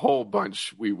Matrix a whole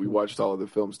bunch. We watched all of the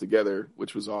films together,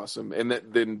 which was awesome. And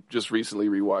then just recently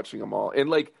rewatching them all. And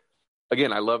like,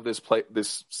 again, I love this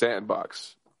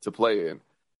sandbox to play in.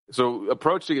 So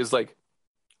approaching is like,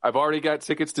 I've already got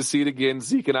tickets to see it again.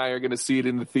 Zeke and I are going to see it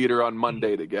in the theater on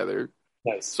Monday together.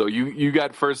 Nice. So you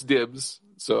got first dibs.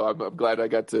 So I'm glad I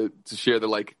got to share the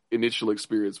like initial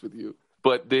experience with you.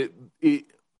 But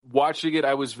watching it,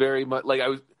 I was very much like,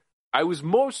 I was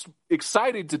most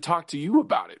excited to talk to you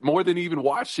about it more than even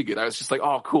watching it. I was just like,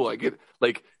 oh, cool. I get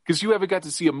like, because you haven't got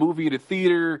to see a movie in a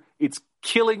theater. It's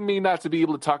killing me not to be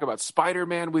able to talk about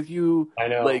Spider-Man with you. I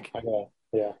know. Like, I know.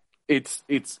 Yeah. It's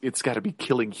got to be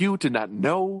killing you to not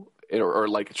know or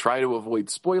like try to avoid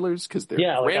spoilers because they're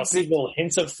like I'll see little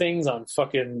hints of things on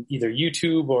fucking either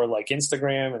YouTube or like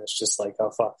Instagram, and it's just like,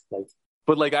 oh fuck, like.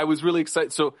 But like, I was really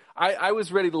excited, so I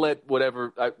was ready to let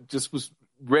whatever. I just was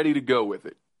ready to go with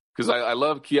it. Because I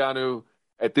love Keanu.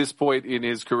 At this point in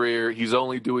his career, he's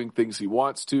only doing things he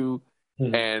wants to,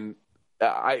 and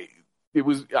I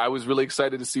was really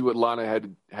excited to see what Lana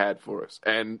had for us,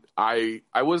 and I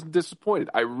wasn't disappointed.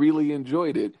 I really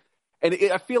enjoyed it, and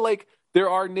I feel like there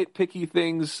are nitpicky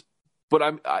things,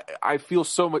 but I feel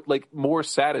so much like more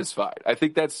satisfied. I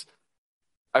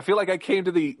feel like I came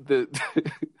to the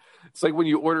it's like when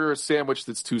you order a sandwich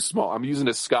that's too small. I'm using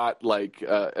a Scott like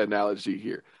analogy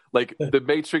here. Like the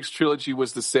Matrix trilogy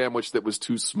was the sandwich that was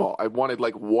too small. I wanted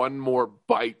like one more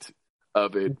bite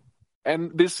of it.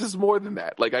 And this is more than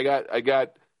that. Like I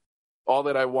got all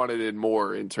that I wanted and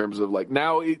more in terms of like,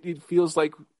 now it feels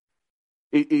like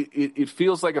it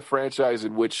feels like a franchise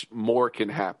in which more can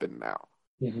happen now.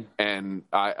 Mm-hmm. And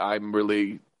I'm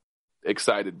really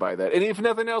excited by that. And if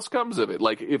nothing else comes of it,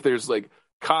 like if there's like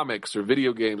comics or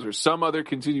video games or some other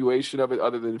continuation of it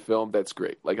other than film, that's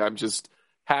great. Like I'm just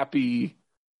happy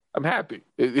I'm happy.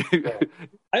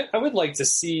 I would like to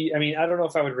see, I mean, I don't know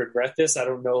if I would regret this. I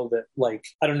don't know that, like,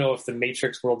 I don't know if the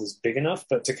Matrix world is big enough,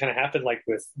 but to kind of happen like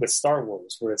with Star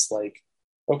Wars, where it's like,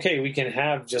 okay, we can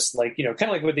have just like, you know, kind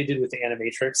of like what they did with the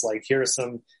Animatrix. Like, here are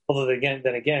some, although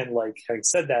then again, like, having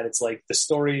said that, it's like the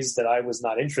stories that I was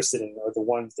not interested in are the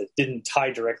ones that didn't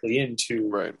tie directly into,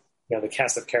 right, you know, the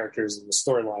cast of characters and the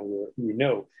storyline we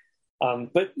know.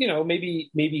 But, you know,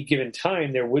 maybe given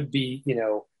time, there would be, you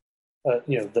know,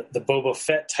 the Boba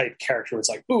Fett type character. Where it's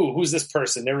like, ooh, who's this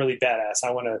person? They're really badass.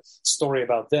 I want a story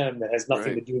about them that has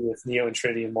nothing to do with Neo and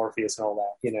Trinity and Morpheus and all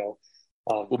that, you know.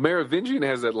 Well, Merovingian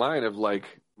has that line of like,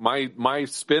 my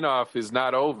spin-off is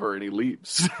not over, and he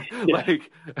leaves.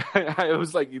 Like, I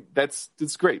was like, that's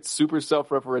great. Super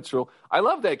self-referential. I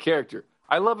love that character.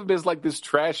 I love him as like this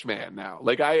trash man now.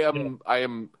 Like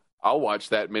I'll watch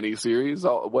that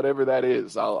miniseries, whatever that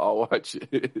is. I'll watch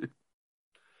it.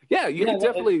 Yeah, you could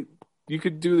definitely. You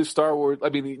could do the Star Wars. I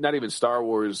mean, not even Star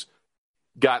Wars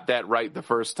got that right the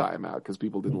first time out because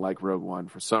people didn't like Rogue One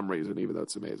for some reason, even though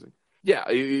it's amazing. Yeah,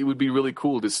 it would be really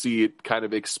cool to see it kind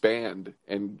of expand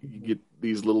and you get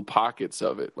these little pockets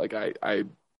of it. Like I'd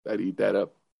eat that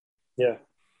up. Yeah.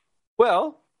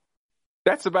 Well,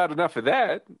 that's about enough of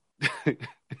that.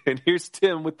 And here's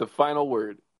Tim with the final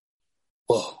word.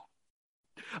 Whoa.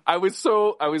 I was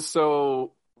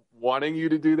so wanting you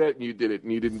to do that, and you did it,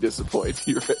 and you didn't disappoint.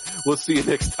 We'll see you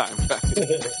next time,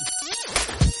 guys.